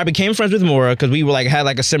 I became friends with Maura because we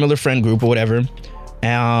had a similar friend group or whatever.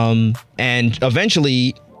 And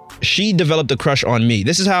eventually, she developed a crush on me.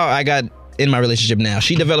 This is how I got in my relationship now.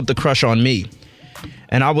 She developed a crush on me,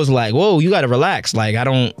 and I was like, "Whoa, you gotta relax. I'm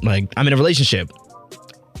in a relationship."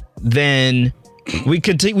 Then we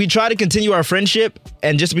try to continue our friendship,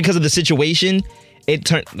 and just because of the situation, it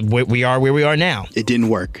turned. We are where we are now. It didn't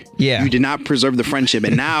work. Yeah, you did not preserve the friendship,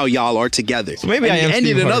 and now y'all are together. So maybe I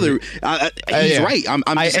ended another. He's right.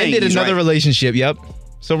 I ended another relationship. Yep.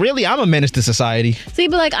 So really, I'm a menace to society. See,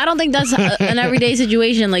 but I don't think that's an everyday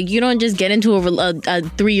situation. You don't just get into a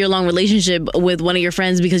 3-year-long relationship with one of your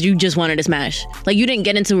friends because you just wanted to smash. You didn't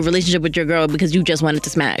get into a relationship with your girl because you just wanted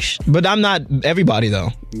to smash. But I'm not everybody, though.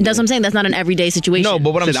 That's what I'm saying. That's not an everyday situation. No,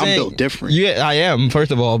 but what I'm saying, I'm built different. Yeah, I am.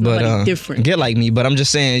 First of all, but different. Get like me. But I'm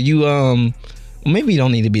just saying, you maybe you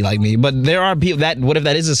don't need to be like me. But there are people that. What if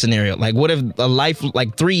that is a scenario? What if a life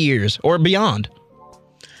 3 years or beyond?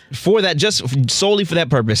 For that, just solely for that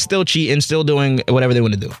purpose, still cheating, still doing whatever they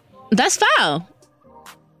want to do. That's foul.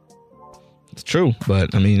 It's true,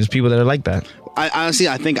 but there's people that are like that. I honestly,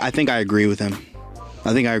 I think I agree with him.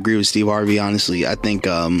 I think I agree with Steve Harvey. Honestly, I think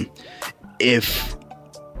if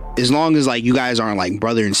as long as you guys aren't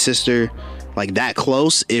brother and sister that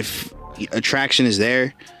close, if attraction is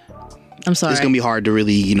there, I'm sorry, it's gonna be hard to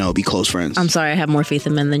really be close friends. I'm sorry, I have more faith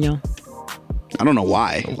in men than you. I don't know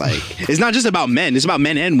why. It's not just about men. It's about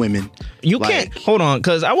men and women. You can't hold on,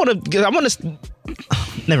 because I want to.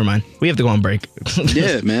 Never mind. We have to go on break.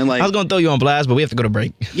 Yeah, man. I was gonna throw you on blast, but we have to go to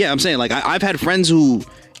break. Yeah, I'm saying I've had friends who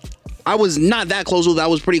I was not that close with. I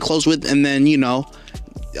was pretty close with, and then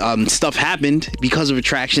stuff happened because of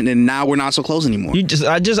attraction, and now we're not so close anymore.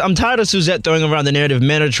 I'm tired of Suzette throwing around the narrative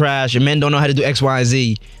men are trash and men don't know how to do X, Y, and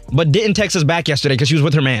Z, but didn't text us back yesterday because she was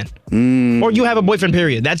with her man. Or you have a boyfriend,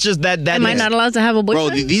 period. That's just that. Am I not allowed to have a boyfriend?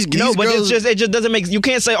 Bro, these no, but girls, it just doesn't make. You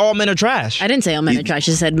can't say all men are trash. I didn't say all men are trash.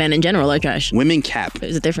 I said men in general are trash. Women cap.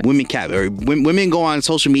 There's a difference. Women cap. Or women go on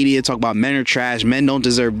social media, talk about men are trash, men don't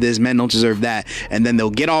deserve this, men don't deserve that, and then they'll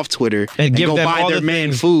get off Twitter and go buy their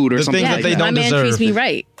man food or something. That they don't my man deserve. treats me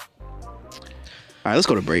right. right, let's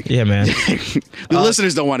go to break. Yeah, man. The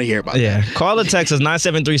listeners don't want to hear about that. Yeah. Call or text us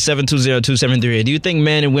 973-720-2738. Do you think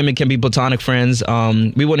men and women can be platonic friends?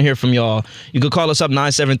 We want to hear from y'all. You could call us up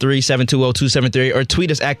 973-720-2738 or tweet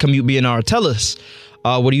us at CommuteBNR. Tell us.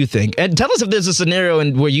 What do you think? And tell us if there's a scenario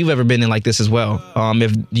where you've ever been in like this as well.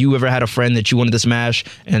 If you ever had a friend that you wanted to smash,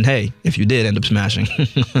 and hey, if you did end up smashing. We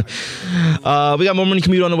got more Morning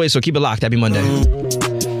Commute on the way, so keep it locked. Happy Monday.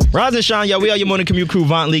 Roz and Sean, we are your Morning Commute crew.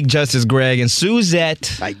 Vaughn, Leak, Justice, Greg, and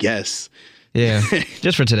Suzette. I guess. Yeah,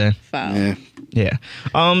 just for today. Wow. Yeah.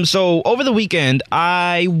 So over the weekend,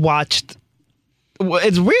 I watched. Well,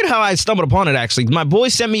 it's weird how I stumbled upon it. Actually, my boy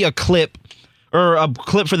sent me a clip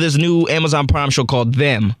for this new Amazon Prime show called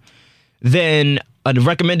Them. Then a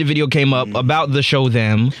recommended video came up about the show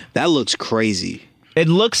Them. That looks crazy. It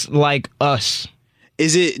looks like Us.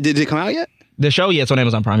 Did it come out yet? The show, yeah, it's on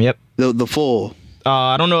Amazon Prime. Yep. The full.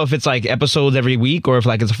 I don't know if it's like episodes every week or if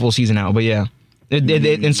like it's a full season out, but yeah, it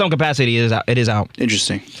in some capacity it is out.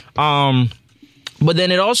 Interesting. But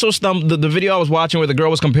then it also the video I was watching where the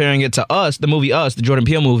girl was comparing it to Us, the movie Us, the Jordan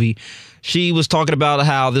Peele movie. She was talking about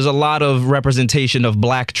how there's a lot of representation of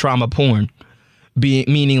black trauma porn,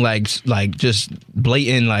 meaning like just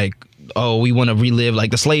blatant like, oh, we want to relive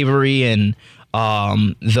like the slavery and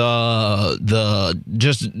the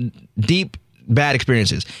just deep bad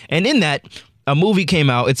experiences. And in that, a movie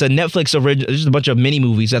came out. It's a Netflix original. It's just a bunch of mini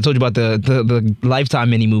movies. I told you about the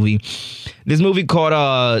Lifetime mini movie. This movie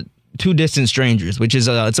called Two Distant Strangers, which is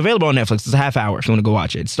it's available on Netflix. It's a half hour if you want to go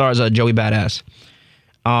watch it. It stars Joey Badass.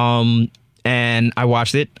 And I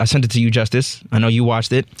watched it. I sent it to you, Justice. I know you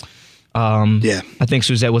watched it. Yeah. I think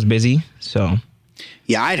Suzette was busy, so.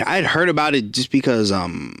 Yeah, I'd heard about it just because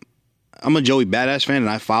I'm a Joey Badass fan and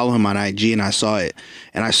I follow him on IG and I saw it.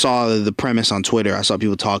 And I saw the premise on Twitter. I saw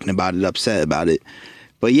people talking about it, upset about it.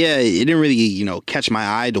 But yeah, it didn't really, catch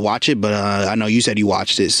my eye to watch it. But I know you said you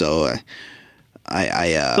watched it, so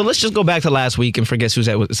So let's just go back to last week and forget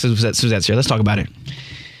Suzette's here. Let's talk about it.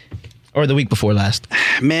 Or the week before last.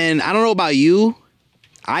 Man, I don't know about you.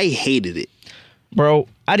 I hated it. Bro,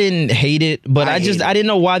 I didn't hate it, but I didn't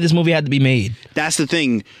know why this movie had to be made. That's the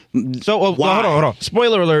thing. So, hold on.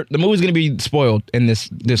 Spoiler alert. The movie's going to be spoiled in this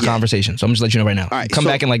conversation. So I'm just letting you know right now. All right, Come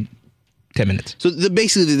back in like 10 minutes. So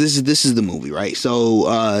basically, this is the movie, right?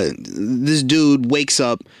 So this dude wakes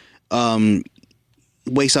up in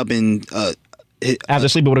after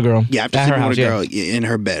sleeping with a girl. Yeah, after sleeping with a girl in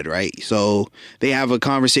her bed, right? So they have a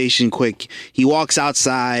conversation quick. He walks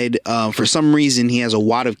outside. For some reason, he has a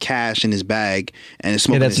wad of cash in his bag and is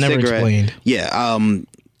smoking a cigarette. Never explained. Yeah.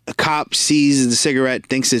 A cop sees the cigarette,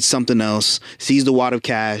 thinks it's something else, sees the wad of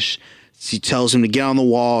cash. He tells him to get on the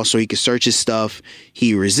wall so he can search his stuff.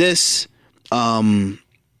 He resists.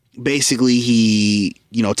 Basically, he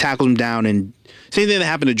tackles him down, and same thing that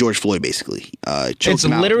happened to George Floyd. Basically, it's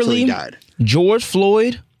literally George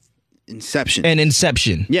Floyd, Inception, and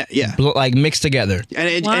Inception. Yeah. Like mixed together.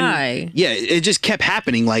 And why? It just kept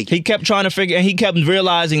happening. Like he kept trying to figure, and he kept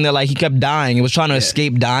realizing that like he kept dying. He was trying to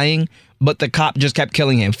escape dying, but the cop just kept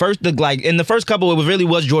killing him. First, in the first couple, it really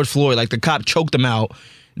was George Floyd. Like the cop choked him out.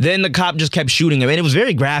 Then the cop just kept shooting him, and it was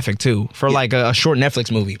very graphic too for like a short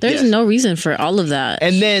Netflix movie. There's no reason for all of that.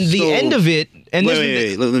 And then the end of it, and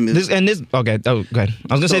okay. Oh, go ahead.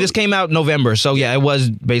 I was gonna say this came out November, so yeah, it was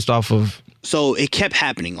based off of. So it kept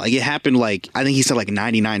happening. Like it happened like I think he said like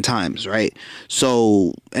 99 times, right?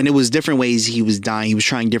 So and it was different ways he was dying. He was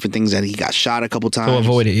trying different things, and he got shot a couple times. To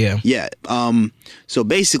avoid it, yeah. Yeah. So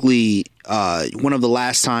basically, one of the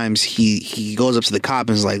last times he goes up to the cop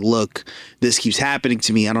and is like, "Look, this keeps happening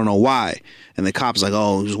to me. I don't know why." And the cop's like,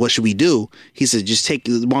 "Oh, what should we do?" He said,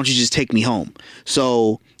 why don't you just take me home?"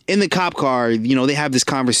 So in the cop car, they have this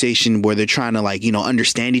conversation where they're trying to like,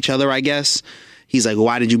 understand each other, I guess. He's like,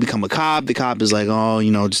 "Why did you become a cop?" The cop is like, "Oh,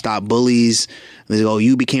 to stop bullies." And they go, "Oh,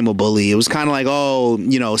 you became a bully." It was kind of like,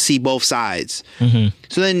 "Oh, see both sides." Mm-hmm.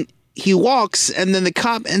 So then he walks, and then the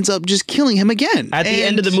cop ends up just killing him again. At the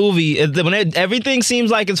end of the movie, when everything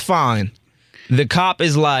seems like it's fine, the cop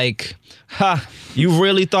is like, "Ha, you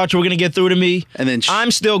really thought you were going to get through to me? And then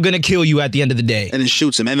I'm still going to kill you at the end of the day." And then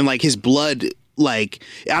shoots him. And then like his blood, like,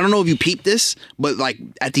 I don't know if you peeped this, but like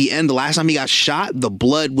at the end, the last time he got shot, the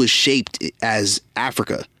blood was shaped as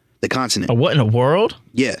Africa, the continent. Oh, what in the world?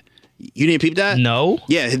 Yeah. You didn't peep that? No.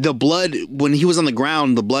 Yeah, the blood, when he was on the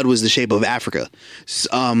ground, the blood was the shape of Africa.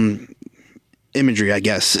 Imagery, I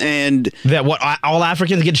guess. And that what, all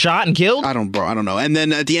Africans get shot and killed? I don't know. And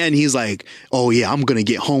then at the end, he's like, "Oh yeah, I'm gonna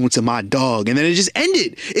get home to my dog." And then it just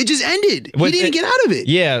ended. He didn't get out of it.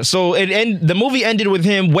 Yeah. So the movie ended with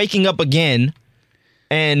him waking up again,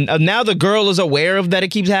 and now the girl is aware of that it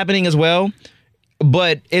keeps happening as well.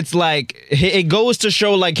 but it's like it goes to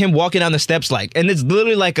show like him walking down the steps, like, and it's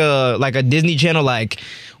literally like a Disney Channel, like,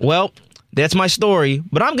 well, that's my story,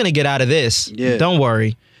 but I'm gonna get out of this. Yeah. Don't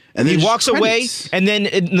worry. And he walks away, and then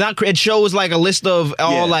it shows like a list of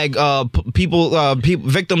all like people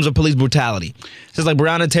victims of police brutality. It says like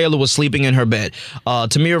Breonna Taylor was sleeping in her bed,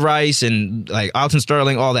 Tamir Rice and like Alton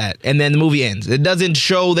Sterling, all that, and then the movie ends. It doesn't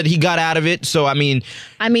show that he got out of it. So I mean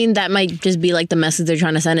that might just be like the message they're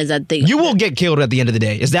trying to send is that you will get killed at the end of the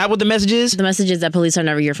day. Is that what the message is? The message is that police are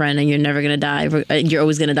never your friend, and you're never gonna die. You're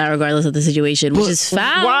always gonna die regardless of the situation, which is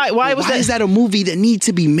foul. Why is that a movie that needs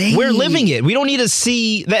to be made? We're living it. We don't need to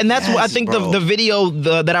see that. And that's what I think the video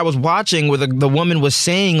that I was watching where the woman was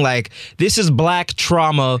saying, like, this is black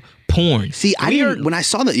trauma porn. See, when I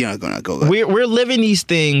saw that, go. We're living these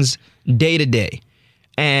things day to day.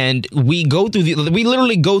 And we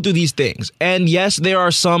literally go through these things. And yes, there are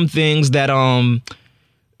some things that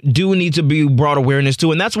do need to be brought awareness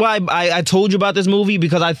to. And that's why I told you about this movie,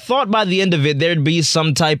 because I thought by the end of it there'd be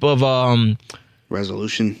some type of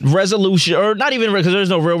resolution, or not even, because there's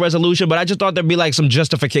no real resolution, but I just thought there'd be like some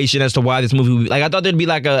justification as to why this movie would be, like, I thought there'd be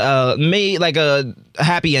like a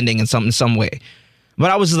happy ending in some way. But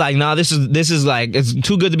I was just like, nah, this is like, it's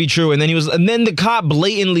too good to be true. And then the cop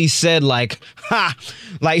blatantly said, like, ha,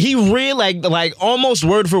 like he really like almost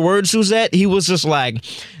word for word, Suzette. He was just like,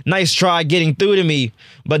 nice try getting through to me,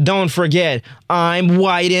 but don't forget, I'm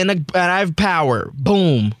white and I have power.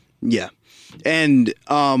 Boom. Yeah, and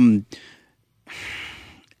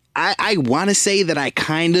I want to say that I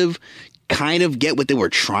kind of get what they were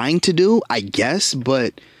trying to do, I guess,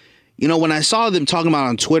 but. When I saw them talking about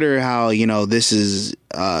on Twitter how, this is,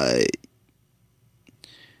 what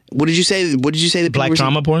did you say? What did you say? Black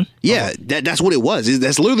trauma porn? Yeah, that's what it was.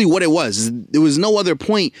 That's literally what it was. There was no other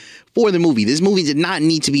point for the movie. This movie did not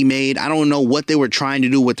need to be made. I don't know what they were trying to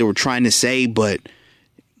do, what they were trying to say, but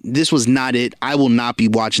this was not it. I will not be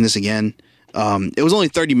watching this again. It was only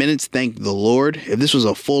 30 minutes, thank the Lord. If this was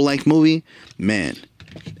a full-length movie, man.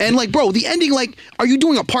 And, like, bro, the ending, like, are you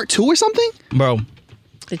doing a part 2 or something? Bro.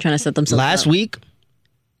 They're trying to set themselves Last week,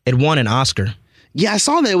 it won an Oscar. Yeah, I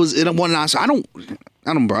saw that it won an Oscar. I don't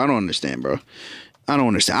understand, bro. I don't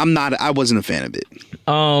understand. I wasn't a fan of it.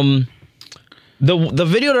 The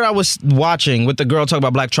video that I was watching with the girl talking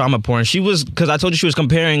about black trauma porn, because I told you she was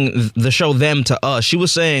comparing the show Them to Us. She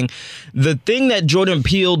was saying the thing that Jordan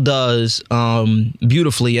Peele does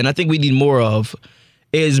beautifully, and I think we need more of,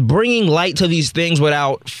 is bringing light to these things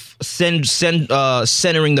without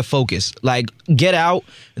centering the focus. Like, Get Out,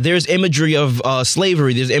 there's imagery of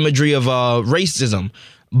slavery, there's imagery of racism,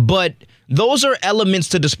 but those are elements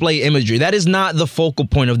to display imagery. That is not the focal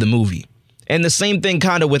point of the movie. And the same thing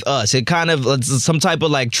kind of with Us. It kind of, it's some type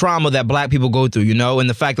of like trauma that black people go through, and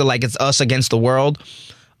the fact that like it's us against the world.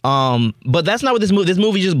 But that's not what this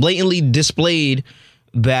movie just blatantly displayed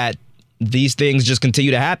that these things just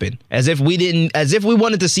continue to happen as if we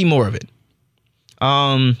wanted to see more of it.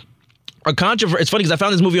 A controversy. It's funny because I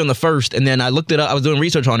found this movie on the 1st, and then I looked it up. I was doing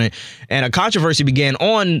research on it, and a controversy began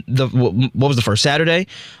on what was the first Saturday,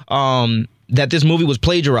 that this movie was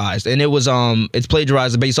plagiarized, and it's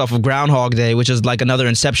plagiarized based off of Groundhog Day, which is like another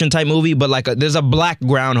Inception type movie, but like there's a black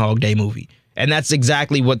Groundhog Day movie, and that's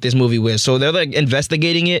exactly what this movie was. So they're like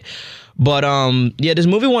investigating it, but yeah, this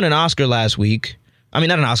movie won an Oscar last week. I mean,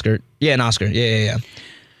 not an Oscar. Yeah, an Oscar. Yeah.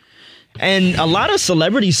 And a lot of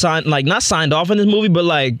celebrities not signed off on this movie, but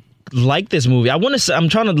like this movie. I'm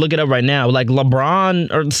trying to look it up right now. Like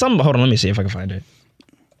LeBron or some. Hold on, let me see if I can find it.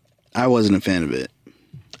 I wasn't a fan of it.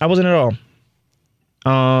 I wasn't at all.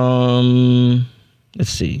 Let's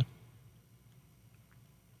see.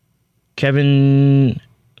 Kevin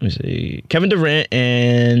Durant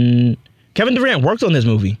worked on this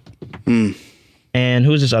movie. And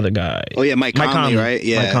who's this other guy? Oh, yeah, Mike Conley, right?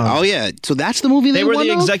 Yeah. Oh, yeah. So that's the movie they were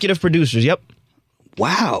the executive producers. Yep.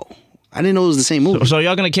 Wow. I didn't know it was the same movie. So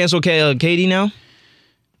y'all going to cancel Katie now?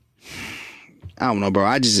 I don't know, bro.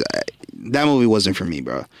 That movie wasn't for me,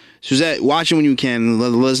 bro. Suzette, watch it when you can.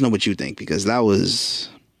 Let us know what you think, because that was...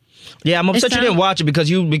 Yeah, I'm upset you didn't watch it because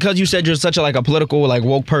you said you're such a political,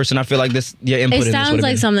 woke person. I feel like your input in this. It sounds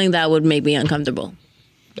like something that would make me uncomfortable.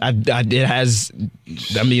 It has.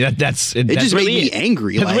 I mean, that's it. Just really made me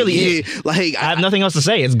angry. It really is. I have nothing else to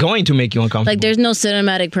say. It's going to make you uncomfortable. Like, there's no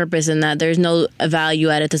cinematic purpose in that. There's no value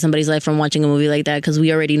added to somebody's life from watching a movie like that, because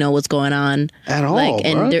we already know what's going on at all.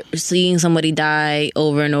 And seeing somebody die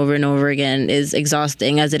over and over and over again is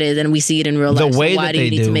exhausting as it is, and we see it in real life. The way so why do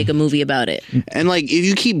you need to make a movie about it? And if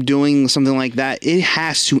you keep doing something like that, it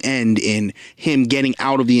has to end in him getting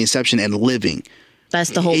out of the Inception and living. That's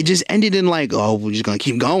the whole. It just ended in like, oh, we're just gonna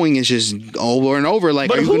keep going. It's just over and over. Like,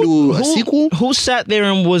 are you gonna do a sequel? Who sat there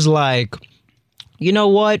and was like, you know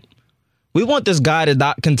what? We want this guy to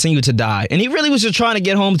not continue to die, and he really was just trying to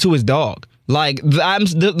get home to his dog. Like,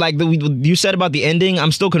 you said about the ending,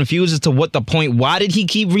 I'm still confused as to what the point. Why did he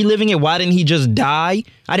keep reliving it? Why didn't he just die?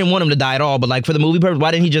 I didn't want him to die at all, but like for the movie purpose,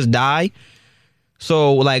 why didn't he just die?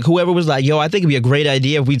 So, like, whoever was like, yo, I think it'd be a great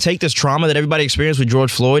idea if we take this trauma that everybody experienced with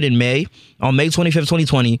George Floyd on May 25th,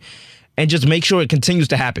 2020, and just make sure it continues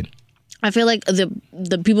to happen. I feel like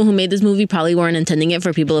the people who made this movie probably weren't intending it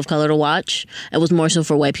for people of color to watch. It was more so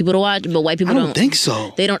for white people to watch, but white people don't think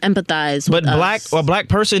so. They don't empathize. But with a black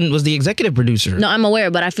person was the executive producer. No, I'm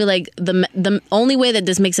aware, but I feel like the only way that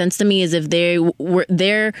this makes sense to me is if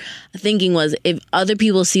their thinking was if other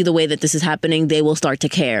people see the way that this is happening, they will start to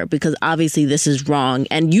care because obviously this is wrong,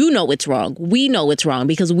 and you know it's wrong. We know it's wrong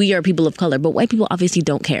because we are people of color, but white people obviously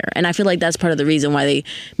don't care, and I feel like that's part of the reason why they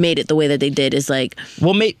made it the way that they did. Is like,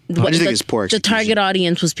 well, the target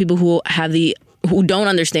audience was people who don't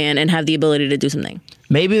understand and have the ability to do something.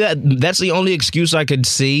 Maybe that's the only excuse I could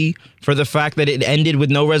see for the fact that it ended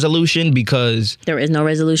with no resolution, because there is no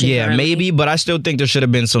resolution. Yeah, currently. Maybe, but I still think there should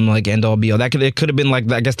have been some like end all be all. It could have been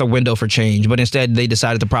like, I guess, the window for change, but instead they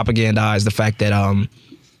decided to propagandize the fact that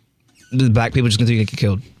the black people just continue to get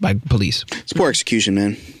killed by police. It's poor execution,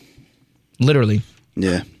 man. Literally.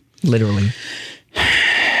 Yeah. Literally.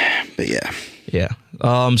 But yeah. Yeah.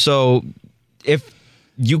 So if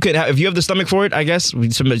you have the stomach for it, I guess we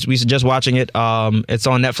suggest watching it. It's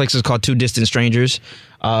on Netflix. It's called Two Distant Strangers.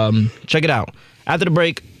 Check it out. After the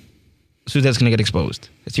break, Suzette's gonna get exposed.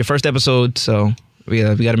 It's your first episode, so we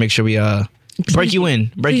got to make sure we break you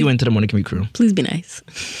into the Morning Commute crew. Please be nice.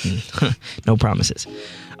 No promises.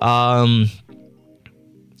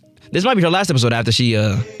 This might be her last episode after she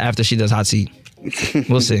does Hot Seat.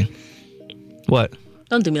 We'll see. What?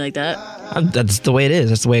 Don't do me like that. That's the way it is.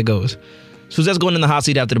 That's the way it goes. Suzette's going in the hot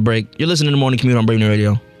seat after the break. You're listening to Morning Commute on Brave New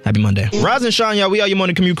Radio. Happy Monday. Rise and shine, y'all. We are your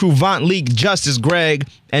Morning Commute crew. Vaughn, Leak, Justice, Greg,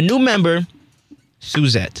 and new member,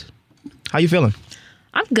 Suzette. How you feeling?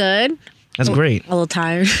 I'm good. That's great. A little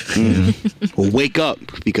tired. Well, wake up,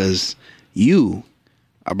 because you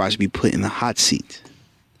are about to be put in the hot seat.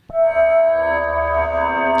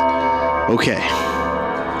 Okay.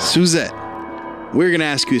 Suzette, we're going to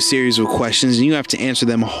ask you a series of questions, and you have to answer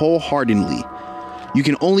them wholeheartedly. You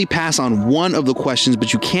can only pass on one of the questions,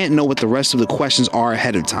 but you can't know what the rest of the questions are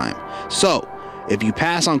ahead of time. So, if you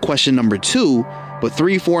pass on question number 2, but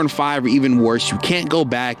 3, 4, and 5 are even worse, you can't go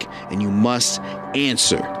back, and you must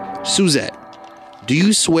answer. Suzette, do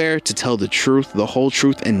you swear to tell the truth, the whole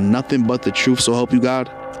truth, and nothing but the truth, so help you God?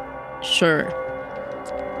 Sure.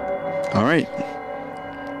 All right.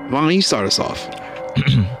 Why don't you start us off?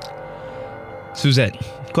 Suzette,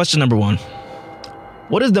 question number 1.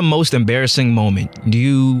 What is the most embarrassing moment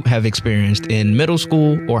you have experienced in middle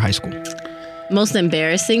school or high school? Most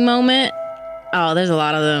embarrassing moment? Oh, there's a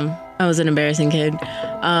lot of them. I was an embarrassing kid.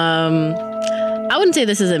 I wouldn't say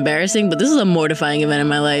this is embarrassing, but this is a mortifying event in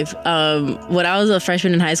my life. When I was a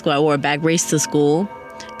freshman in high school, I wore a back brace to school.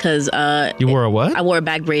 Cause you wore a what? I wore a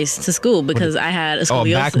back brace to school because I had a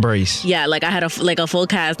scoliosis. Oh, back brace. Yeah, like I had a full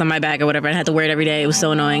cast on my back or whatever. I had to wear it every day. It was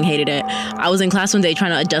so annoying. Hated it. I was in class one day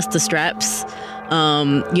trying to adjust the straps.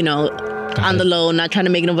 On the low, not trying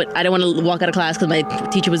to make it. But I didn't want to walk out of class because my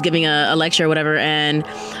teacher was giving a lecture or whatever, and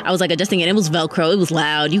I was like adjusting it. It was Velcro. It was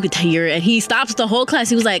loud. You could hear it. And he stops the whole class.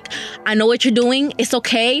 He was like, "I know what you're doing. It's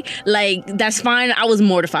okay. Like that's fine." I was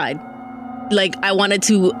mortified. Like I wanted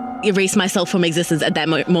to erase myself from existence at that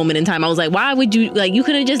moment in time. I was like, why would you, like, you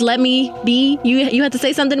could have just let me be. You had to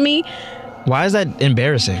say something to me. Why is that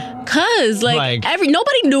embarrassing? Cause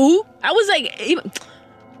nobody knew. I was like,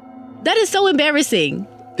 that is so embarrassing.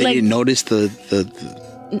 They didn't notice the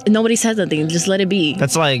nobody said nothing. Just let it be.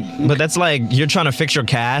 That's like you're trying to fix your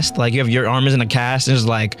cast. Like you have your arm is in a cast and it's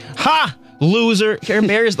like, ha, loser. You're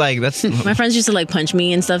embarrassed. Like that's. My friends used to like punch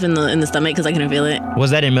me and stuff in the stomach because I couldn't feel it. Was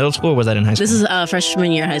that in middle school or was that in high school? This is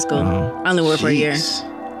freshman year of high school. I only wore it for a year.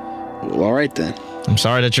 Well, all right then. I'm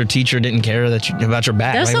sorry that your teacher didn't care about your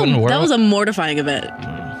back. That was a mortifying event.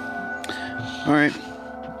 All right.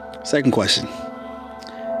 Second question.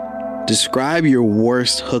 Describe your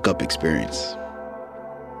worst hookup experience.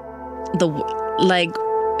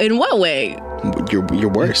 In what way? Your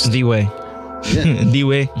worst. The way. Yeah. The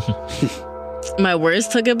way. My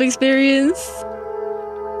worst hookup experience?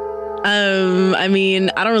 I mean,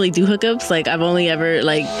 I don't really do hookups. Like, I've only ever,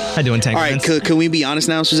 I do entanglements. All right, can we be honest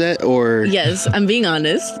now, Suzette? Or yes, I'm being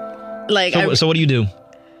honest. So what do you do?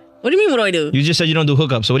 What do you mean, what do I do? You just said you don't do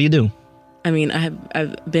hookups, so what do you do? I mean,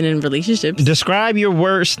 I've been in relationships. Describe your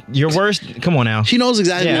worst. Come on now. She knows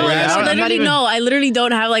exactly. No, I literally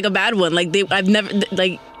don't have like a bad one. Like I've never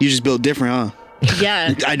like. You just built different, huh?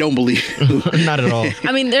 Yeah. I don't believe. Not at all.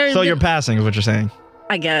 I mean, So you're passing, is what you're saying?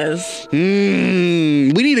 I guess.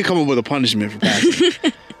 We need to come up with a punishment for passing.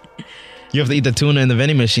 You have to eat the tuna in the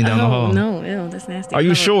vending machine down the hall. No, ew, that's nasty. Are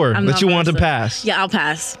you sure that you want to pass? Yeah, I'll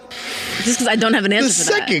pass. Just because I don't have an answer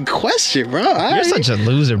for that. Second question, bro. You're such a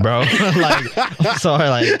loser, bro. Like, I'm sorry.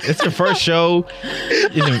 Like, it's your first show.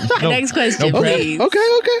 Next question, please. Okay.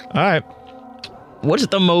 All right. What's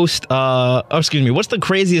the most? What's the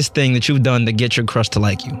craziest thing that you've done to get your crush to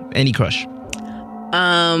like you? Any crush?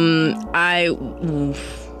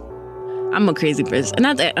 I'm a crazy person.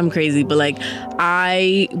 Not that I'm crazy, but like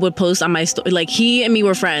I would post on my story. Like he and me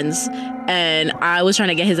were friends, and I was trying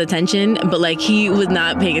to get his attention, but like he was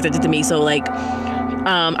not paying attention to me. So like,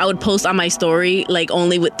 I would post on my story like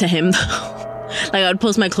only to him. Like I would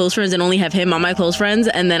post my close friends and only have him on my close friends,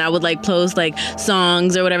 and then I would like post like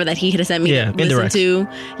songs or whatever that he had sent me to listen to.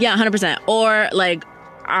 Yeah, 100%. Or like.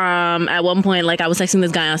 At one point, like I was texting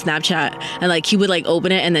this guy on Snapchat, and like he would like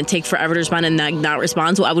open it and then take forever to respond and like not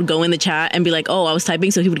respond. So I would go in the chat and be like, "Oh, I was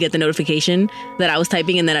typing," so he would get the notification that I was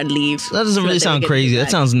typing, and then I'd leave. That doesn't really sound crazy. That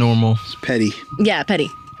sounds normal. It's petty. Yeah, petty.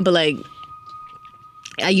 But like,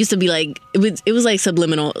 I used to be like, it was like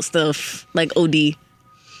subliminal stuff, like OD.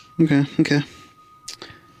 Okay.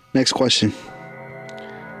 Next question.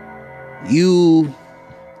 You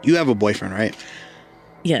have a boyfriend, right?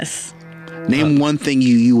 Yes. Name one thing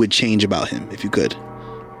you would change about him if you could.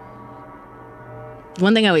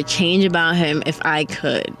 One thing I would change about him if I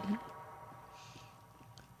could.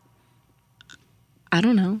 I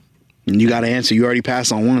don't know. You got to answer. You already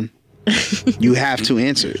passed on one. You have to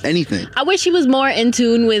answer anything. I wish he was more in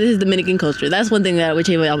tune with his Dominican culture. That's one thing that I would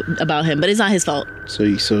change about him, but it's not his fault.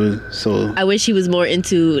 So I wish he was more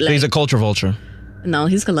into like. So he's a culture vulture. No,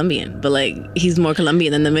 he's Colombian, but like he's more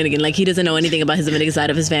Colombian than Dominican. Like he doesn't know anything about his Dominican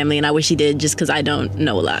side of his family, and I wish he did, just because I don't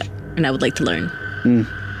know a lot, and I would like to learn.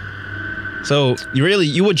 So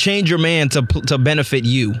you would change your man to benefit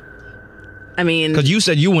you. I mean, because you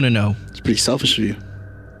said you want to know. It's pretty selfish of you.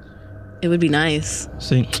 It would be nice.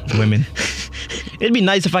 See, women. It'd be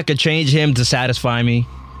nice if I could change him to satisfy me.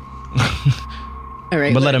 All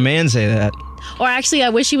right, but let a man say that. Or actually, I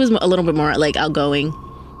wish he was a little bit more like outgoing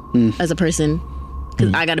as a person.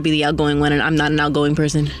 Because I got to be the outgoing one, and I'm not an outgoing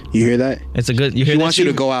person. You hear that? It's a good. You hear he that, wants Steve?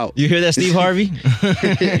 you to go out. You hear that, Steve Harvey?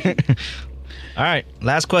 All right,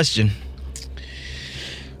 last question.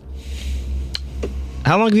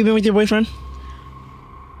 How long have you been with your boyfriend?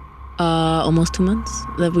 Almost 2 months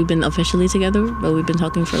that we've been officially together, but we've been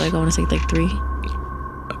talking for like, I want to say like 3.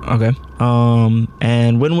 Okay.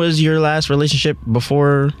 And when was your last relationship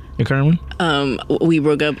before your current one? We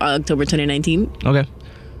broke up October 2019. Okay.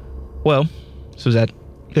 Well, Suzette,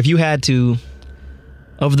 if you had to,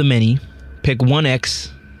 of the many, pick one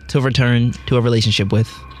ex to return to a relationship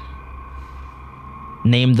with,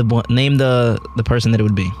 name the person that it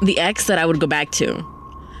would be. The ex that I would go back to.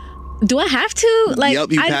 Do I have to? Like,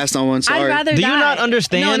 yep, you passed on one. Sorry. I'd rather Do die. you not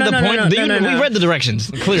understand the point? We read the directions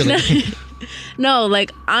clearly. No,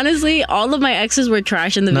 like honestly, all of my exes were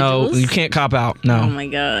trash individuals. No, you can't cop out. No. Oh my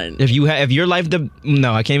god. If your life,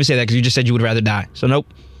 no, I can't even say that because you just said you would rather die. So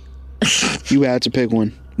nope. You had to pick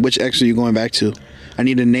one. Which ex are you going back to? I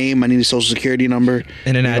need a name. I need a social security number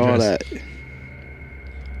and an address. All that.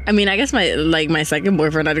 I mean, I guess my second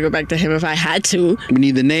boyfriend, I'd go back to him if I had to. We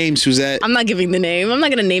need the name, Suzette. I'm not giving the name. I'm not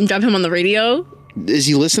gonna name drop him on the radio. Is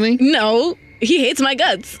he listening? No, he hates my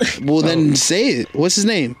guts. Well, then say it. What's his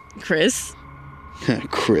name? Chris.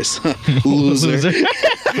 Chris, loser.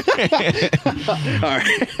 All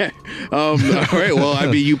right. All right. Well, I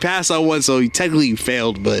mean, you passed on one, so technically you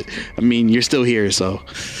failed, but I mean, you're still here, so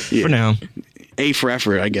yeah. For now, A for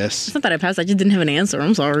effort, I guess. It's not that I passed. I just didn't have an answer.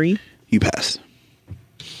 I'm sorry. You passed.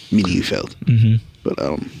 Meaning you failed. Mm-hmm. But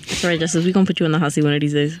that's right, Justice. We gonna put you in the hot seat one of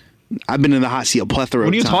these days. I've been in the hot seat a plethora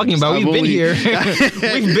of times. What are you talking about? We've been here.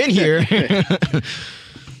 We've been here.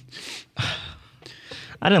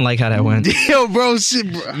 I didn't like how that went. Yo, bro,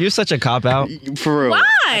 shit, bro. You're such a cop-out. For real. Why?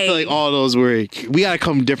 I feel like all those were... We gotta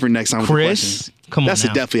come different next time. Chris? Come on That's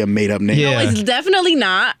now. definitely a made-up name. Yeah. No, it's definitely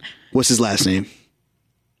not. What's his last name?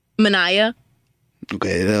 Manaya.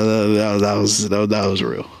 Okay, that was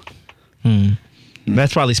real.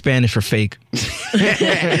 That's probably Spanish for fake.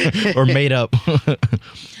 Or made up.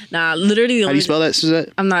 Nah, literally. How do you spell that, Suzette?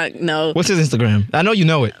 I'm not, no. What's his Instagram? I know you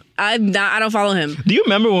know it. I don't follow him. Do you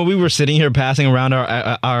remember when we were sitting here passing around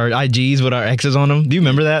our IGs with our exes on them? Do you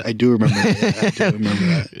remember that? I do remember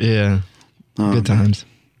that. Yeah. Good times.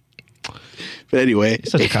 But anyway.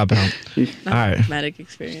 It's such a cop-out. All right. Traumatic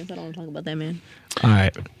experience. I don't want to talk about that, man. All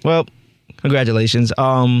right. Well, congratulations.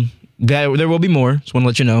 There will be more. Just want to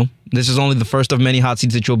let you know. This is only the first of many hot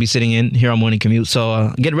seats that you'll be sitting in here on Morning Commute.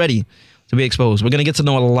 So get ready to be exposed. We're going to get to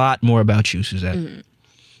know a lot more about you, Suzette. Mm-hmm.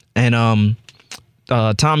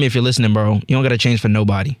 And Tommy, if you're listening, bro, you don't got to change for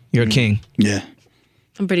nobody. You're a king. Yeah.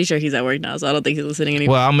 I'm pretty sure he's at work now, so I don't think he's listening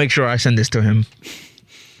anymore. Well, I'll make sure I send this to him.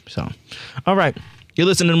 So, all right. You're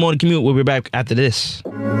listening to the Morning Commute. We'll be back after this.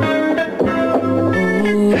 We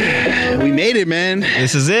made it, man.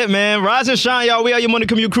 This is it, man. Rise and shine, y'all. We are your Morning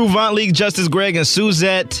Commute crew. Von League, Justice, Greg, and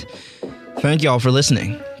Suzette. Thank y'all for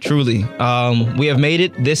listening. Truly. We have made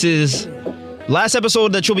it. This is last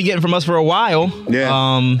episode that you'll be getting from us for a while. Yeah.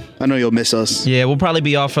 I know you'll miss us. Yeah, we'll probably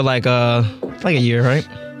be off for like a year, right?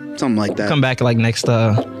 Something like that. Come back like next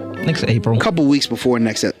April. A couple weeks before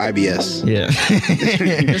next IBS. Yeah.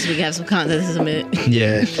 Just so we can have some content to submit.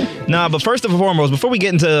 Yeah. Nah, but first and foremost, before we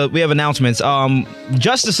get into, we have announcements.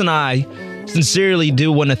 Justice and I sincerely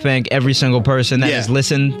do want to thank every single person that has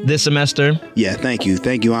listened this semester. Yeah, thank you.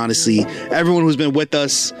 Thank you, honestly. Everyone who's been with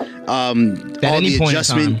us, all the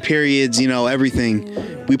adjustment periods,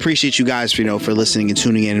 everything. We appreciate you guys for listening and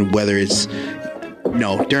tuning in, whether it's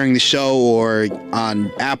during the show or on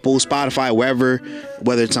Apple, Spotify, wherever,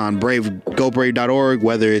 whether it's on GoBrave.org,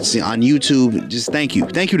 whether it's on YouTube. Just thank you.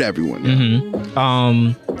 Thank you to everyone.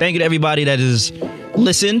 Mm-hmm. Thank you to everybody that has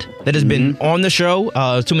listened, that has been on the show.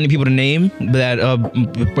 Too many people to name. That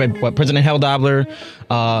President Hell Dobler.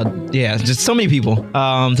 Just so many people.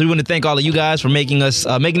 So we want to thank all of you guys for making this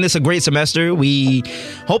a great semester. We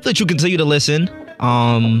hope that you continue to listen.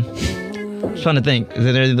 Trying to think. Is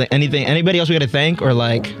there anything? Anybody else we got to thank or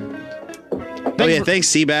like? Thanks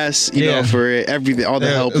Seabass, for everything, all the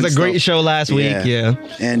help. It was a great show last week. Yeah,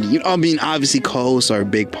 and obviously co-hosts are a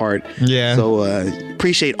big part. Yeah, so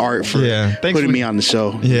appreciate Art for putting me on the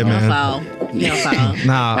show. Yeah, man. Foul.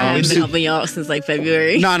 Nah, I haven't been helping y'all since like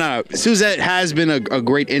February. No. Suzette has been a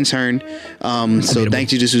great intern. So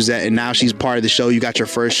thank you to Suzette, and now she's part of the show. You got your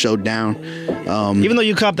first show down. Even though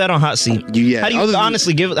you copped that on Hot Seat. How do you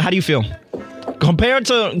honestly how do you feel? Compared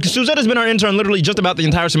to Suzette has been our intern literally just about the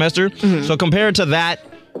entire semester. Mm-hmm. So compare that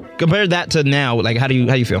to now, like how do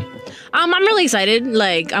you feel? I'm really excited.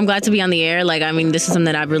 Like, I'm glad to be on the air. Like, I mean, this is something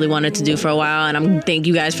that I've really wanted to do for a while, and thank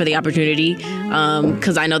you guys for the opportunity.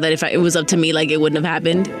 Because I know that if it was up to me, like, it wouldn't have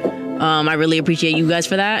happened. I really appreciate you guys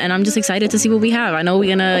for that, and I'm just excited to see what we have. I know we're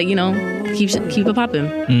gonna, keep it popping.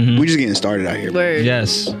 Mm-hmm. We're just getting started out here. Word.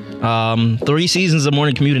 Yes. 3 seasons of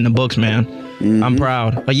Morning Commute in the books, man. Mm-hmm. I'm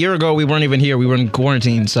proud. A year ago, we weren't even here. We were in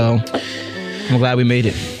quarantine, so I'm glad we made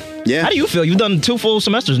it. Yeah. How do you feel? You've done 2 full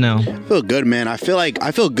semesters now. I feel good, man. I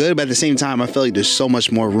feel good, but at the same time, I feel like there's so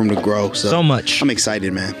much more room to grow. So much. I'm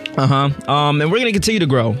excited, man. And we're going to continue to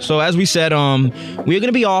grow. So as we said, we're going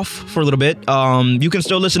to be off for a little bit. You can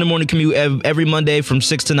still listen to Morning Commute every Monday from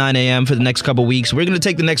 6 to 9 a.m. for the next couple weeks. We're going to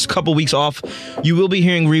take the next couple weeks off. You will be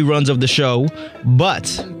hearing reruns of the show,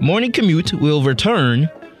 but Morning Commute will return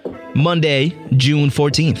Monday, June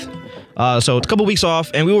 14th. So it's a couple weeks off,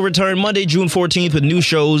 and we will return Monday, June 14th with new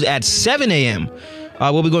shows at 7 a.m.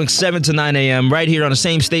 We'll be going 7 to 9 a.m. right here on the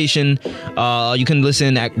same station. You can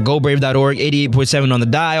listen at GoBrave.org, 88.7 on the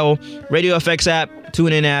dial, Radio FX app,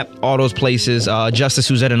 TuneIn app, all those places. Justice,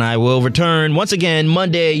 Suzette, and I will return once again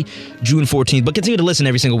Monday, June 14th. But continue to listen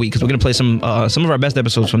every single week because we're going to play some of our best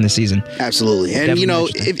episodes from this season. Absolutely. And,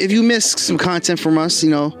 if you missed some content from us,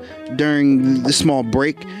 during the small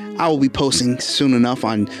break, I will be posting soon enough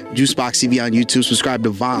on Juicebox TV on YouTube. Subscribe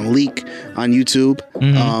to Von Leak on YouTube.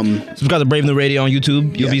 Mm-hmm. Subscribe to Brave New Radio on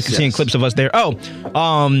YouTube. You'll be seeing clips of us there.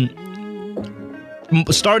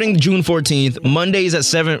 Starting June 14th, Mondays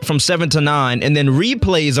from 7 to 9, and then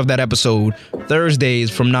replays of that episode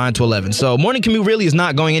Thursdays from 9 to 11. So Morning Commute really is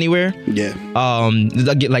not going anywhere. Yeah.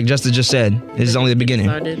 Like Justice just said, this is only the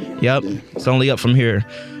beginning. Yep. It's only up from here.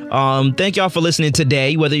 Thank y'all for listening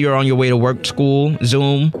today, whether you're on your way to work, school,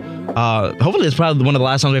 Zoom. Hopefully it's probably one of the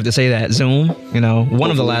last times we have to say that, Zoom.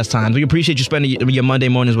 One of the last times. We appreciate you spending your Monday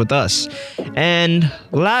mornings with us. And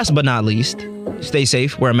last but not least, stay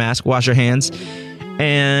safe, wear a mask, wash your hands,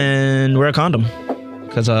 and wear a condom.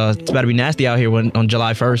 Because it's about to be nasty out here on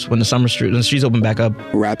July 1st when the streets open back up.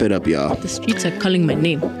 Wrap it up, y'all. The streets are calling my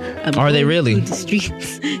name. Are they really? The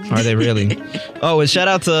streets. Are they really? Oh, and shout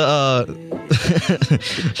out to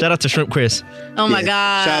Shrimp Chris. Oh my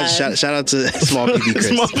God. Shout out to Small PP Chris.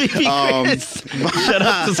 Small PP Chris. Shout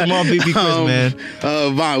out to Small PP Chris, man.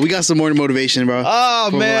 Vaughn, we got some morning motivation, bro.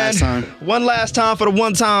 Oh, man. One last time for the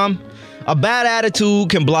one time. A bad attitude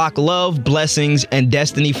can block love, blessings, and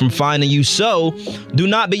destiny from finding you. So do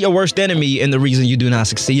not be your worst enemy and the reason you do not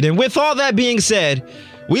succeed. And with all that being said,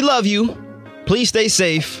 we love you. Please stay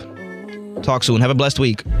safe. Talk soon. Have a blessed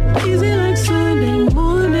week.